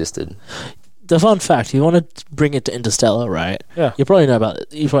holes existed. The fun fact, you want to bring it to Interstellar, right? Yeah. You probably know about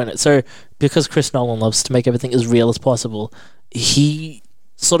it. You probably know. So because Chris Nolan loves to make everything as real as possible, he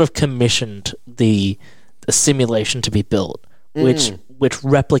sort of commissioned the simulation to be built, which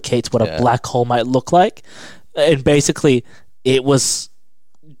replicates what a black hole might look like, and basically it was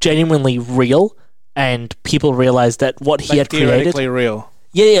genuinely real, and people realized that what he had created, theoretically real.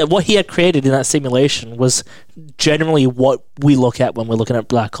 Yeah, what he had created in that simulation was generally what we look at when we're looking at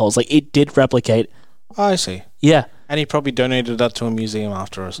black holes. Like, it did replicate. Oh, I see. Yeah. And he probably donated that to a museum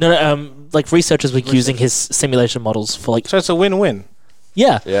after us. No, like researchers were using his simulation models for like. So it's a win-win.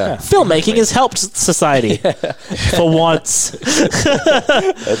 Yeah. Filmmaking has helped society for once.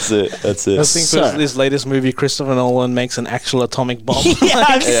 That's it. I think this latest movie, Christopher Nolan makes an actual atomic bomb.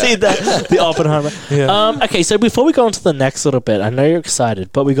 I've seen that. The Oppenheimer. Yeah. Okay, so before we go on to the next little bit, I know you're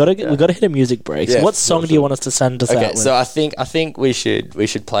excited, but we got to hit a music break. So what song do you want us to send us out with? So I think we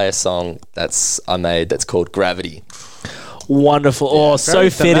should play a song I made that's called Gravity. Wonderful! Oh, so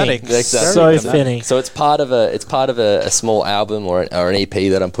fitting. So fitting. So it's part of a small album or an EP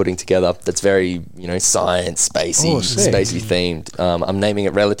that I'm putting together. That's very science spacey themed. I'm naming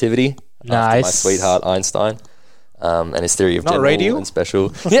it Relativity. Nice. After my sweetheart Einstein. And his theory of general radio and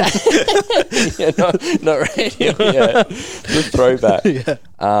special. Yeah, not radio. Yeah, the throwback.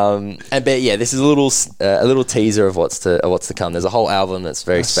 This is a little teaser of what's to come. There's a whole album that's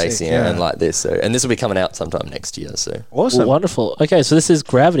very spacey and like this. So, and this will be coming out sometime next year. So awesome, wonderful. Okay, so this is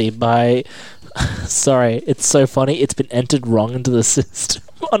Gravity by. Sorry, it's so funny. It's been entered wrong into the system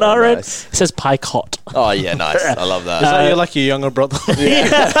on our end. It says Picot. Oh yeah, nice. I love that. Is that you're like your younger brother? Yeah.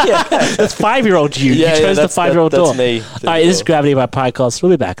 That's 5-year-old you. You chose the 5-year-old door. That's me. All right, this is Gravity by Picot.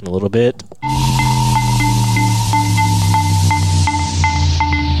 We'll be back in a little bit.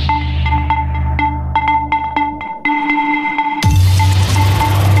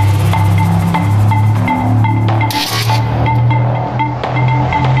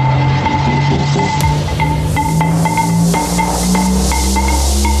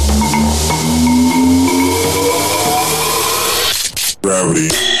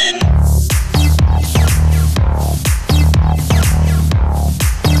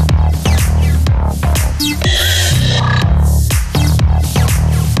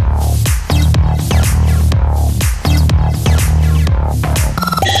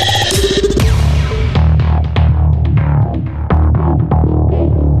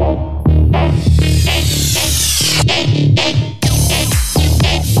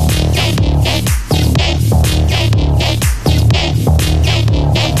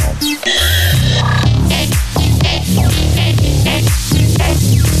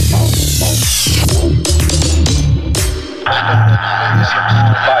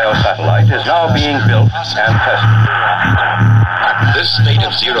 now being built and tested. This state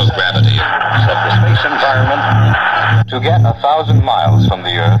of zero gravity of the space environment. To get 1,000 miles from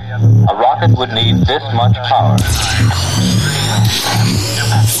the Earth, a rocket would need this much power.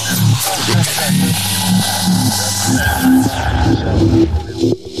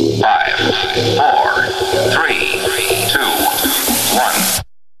 5, 4, 3, 2, 1.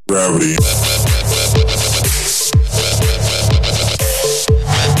 Gravity.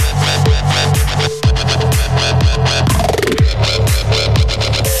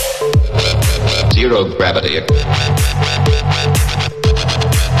 Zero gravity.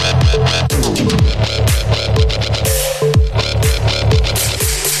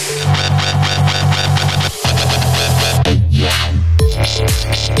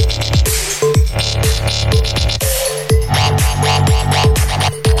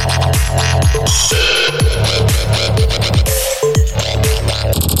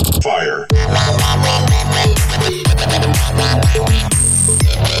 Fire.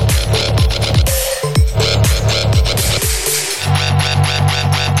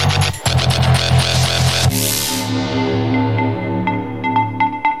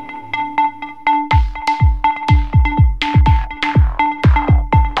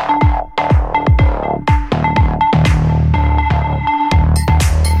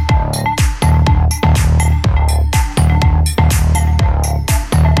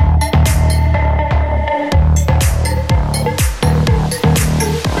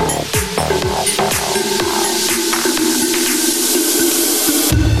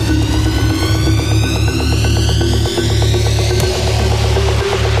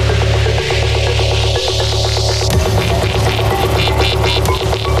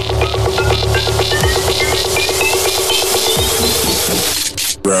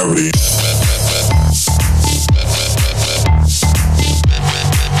 Gravity.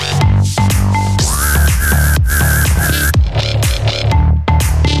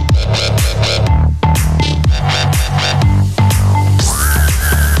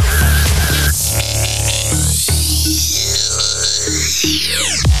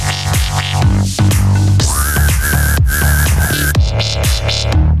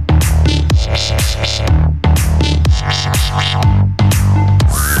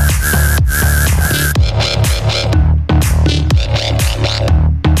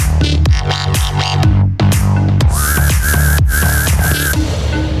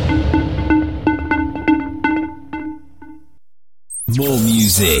 More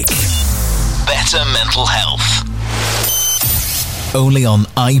music. Better mental health. Only on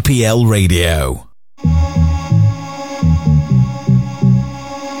IPL Radio.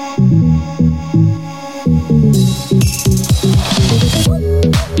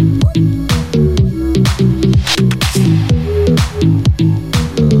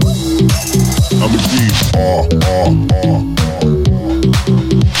 I'm a G.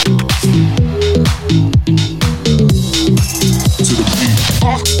 To the beat.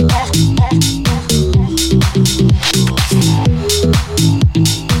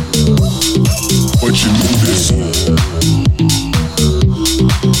 But you knew this.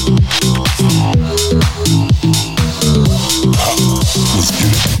 Let's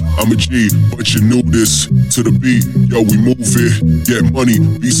get it. I'm a G, but you knew this. To the beat, yo, we move it. Get money,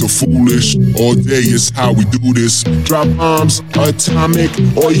 be so foolish. All day is how we do this. Drop bombs, atomic,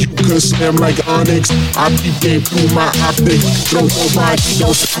 or you could slam like Onyx. I keep game through my optic. Throw your body,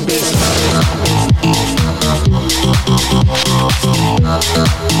 don't stop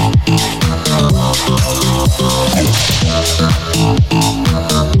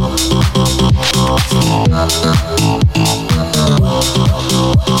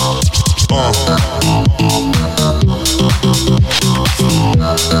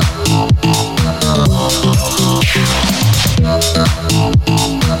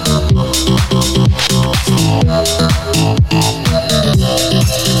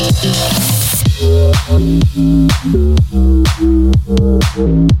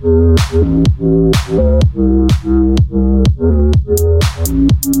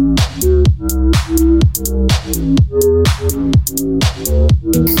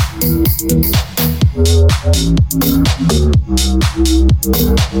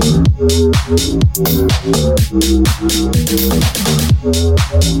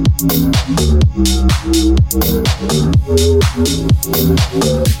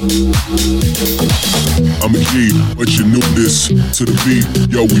I'm a G, but you knew this. To the beat,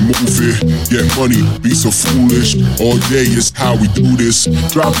 yo, we move it. Get money, be so foolish. All day is how we do this.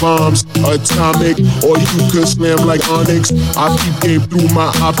 Drop bombs, atomic, or you could slam like Onyx. I keep game through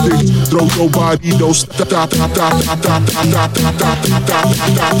my optics. Throw your body, don't stop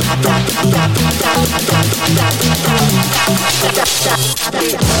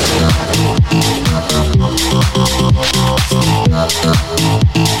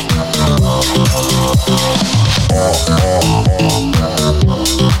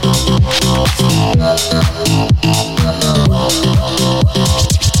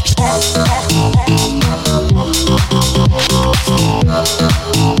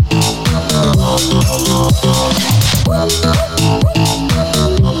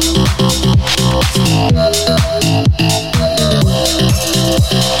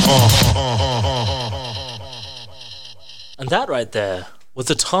And that right there was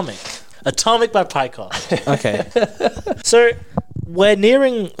Atomic. Atomic by Pycon. Okay. So we're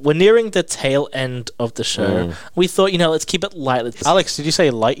nearing the tail end of the show. We thought, let's keep it light. Alex, did you say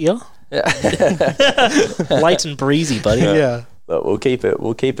light year? Light and breezy, buddy. Yeah. But we'll keep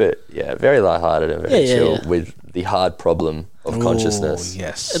it, very lighthearted and very chill with the hard problem of consciousness.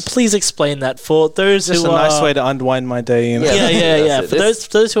 Yes. Please explain that for those Just who a are... nice way to unwind my day. Yeah. For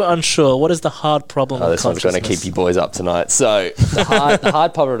those who are unsure, what is the hard problem of this consciousness? one's going to keep you boys up tonight. So the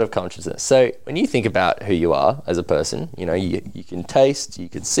hard problem of consciousness. So when you think about who you are as a person, you can taste, you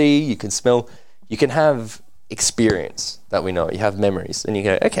can see, you can smell, you can have experience that we know. You have memories, and you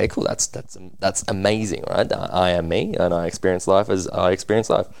go, okay, cool, that's amazing, right? I am me, and I experience life as I experience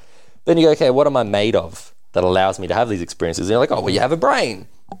life. Then you go, okay, what am I made of that allows me to have these experiences? And you're like, oh, well, you have a brain.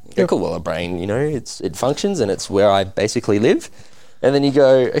 You go, cool, well, a brain, it functions, and it's where I basically live. And then you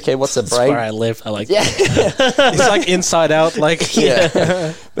go, okay, what's a brain? That's where I live. I like that. It's like Inside Out, like yeah.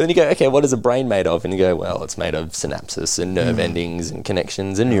 But then you go, okay, what is a brain made of? And you go, well, it's made of synapses and nerve endings and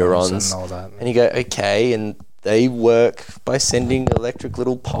connections and neurons. And all that. And you go, okay, and they work by sending electric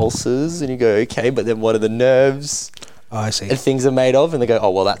little pulses. And you go, okay, but then what are the nerves? Oh, I see. And things are made of? And they go, oh,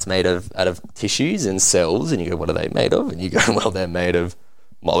 well, that's made out of tissues and cells. And you go, what are they made of? And you go, well, they're made of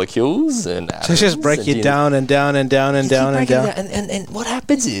molecules and atoms. So it's just break you down and down and down and down and down. And what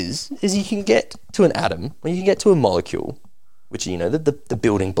happens is you can get to an atom, or you can get to a molecule, which are, the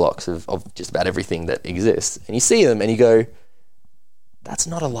building blocks of just about everything that exists. And you see them and you go, that's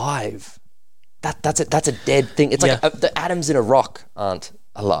not alive. That's a dead thing. It's like the atoms in a rock aren't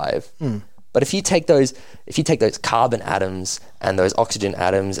alive. But if you take those carbon atoms and those oxygen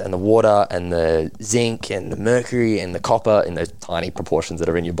atoms and the water and the zinc and the mercury and the copper in those tiny proportions that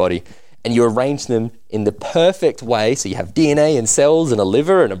are in your body, and you arrange them in the perfect way, so you have DNA and cells and a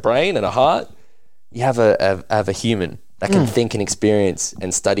liver and a brain and a heart, you have a human that can think and experience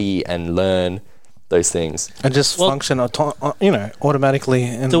and study and learn those things. And just function automatically.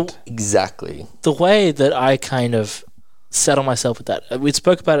 And exactly. The way that I kind of settle myself with that, we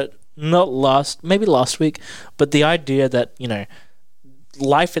spoke about it maybe last week, but the idea that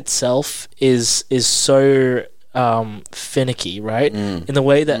life itself is so finicky, right? In the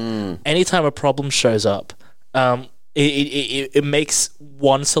way that anytime a problem shows up, it makes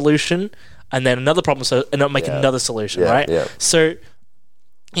one solution and then another problem, and it'll make another solution, right? So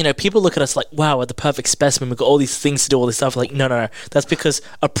people look at us like, wow, we're the perfect specimen. We've got all these things to do, all this stuff. Like, no. That's because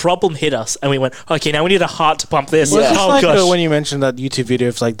a problem hit us and we went, okay, now we need a heart to pump this. Well, it's like when you mentioned that YouTube video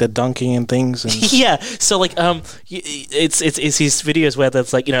of like the dunking and things. And yeah. So like, it's these videos where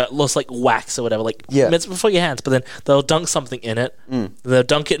there's like, it looks like wax or whatever. Like, it's before your hands, but then they'll dunk something in it. They'll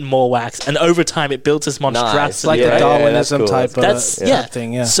dunk it in more wax. And over time it builds this monstrosity. It's like the Darwinism type of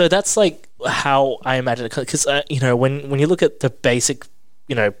thing. Yeah. So that's like how I imagine it. Because, when you look at the basic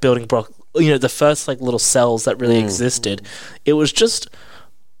building block, the first like little cells that really existed, it was just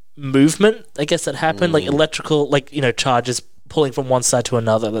movement, I guess, that happened, like electrical, like, charges pulling from one side to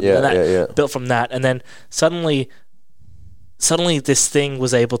another, built from that, and then suddenly this thing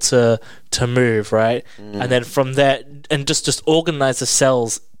was able to move, right? And then from there, and just organize the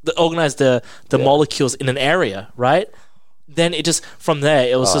cells, organize the molecules in an area, right? Then it just, from there,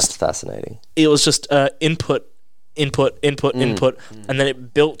 it was just fascinating. It was just input, and then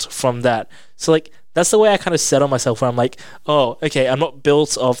it built from that. So like that's the way I kind of set on myself, where I'm like, oh, okay, I'm not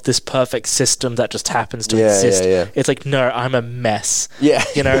built of this perfect system that just happens to exist. It's like, no, I'm a mess.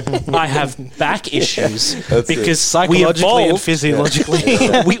 I have back issues because psychologically and physiologically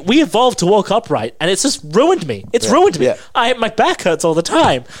we evolved to walk upright, and it's just ruined me. Ruined me. My back hurts all the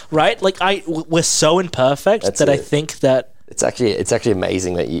time, right? Like we're so imperfect I think that it's actually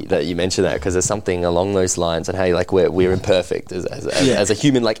amazing that you mention that, because there's something along those lines and how we're imperfect as a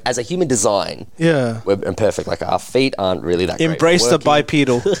human, like as a human design. Yeah, we're imperfect. Like our feet aren't really that great. Embrace the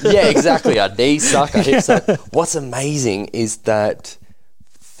bipedal. Yeah, exactly. Our knees suck. Our hips suck. What's amazing is that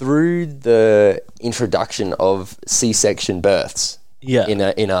through the introduction of C-section births in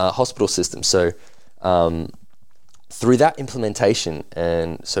a hospital system, so through that implementation,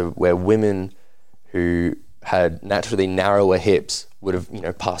 and so where women who had naturally narrower hips would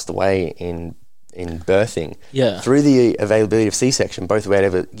have, passed away in birthing. Yeah. Through the availability of C-section, both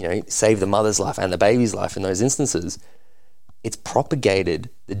wherever, save the mother's life and the baby's life in those instances, it's propagated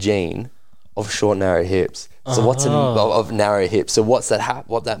the gene of short, narrow hips. So of narrow hips. So what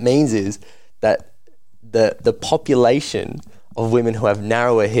that means is that the population of women who have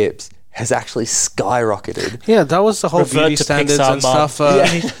narrower hips has actually skyrocketed. Yeah, that was the whole Revert beauty to standards Pixar and mom.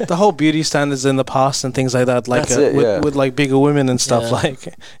 stuff. The whole beauty standards in the past and things like that, like with like bigger women and stuff. Yeah. Like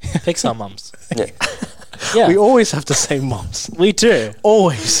Pixar mums. Yeah. Yeah. we always have the same moms. We do.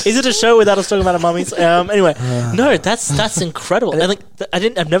 Always. Is it a show without us talking about our mummies? Anyway, no, that's incredible. And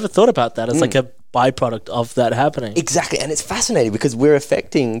I've never thought about that as like a byproduct of that happening. Exactly, and it's fascinating because we're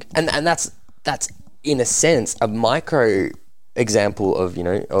affecting, and that's in a sense a micro example of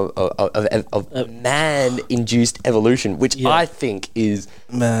of man-induced evolution, which I think is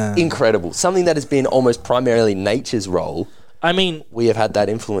incredible. Something that has been almost primarily nature's role. I mean, we have had that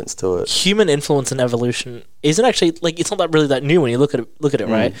influence to it. Human influence in evolution isn't actually it's not that really that new when you look at it,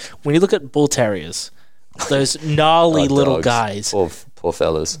 right? When you look at bull terriers, those gnarly little guys, poor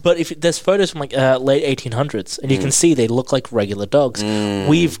fellas. But if there's photos from late 1800s, and you can see they look like regular dogs.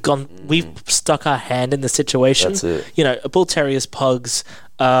 We've stuck our hand in the situation. That's it. A bull terriers, pugs.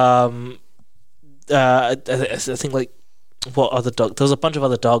 I think what other dog? There's a bunch of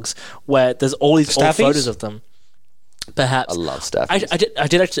other dogs where there's all these old photos of them. Perhaps I love staffies. I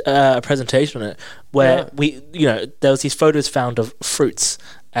did actually a presentation on it where there was these photos found of fruits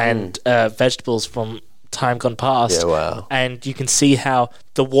and vegetables from time gone past. Yeah, wow. And you can see how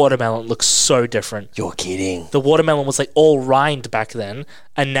the watermelon looks so different. You're kidding. The watermelon was all rind back then,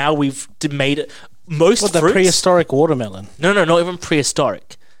 and now we've made it. Most the prehistoric watermelon? No, not even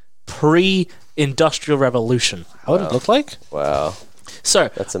prehistoric. Pre-industrial revolution. How would it look like? Wow. So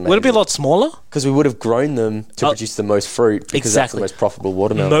that's amazing. Would it be a lot smaller? Because we would have grown them to produce the most fruit, because that's the most profitable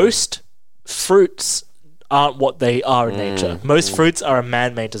watermelon. Most fruits aren't what they are in nature. Most fruits are a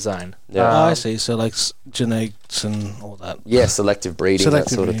man-made design. Yeah. I see. So genetics and all that. Yeah, selective breeding, that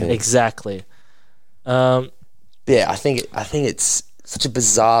sort of thing. Exactly. I think it's such a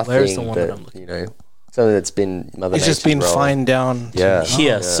bizarre thing that something that's been Mother It's just been fined down. Yeah.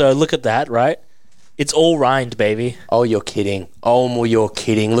 Here, so look at that, right? It's all rind, baby. Oh, you're kidding. Oh, you're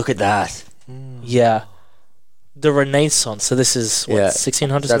kidding. Look at that. Yeah. The Renaissance. So this is,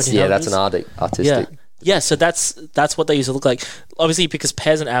 1600s, 1700s? Yeah, that's an artistic. Yeah, so that's what they used to look like. Obviously, because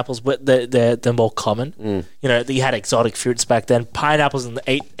pears and apples, they're more common. You had exotic fruits back then. Pineapples in the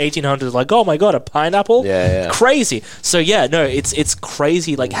 1800s, like, oh my god, a pineapple? Yeah. Crazy. So it's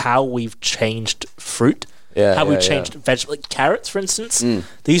crazy how we've changed fruit. How we've changed vegetables. Like carrots, for instance.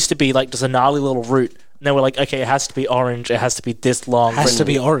 They used to be just a gnarly little root. And they were like, okay, it has to be orange. It has to be this long. It has to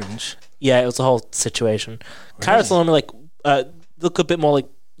be orange? Yeah, it was a whole situation. Really? Carrots are only look a bit more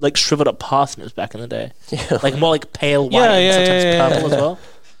like shriveled up parsnips back in the day. More pale white and sometimes purple as well.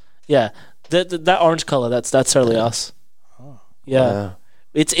 Yeah. That orange color, that's totally us. Oh. Yeah. Wow.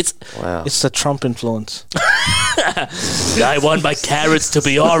 It's the Trump influence. I want my carrots to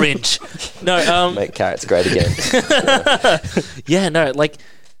be orange. No, make carrots great again.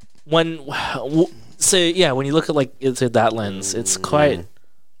 When you look at through that lens, it's quite.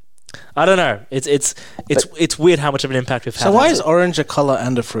 I don't know. It's weird how much of an impact we've had. So why is orange a color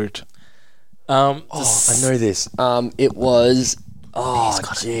and a fruit? I know this. It was. Oh,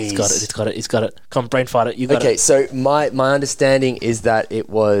 He's got it. Come, brain fight it. You got it. Okay, so my understanding is that it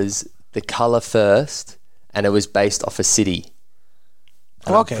was the color first, and it was based off a city.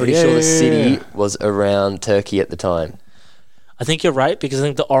 And I'm pretty sure the city was around Turkey at the time. I think you're right, because I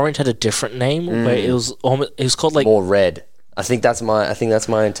think the orange had a different name where it was called more red. I think that's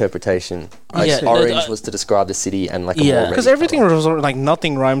my interpretation. Orange was to describe the city and a more red. Because everything was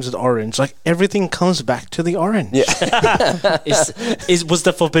nothing rhymes with orange. Everything comes back to the orange. Yeah. Was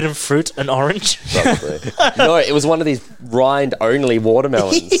the forbidden fruit an orange? Probably. No, it was one of these rind only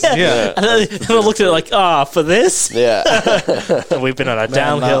watermelons. Yeah. And I looked at it for this? Yeah. We've been on a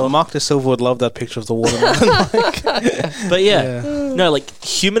downhill. Mark De Silva would love that picture of the watermelon. But no,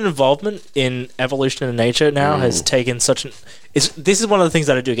 human involvement in evolution and nature now has taken such an. This is one of the things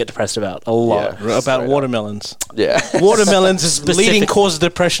that I do get depressed about a lot. Yeah, about watermelons. Yeah. Watermelons is leading cause of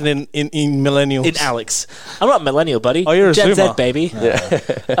depression in millennials. In Alex. I'm not millennial, buddy. Oh, you're a Gen Zoomer. Z, baby. Yeah.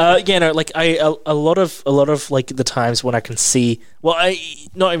 A lot of the times when I can see, I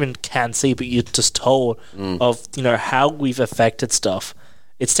not even can see, but you're just told of, how we've affected stuff.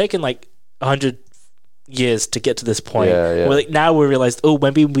 It's taken 100 years to get to this point. Yeah. Where now we realized,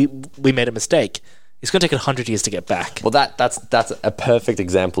 maybe we made a mistake. It's going to take 100 years to get back. Well, that's a perfect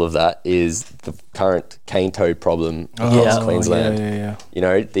example of that is the current cane toad problem across Queensland. Yeah. You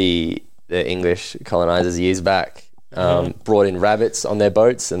know, the English colonisers years back brought in rabbits on their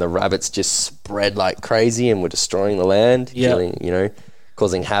boats, and the rabbits just spread like crazy and were destroying the land, killing,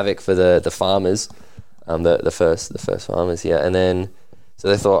 causing havoc for the farmers, the first farmers, and then. So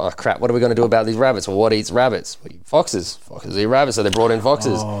they thought, oh crap, what are we going to do about these rabbits? Well, what eats rabbits? Well, foxes. Foxes eat rabbits, so they brought in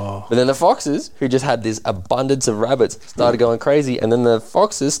foxes. But then the foxes, who just had this abundance of rabbits, started going crazy, and then the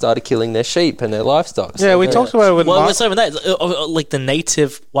foxes started killing their sheep and their livestock. Yeah, we talked about it with it's not even that, like the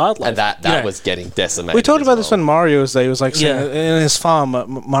native wildlife. And that was getting decimated. We talked about this when Mario was there. He was like saying in his farm,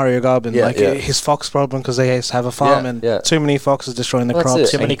 Mario Garden, his fox problem because they have a farm and too many foxes destroying the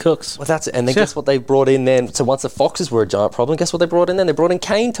crops. Too many cooks. Well, that's it. And then guess what they brought in then? So once the foxes were a giant problem, guess what they brought in then? They brought in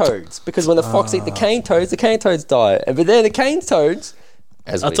cane toads, because when the fox eat the cane toads die. But they're the cane toads,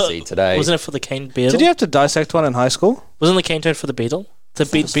 as we see today. Wasn't it for the cane beetle? Did you have to dissect one in high school? Wasn't the cane toad for the beetle? The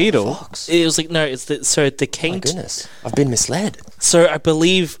beetle? Fox. It was like, no, it's the cane... My goodness, I've been misled. So I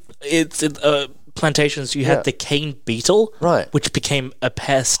believe it's... plantations, you had the cane beetle, right, which became a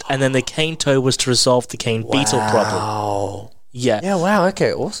pest, and then the cane toad was to resolve the cane beetle problem. Yeah, wow,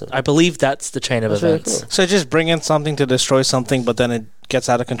 okay, awesome. I believe that's the chain of events. Really cool. So just bring in something to destroy something, but then it gets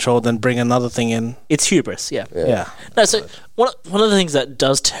out of control, then bring another thing in. It's hubris, yeah. No, so one of the things that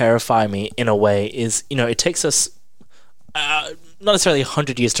does terrify me in a way is, it takes us not necessarily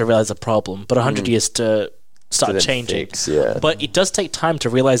 100 years to realize a problem, but 100 years to start changing. But it does take time to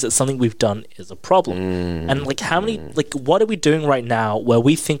realize that something we've done is a problem. And what are we doing right now where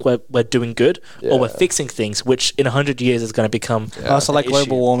we think we're doing good or we're fixing things, which in 100 years is going to become so like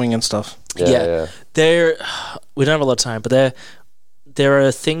global warming and stuff. We don't have a lot of time, but there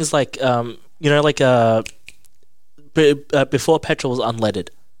are things like before petrol was unleaded.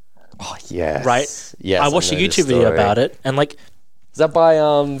 Oh yes, right. Yes, I watched a YouTube video about it, and is that by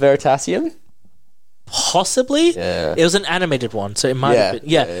Veritasium? Possibly. It was an animated one, so it might have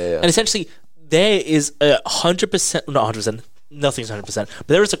been. And essentially, there is 100%, not 100%, nothing's 100%, but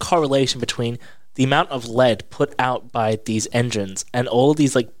there is a correlation between the amount of lead put out by these engines and all of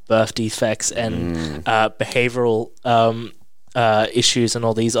these birth defects and behavioral issues and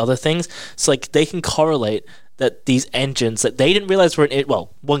all these other things. So they can correlate that these engines that they didn't realize were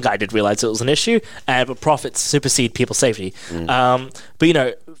one guy did realize it was an issue, but profits supersede people's safety. But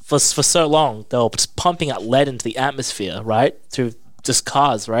for so long they were just pumping out lead into the atmosphere, right, through just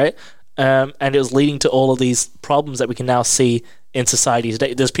cars, right, and it was leading to all of these problems that we can now see in society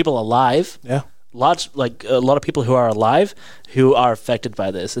today. There's people alive, a lot of people who are alive who are affected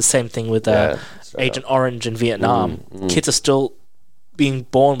by this. The same thing with Agent Orange in Vietnam. Kids are still being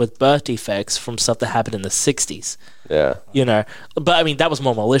born with birth defects from stuff that happened in the 60s. But I mean, that was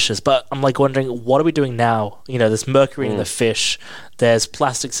more malicious. But I'm wondering, what are we doing now? There's mercury in the fish, there's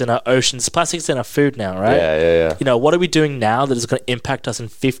plastics in our oceans, plastics in our food now, right? What are we doing now that is going to impact us in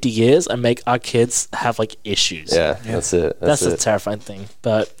 50 years and make our kids have issues? That's it. That's the terrifying thing.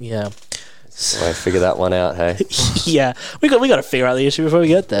 But so I figure that one out, hey. we got to figure out the issue before we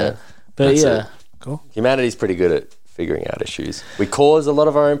get there. But that's cool. Humanity's pretty good at figuring out issues. We cause a lot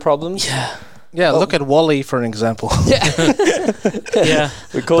of our own problems. Look at WALL-E for an example. We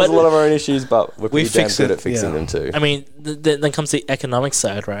cause a lot of our own issues, but we're pretty damn good at fixing them too. I mean, then comes the economic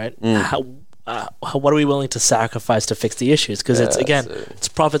side, right? What are we willing to sacrifice to fix the issues? Because it's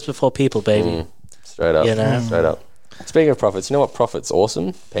profits before people, baby. Straight up. Straight up. Speaking of profits, you know what profit's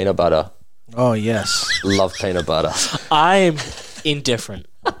awesome? Peanut butter. Oh yes, love peanut butter. I'm indifferent.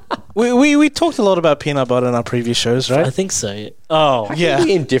 We talked a lot about peanut butter in our previous shows, right? I think so. Oh, How can you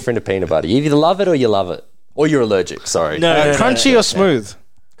be indifferent to peanut butter? You either love it or you love it, or you're allergic. Sorry. No, crunchy or smooth?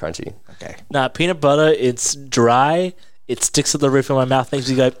 Crunchy. Okay. Nah, peanut butter. It's dry. It sticks to the roof of my mouth. Makes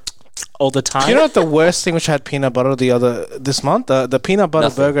me go all the time. You know what the worst thing which had peanut butter this month? The peanut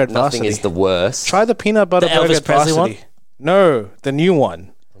butter burger at Varsity. Nothing is the worst. Try the peanut butter burger at Varsity. One? No, the new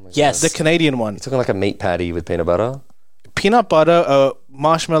one. Yes, the Canadian one. You're talking like a meat patty with peanut butter. Peanut butter,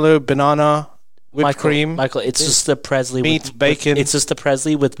 marshmallow, banana, whipped cream. Michael, it's just the Presley meat, bacon. It's just the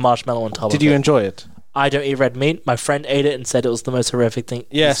Presley with marshmallow on top of it. Did you enjoy it? I don't eat red meat. My friend ate it and said it was the most horrific thing.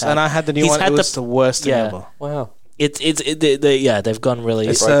 Yes, and I had the new one. It was the worst thing ever. Wow. They've gone really.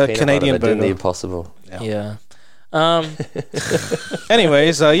 It's a Canadian burger. Doing the impossible. Yeah.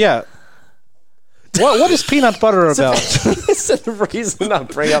 Anyways, What is peanut butter about? It's the reason I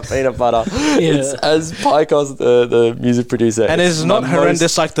bring up peanut butter. Yeah. It's as Pykos, the music producer. And it's not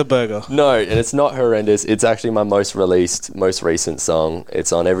horrendous like the burger. No, and it's not horrendous. It's actually my most recent song.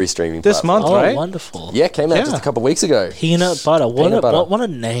 It's on every streaming this platform. month, right? Wonderful. Yeah, came out just a couple of weeks ago. Peanut butter. What a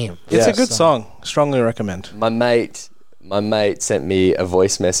name. It's a good song. Strongly recommend. My mate sent me a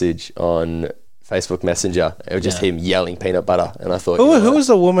voice message on Facebook Messenger. It was just him yelling peanut butter, and I thought, who was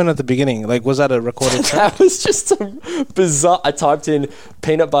the woman at the beginning? Like, was that a recorded? That was just some bizarre. I typed in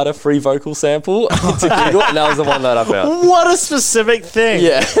peanut butter free vocal sample into Google, and that was the one that I found. What a specific thing!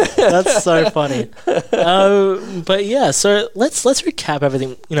 Yeah, that's so funny. But yeah, so let's recap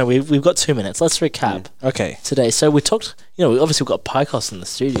everything. You know, we've got 2 minutes. Let's recap. Okay. Today, so we talked. You know, obviously we've got Pykos in the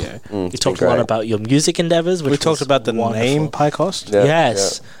studio. We talked a lot about your music endeavors. We talked about the name Pykos. Yeah,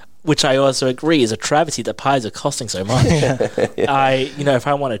 yes. Yeah. Which I also agree is a travesty that pies are costing so much. If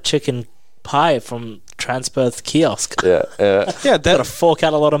I want a chicken pie from Transperth kiosk, gotta fork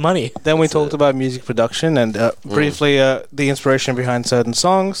out a lot of money. Then we talked about music production and briefly the inspiration behind certain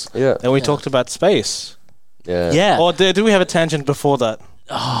songs. Yeah. Then we talked about space. Yeah. Or do we have a tangent before that?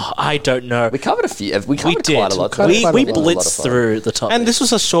 Oh, I don't know. We covered a few. We covered quite a lot. We blitzed through the topic. And this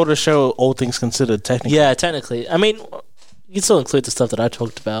was a shorter show, all things considered, technically. Yeah, technically. I mean, you can still include the stuff that I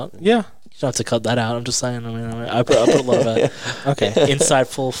talked about. Yeah. You don't have to cut that out. I'm just saying. I mean, I put a lot of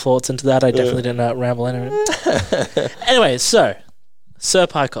insightful thoughts into that. I definitely didn't ramble anyway. Anyway, so Sir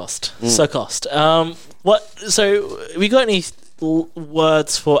Pykos. Sir Cost. So, have you got any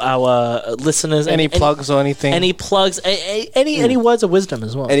words for our listeners? Any plugs or anything? Any plugs? Any words of wisdom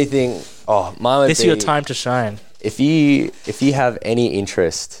as well? Anything? Oh, mine would be, this is your time to shine. If you have any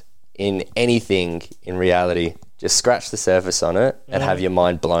interest in anything in reality, just scratch the surface on it and have your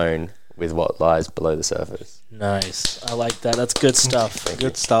mind blown with what lies below the surface. Nice. I like that. That's good stuff.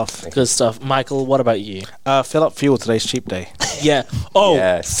 Good stuff. Good stuff. Michael, what about you? Fill up fuel. Today's cheap day. Yeah.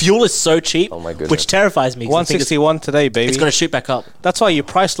 Oh, fuel is so cheap. Oh my goodness. Which terrifies me. 161 today, baby. It's going to shoot back up. That's why you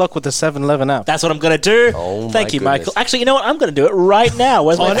price lock with the 7-Eleven app. That's what I'm going to do. Oh my Thank you, goodness. Michael. Actually, you know what? I'm going to do it right now.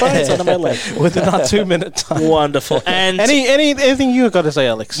 Where's my phone? It's under my leg. Within our 2 minute time. Wonderful. And anything you got to say,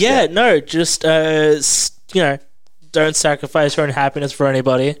 Alex? Yeah, no, just don't sacrifice your own happiness for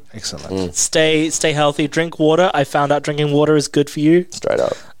anybody. Excellent. Stay healthy. Drink water. I found out drinking water is good for you. Straight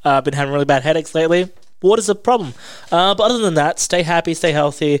up. I've been having really bad headaches lately. Water's a problem. But other than that, stay happy, stay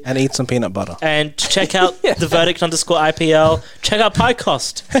healthy. And eat some peanut butter. And check out the Verdict_IPL. Check out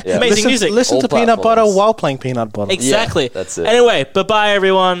Pykos. Yeah. Amazing music. Listen to peanut butter while playing peanut butter. Exactly. Yeah, that's it. Anyway, bye-bye,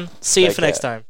 everyone. See you for next time.